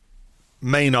 which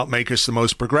may not make us the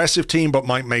most progressive team, but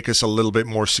might make us a little bit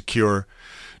more secure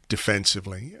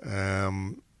defensively.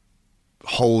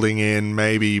 Holding in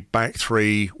maybe back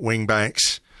 3 wing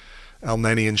backs, El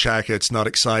Neni and Xhaka, it's not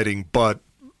exciting, but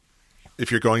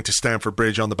if you're going to Stamford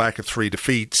Bridge on the back of 3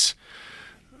 defeats,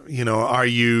 are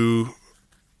you...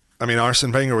 I mean,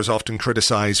 Arsene Wenger was often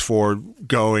criticised for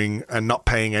going and not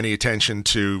paying any attention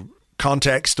to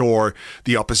context or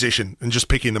the opposition and just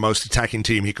picking the most attacking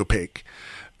team he could pick.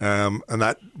 And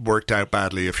that worked out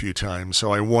badly a few times.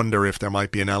 So I wonder if there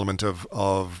might be an element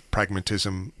of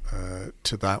pragmatism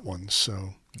to that one.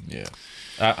 So yeah,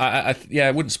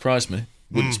 it wouldn't surprise me.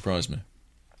 Surprise me.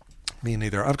 Me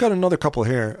neither. I've got another couple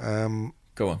here.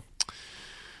 Go on.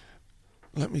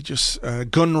 Let me just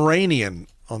Gunranian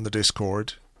on the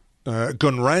Discord.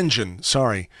 Gunranjan,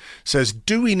 says,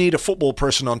 do we need a football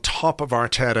person on top of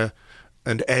Arteta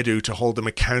and Edu to hold them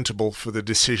accountable for the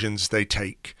decisions they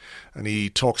take? And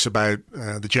he talks about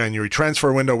the January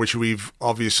transfer window, which we've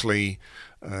obviously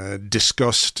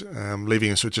discussed,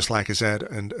 leaving us with just Lacazette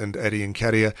and Eddie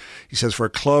Nketiah. He says, for a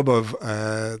club of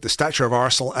the stature of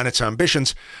Arsenal and its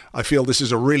ambitions, I feel this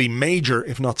is a really major,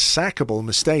 if not sackable,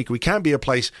 mistake. We can't be a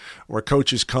place where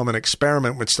coaches come and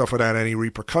experiment with stuff without any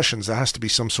repercussions. There has to be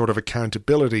some sort of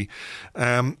accountability.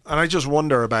 And I just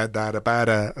wonder about that, about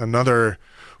another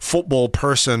football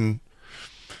person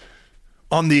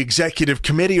on the executive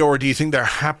committee, or do you think they're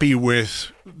happy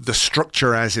with the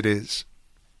structure as it is?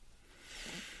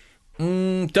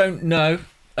 Don't know.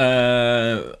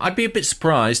 I'd be a bit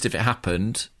surprised if it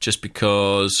happened, just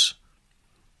because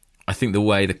I think the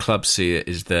way the club see it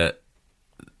is that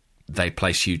they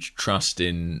place huge trust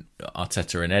in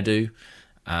Arteta and Edu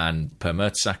and Per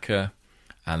Mertesacker,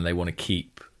 and they want to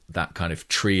keep that kind of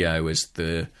trio as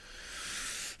the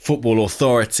football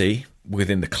authority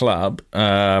within the club.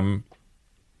 But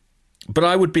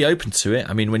I would be open to it.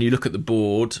 I mean, when you look at the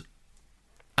board...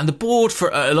 And the board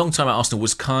for a long time at Arsenal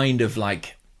was kind of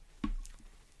like,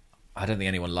 I don't think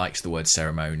anyone likes the word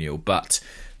ceremonial, but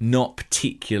not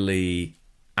particularly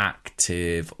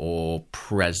active or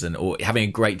present or having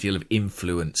a great deal of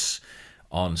influence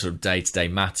on sort of day-to-day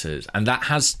matters. And that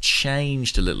has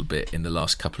changed a little bit in the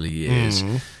last couple of years.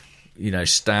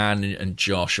 Stan and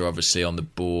Josh are obviously on the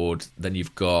board. Then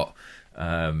you've got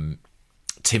Tim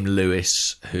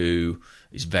Lewis, who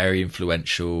is very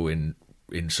influential in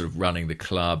sort of running the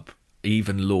club.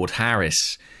 Even Lord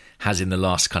Harris has in the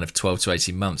last kind of 12 to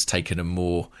 18 months taken a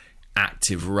more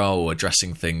active role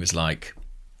addressing things like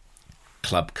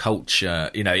club culture,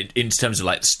 in terms of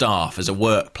like staff as a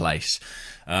workplace.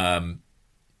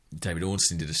 David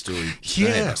Ornstein did a story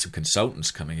today about some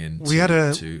consultants coming in. We had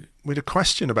a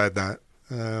question about that,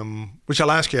 which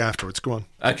I'll ask you afterwards. Go on.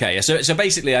 Okay, so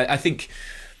basically I think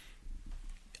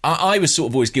I was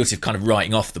sort of always guilty of kind of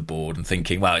writing off the board and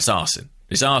thinking, well, it's Arsene.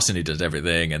 It's Arsene who does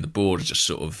everything, and the board is just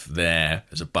sort of there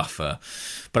as a buffer.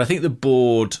 But I think the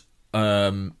board,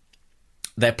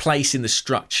 their place in the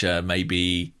structure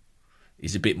maybe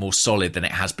is a bit more solid than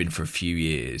it has been for a few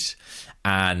years.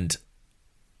 And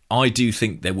I do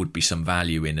think there would be some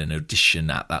value in an audition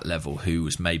at that level who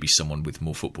was maybe someone with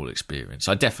more football experience.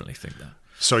 I definitely think that.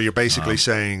 So you're basically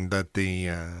saying that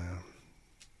the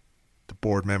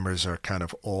board members are kind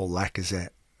of all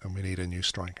Lacazette and we need a new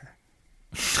striker.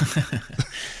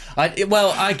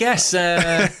 I guess,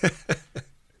 yeah.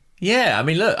 I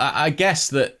mean, look, I guess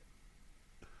that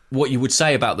what you would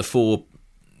say about the four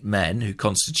men who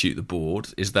constitute the board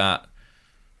is that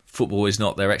football is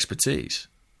not their expertise.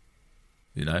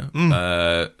 You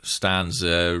know, Stan's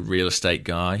a real estate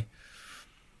guy.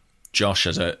 Josh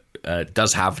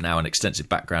does have now an extensive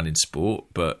background in sport,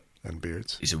 but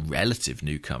he's a relative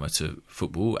newcomer to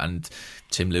football. And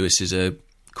Tim Lewis is a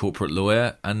corporate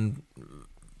lawyer, and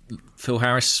Phil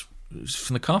Harris is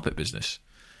from the carpet business.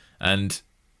 And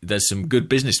there's some good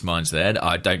business minds there.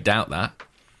 I don't doubt that.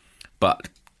 But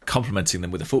complementing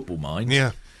them with a football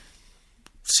mind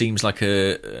seems like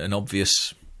an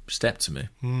obvious step to me.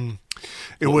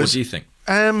 What do you think?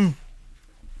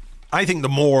 I think the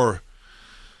more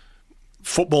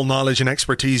football knowledge and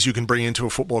expertise you can bring into a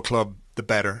football club, the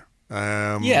better.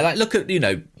 Like look at,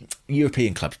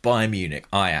 European clubs, Bayern Munich,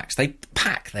 Ajax. They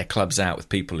pack their clubs out with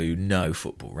people who know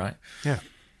football, right? Yeah.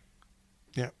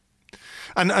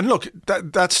 And look,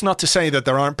 that's not to say that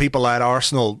there aren't people at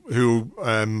Arsenal who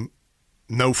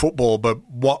know football, but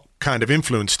what kind of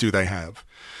influence do they have?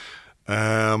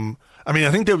 I mean,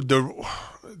 I think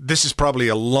this is probably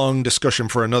a long discussion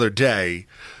for another day,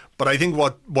 but I think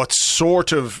what's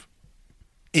sort of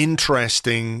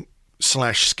interesting /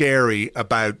 scary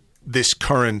about this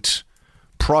current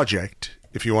project,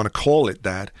 if you want to call it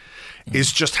that,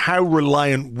 is just how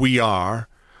reliant we are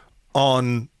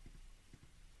on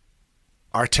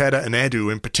Arteta and Edu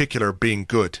in particular being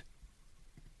good.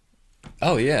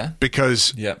 Oh, yeah.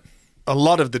 Because a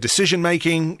lot of the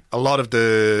decision-making, a lot of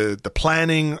the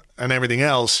planning and everything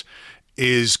else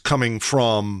is coming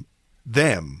from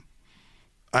them.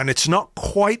 And it's not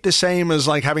quite the same as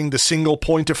like having the single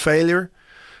point of failure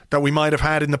that we might have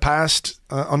had in the past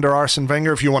under Arsene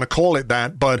Wenger, if you want to call it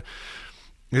that. But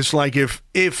it's like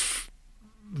if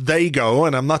they go,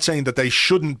 and I'm not saying that they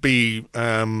shouldn't be,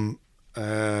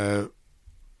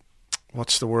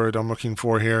 what's the word I'm looking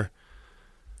for here?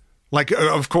 Like,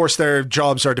 of course, their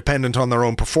jobs are dependent on their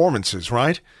own performances,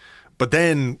 right? But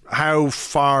then how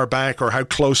far back or how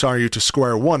close are you to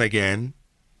square one again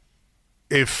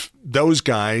if those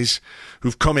guys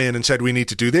who've come in and said, we need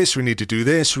to do this,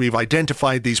 we've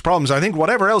identified these problems. I think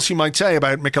whatever else you might say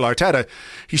about Mikel Arteta,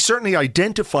 he certainly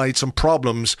identified some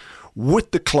problems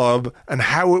with the club and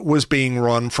how it was being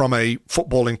run from a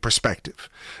footballing perspective.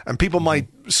 And people might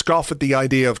scoff at the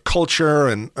idea of culture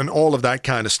and all of that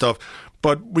kind of stuff.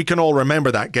 But we can all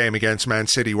remember that game against Man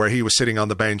City where he was sitting on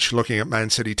the bench looking at Man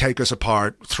City take us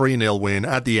apart, 3-0 win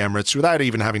at the Emirates without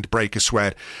even having to break a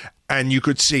sweat. And you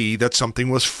could see that something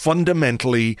was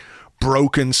fundamentally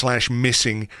broken /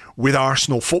 missing with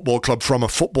Arsenal Football Club from a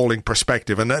footballing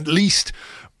perspective. And at least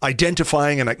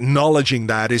identifying and acknowledging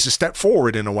that is a step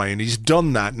forward in a way. And he's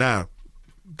done that now.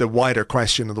 The wider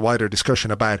question and the wider discussion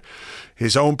about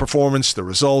his own performance, the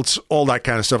results, all that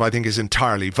kind of stuff, I think is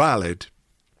entirely valid.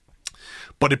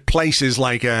 But it places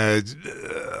like there's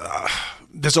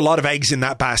a lot of eggs in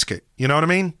that basket. You know what I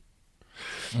mean?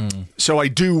 So I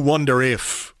do wonder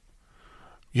if,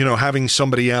 having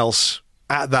somebody else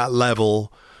at that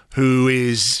level who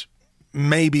is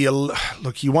maybe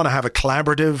look, you want to have a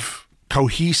collaborative,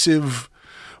 cohesive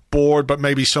board, but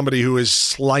maybe somebody who is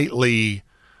slightly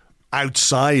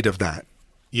outside of that,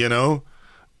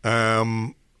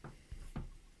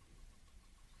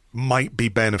 might be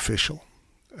beneficial.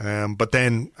 But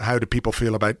then how do people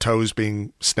feel about toes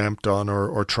being stamped on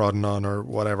or trodden on or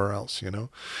whatever else, Well,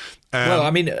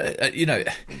 I mean,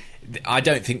 I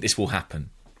don't think this will happen,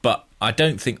 but I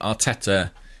don't think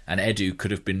Arteta and Edu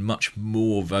could have been much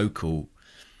more vocal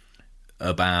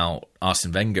about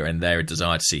Arsene Wenger and their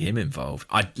desire to see him involved.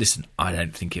 I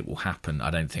don't think it will happen.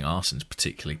 I don't think Arsene's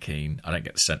particularly keen. I don't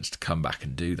get the sense to come back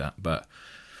and do that, but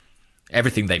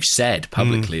everything they've said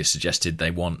publicly has suggested they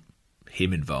want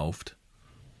him involved.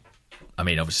 I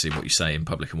mean, obviously, what you say in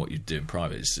public and what you do in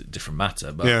private is a different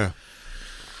matter. But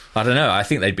I don't know. I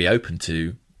think they'd be open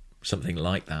to something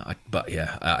like that.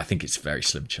 I think it's a very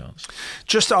slim chance.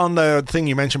 Just on the thing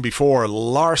you mentioned before,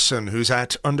 Larson, who's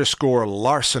at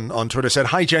 _Larson on Twitter, said,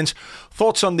 "Hi, gents.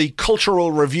 Thoughts on the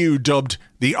cultural review dubbed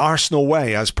the Arsenal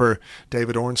Way, as per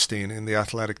David Ornstein in The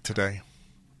Athletic today?"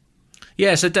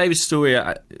 Yeah, so David's story,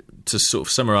 to sort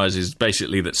of summarise, is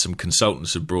basically that some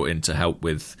consultants are brought in to help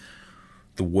with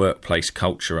the workplace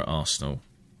culture at Arsenal.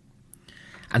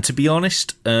 And to be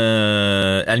honest,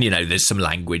 and there's some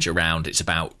language around, it's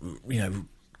about,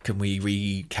 can we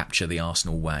recapture the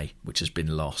Arsenal way, which has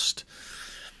been lost?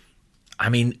 I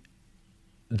mean,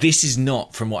 this is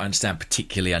not, from what I understand,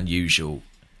 particularly unusual.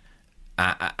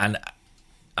 And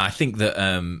I think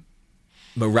that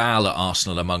morale at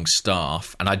Arsenal among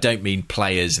staff, and I don't mean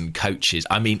players and coaches,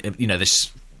 I mean,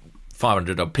 there's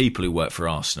 500 odd people who work for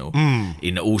Arsenal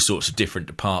in all sorts of different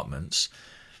departments.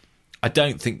 I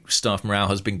don't think staff morale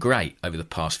has been great over the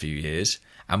past few years.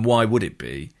 And why would it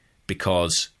be?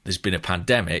 Because there's been a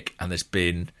pandemic and there's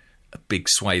been a big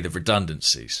swathe of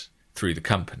redundancies through the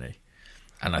company.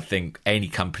 And I think any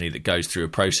company that goes through a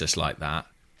process like that,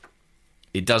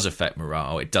 it does affect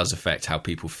morale. It does affect how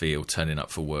people feel turning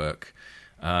up for work.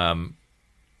 And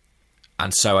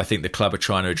so I think the club are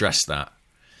trying to address that.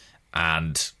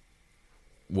 And,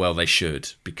 well, they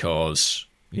should, because,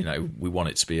 we want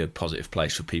it to be a positive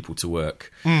place for people to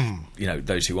work,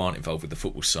 those who aren't involved with the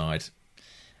football side.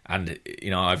 And,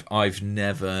 I've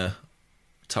never,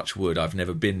 touch wood, I've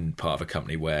never been part of a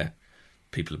company where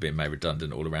people have been made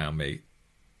redundant all around me.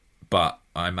 But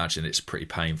I imagine it's pretty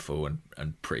painful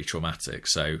and pretty traumatic.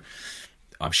 So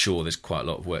I'm sure there's quite a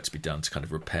lot of work to be done to kind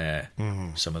of repair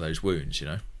some of those wounds,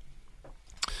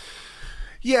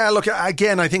 Yeah, look,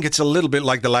 again, I think it's a little bit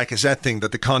like the Lacazette thing,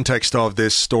 that the context of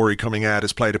this story coming out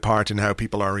has played a part in how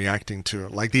people are reacting to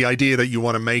it. Like the idea that you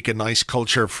want to make a nice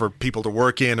culture for people to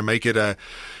work in and make it a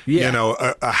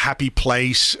happy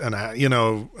place and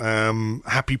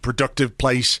happy, productive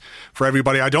place for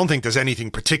everybody. I don't think there's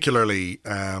anything particularly,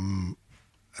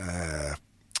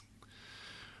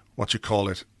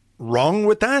 wrong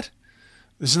with that.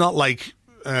 It's not like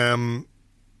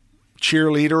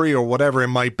cheerleadery or whatever it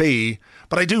might be.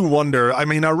 But I do wonder, I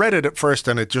mean, I read it at first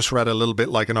and it just read a little bit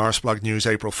like an Arsblog News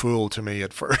April Fool to me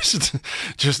at first,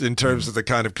 just in terms of the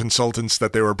kind of consultants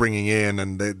that they were bringing in,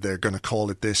 and they're going to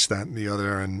call it this, that and the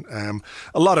other. And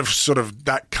a lot of sort of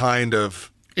that kind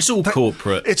of... It's all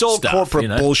corporate It's all stuff, corporate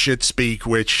bullshit speak,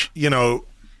 which,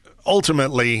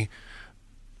 ultimately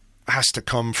has to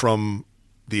come from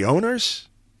the owners.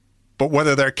 But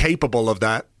whether they're capable of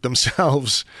that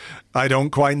themselves, I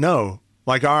don't quite know.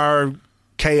 Like our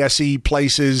KSE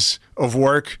places of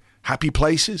work, happy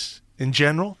places in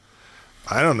general?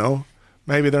 I don't know.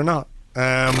 Maybe they're not.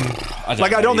 I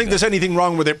don't think there's anything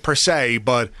wrong with it per se,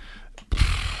 but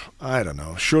I don't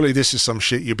know. Surely this is some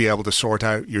shit you'll be able to sort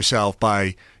out yourself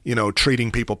by,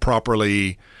 treating people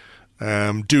properly,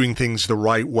 doing things the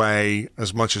right way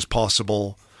as much as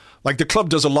possible. Like the club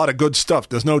does a lot of good stuff.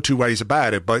 There's no two ways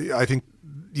about it, but I think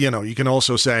you can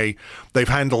also say they've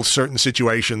handled certain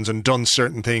situations and done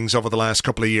certain things over the last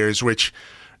couple of years, which,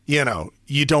 you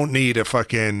don't need a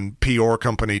fucking PR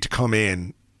company to come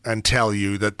in and tell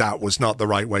you that was not the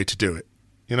right way to do it.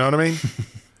 You know what I mean?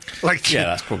 Like, yeah,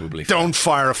 that's probably don't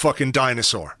fire a fucking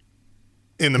dinosaur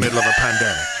in the middle of a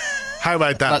pandemic. How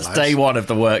about that? That's lads? Day one of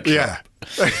the workshop.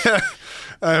 Yeah.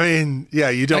 I mean, yeah,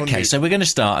 you don't. Okay, so we're going to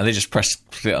start, and they just press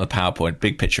click on the PowerPoint,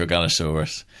 big picture of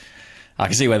Gunnosaurus. I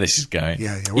can see where this is going.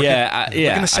 We're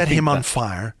going to set him on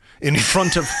fire in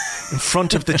front of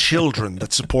the children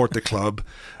that support the club.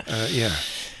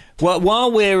 Well,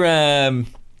 while we're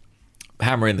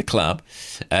hammering the club,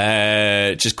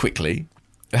 just quickly,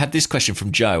 I had this question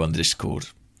from Joe on the Discord.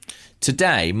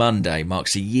 Today, Monday,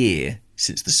 marks a year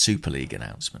since the Super League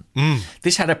announcement.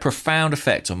 This had a profound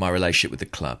effect on my relationship with the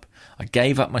club. I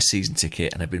gave up my season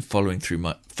ticket and have been following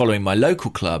my local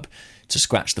club to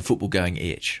scratch the football-going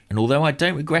itch. And although I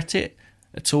don't regret it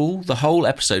at all, the whole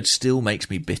episode still makes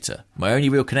me bitter. My only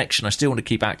real connection I still want to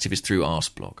keep active is through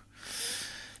Arsblog.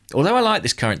 Although I like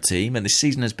this current team and this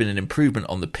season has been an improvement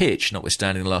on the pitch,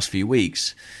 notwithstanding the last few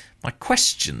weeks, my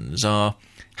questions are,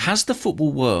 has the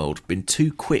football world been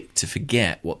too quick to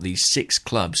forget what these 6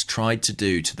 clubs tried to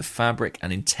do to the fabric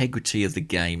and integrity of the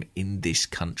game in this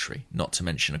country, not to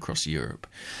mention across Europe?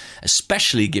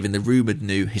 Especially given the rumoured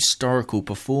new historical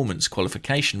performance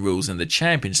qualification rules in the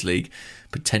Champions League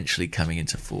potentially coming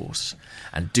into force.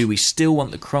 And do we still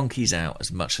want the Cronkies out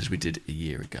as much as we did a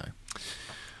year ago?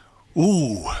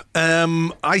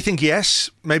 I think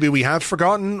yes. Maybe we have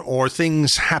forgotten, or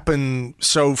things happen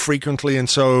so frequently and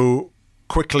so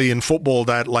quickly in football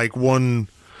that like one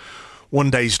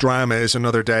day's drama is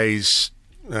another day's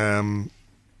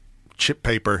chip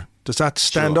paper. Does that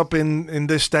stand up in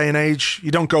this day and age?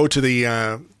 You don't go to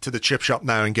the chip shop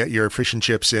now and get your fish and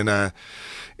chips in an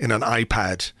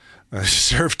iPad.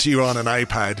 Served to you on an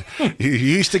iPad. You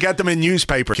used to get them in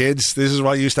newspaper, kids. This is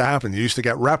what used to happen. You used to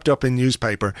get wrapped up in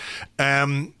newspaper.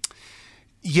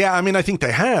 Yeah, I mean, I think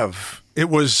they have. It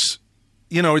was,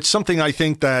 it's something I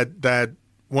think that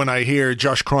when I hear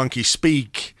Josh Kroenke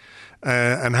speak,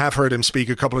 and have heard him speak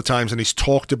a couple of times, and he's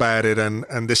talked about it,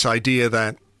 and this idea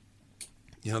that,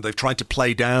 You know, they've tried to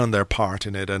play down their part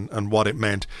in it and what it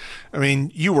meant. I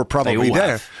mean, you were probably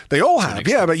there. They all have,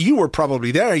 yeah, but you were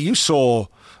probably there. You saw,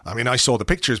 I mean, I saw the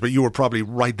pictures, but you were probably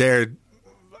right there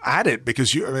at it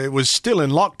because it was still in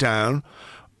lockdown.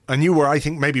 And you were, I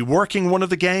think, maybe working one of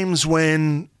the games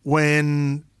when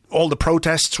all the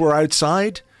protests were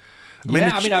outside.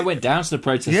 I went down to the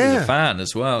protest as a fan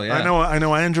as well. Yeah, I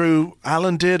know. Andrew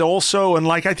Allen did also, and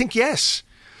I think yes,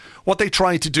 what they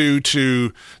tried to do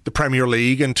to the Premier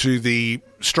League and to the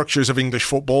structures of English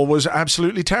football was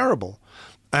absolutely terrible,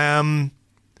 and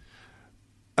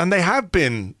they have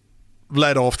been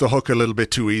let off the hook a little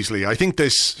bit too easily. I think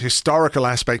this historical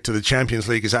aspect to the Champions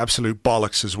League is absolute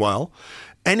bollocks as well.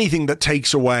 Anything that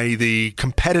takes away the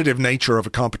competitive nature of a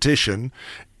competition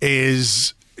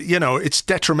is, it's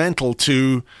detrimental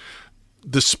to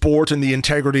the sport and the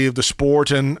integrity of the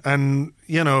sport. And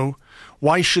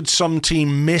why should some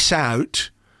team miss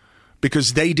out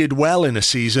because they did well in a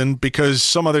season because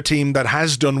some other team that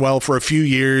has done well for a few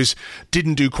years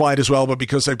didn't do quite as well, but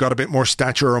because they've got a bit more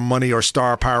stature or money or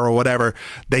star power or whatever,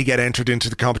 they get entered into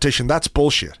the competition? That's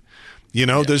bullshit.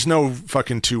 There's no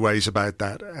fucking two ways about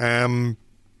that.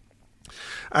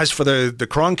 As for the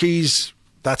Kroenkes,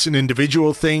 that's an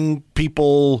individual thing.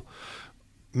 People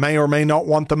may or may not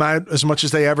want them out as much as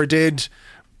they ever did.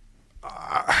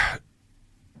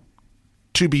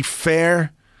 To be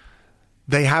fair,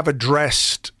 they have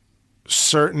addressed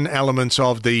certain elements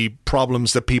of the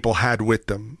problems that people had with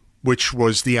them, which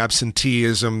was the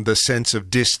absenteeism, the sense of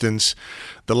distance,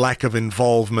 the lack of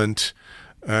involvement,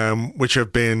 which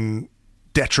have been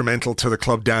detrimental to the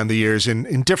club down the years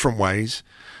in different ways.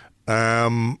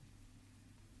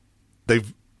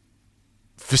 They've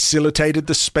facilitated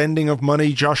the spending of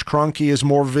money. Josh Kroenke is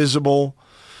more visible.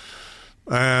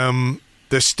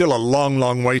 There's still a long,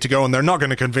 long way to go, and they're not going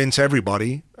to convince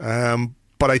everybody.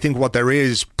 But I think what there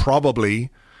is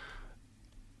probably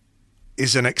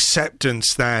is an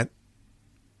acceptance that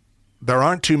there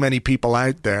aren't too many people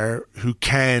out there who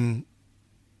can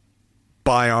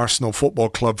buy Arsenal Football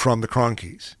Club from the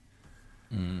Kroenkes.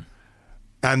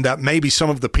 And that maybe some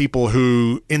of the people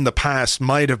who in the past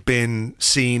might have been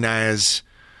seen as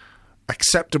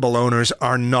acceptable owners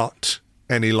are not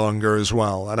any longer as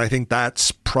well. And I think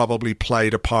that's probably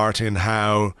played a part in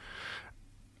how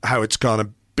it's gone a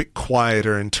bit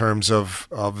quieter in terms of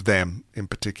them in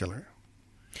particular.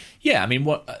 Yeah, I mean,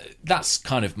 that's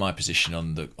kind of my position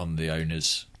on the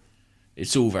owners.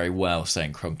 It's all very well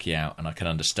saying Kroenke out, and I can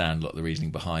understand a lot of the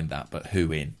reasoning behind that, but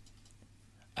who in?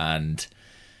 And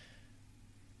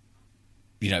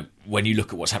when you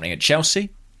look at what's happening at Chelsea,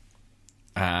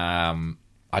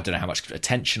 I don't know how much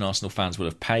attention Arsenal fans will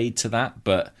have paid to that,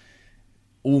 but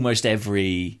almost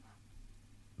every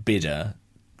bidder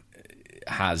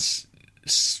has,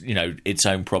 its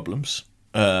own problems.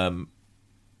 And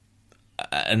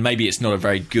maybe it's not a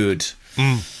very good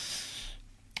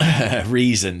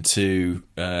reason to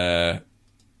kind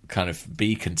of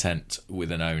be content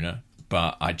with an owner,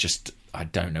 but I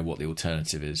don't know what the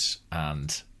alternative is,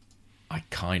 and I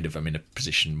kind of am in a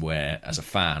position where, as a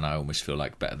fan, I almost feel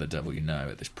like better the devil you know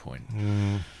at this point.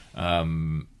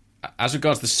 As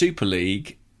regards the Super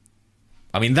League,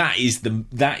 I mean, there's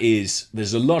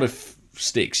a lot of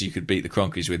sticks you could beat the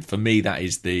Kroenkes with. For me, that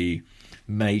is the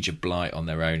major blight on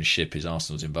their ownership, is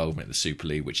Arsenal's involvement in the Super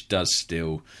League, which does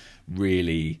still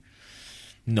really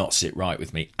not sit right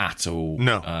with me at all.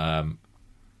 No.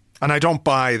 And I don't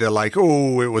buy the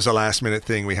it was a last minute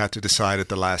thing, we had to decide at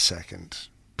the last second.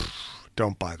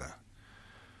 Don't buy that.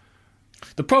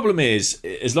 The problem is,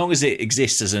 as long as it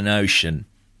exists as a notion,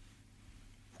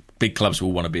 big clubs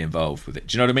will want to be involved with it.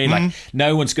 Do you know what I mean? Like,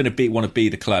 no one's going to want to be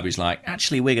the club who's like,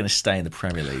 actually, we're going to stay in the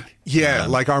Premier League. Yeah,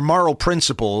 our moral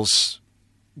principles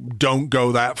don't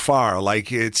go that far.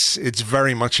 It's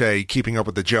very much a keeping up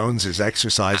with the Joneses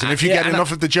exercise. And if you get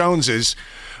enough of the Joneses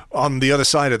on the other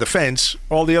side of the fence,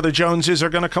 all the other Joneses are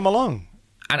going to come along.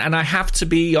 And I have to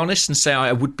be honest and say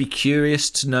I would be curious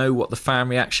to know what the fan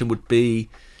reaction would be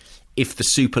if the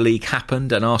Super League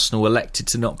happened and Arsenal elected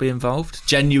to not be involved.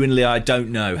 Genuinely, I don't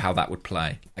know how that would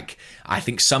play. I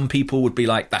think some people would be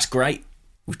like, that's great,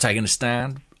 we've taken a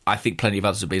stand. I think plenty of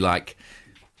others would be like,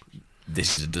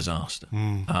 this is a disaster.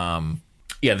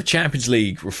 The Champions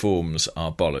League reforms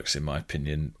are bollocks, in my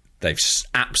opinion. They've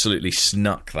absolutely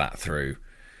snuck that through.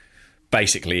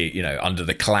 Basically, under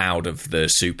the cloud of the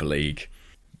Super League,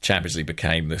 Champions League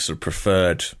became the sort of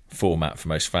preferred format for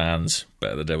most fans.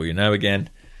 Better the devil you know again.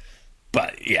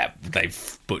 But yeah,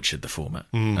 they've butchered the format.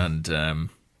 And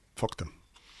fuck them.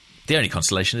 The only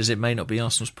consolation is it may not be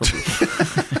Arsenal's problem.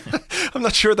 I'm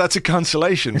not sure that's a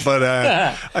consolation, but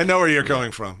I know where you're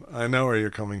coming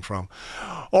from.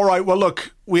 All right, well,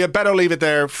 look, we had better leave it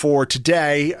there for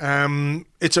today.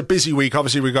 It's a busy week.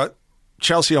 Obviously, we've got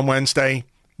Chelsea on Wednesday.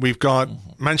 We've got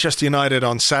Manchester United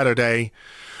on Saturday.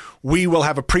 We will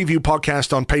have a preview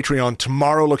podcast on Patreon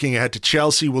tomorrow looking ahead to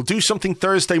Chelsea. We'll do something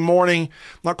Thursday morning.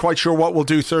 Not quite sure what we'll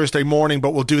do Thursday morning,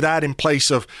 but we'll do that in place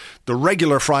of the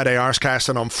regular Friday Arscast.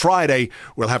 And on Friday,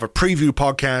 we'll have a preview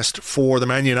podcast for the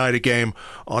Man United game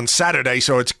on Saturday.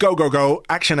 So it's go, go, go,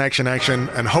 action, action, action.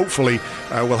 And hopefully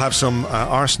we'll have some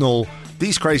Arsenal,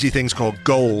 these crazy things called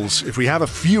goals. If we have a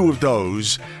few of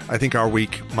those, I think our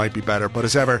week might be better. But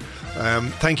as ever,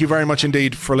 thank you very much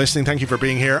indeed for listening. Thank you for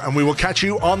being here. And we will catch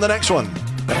you on the next one.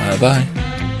 Bye-bye.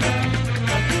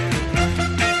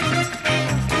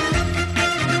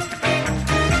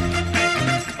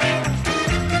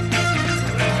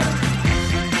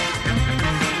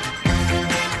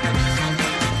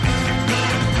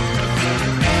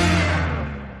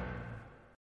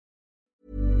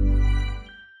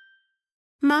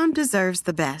 Mom deserves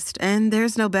the best, and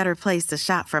there's no better place to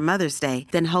shop for Mother's Day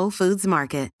than Whole Foods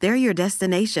Market. They're your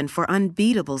destination for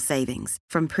unbeatable savings,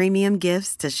 from premium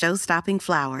gifts to show-stopping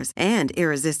flowers and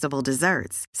irresistible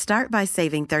desserts. Start by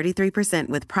saving 33%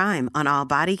 with Prime on all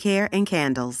body care and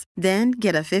candles. Then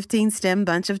get a 15-stem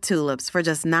bunch of tulips for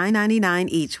just $9.99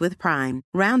 each with Prime.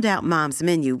 Round out Mom's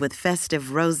menu with festive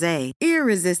rosé,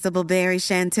 irresistible berry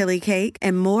chantilly cake,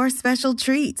 and more special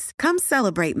treats. Come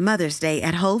celebrate Mother's Day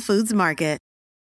at Whole Foods Market.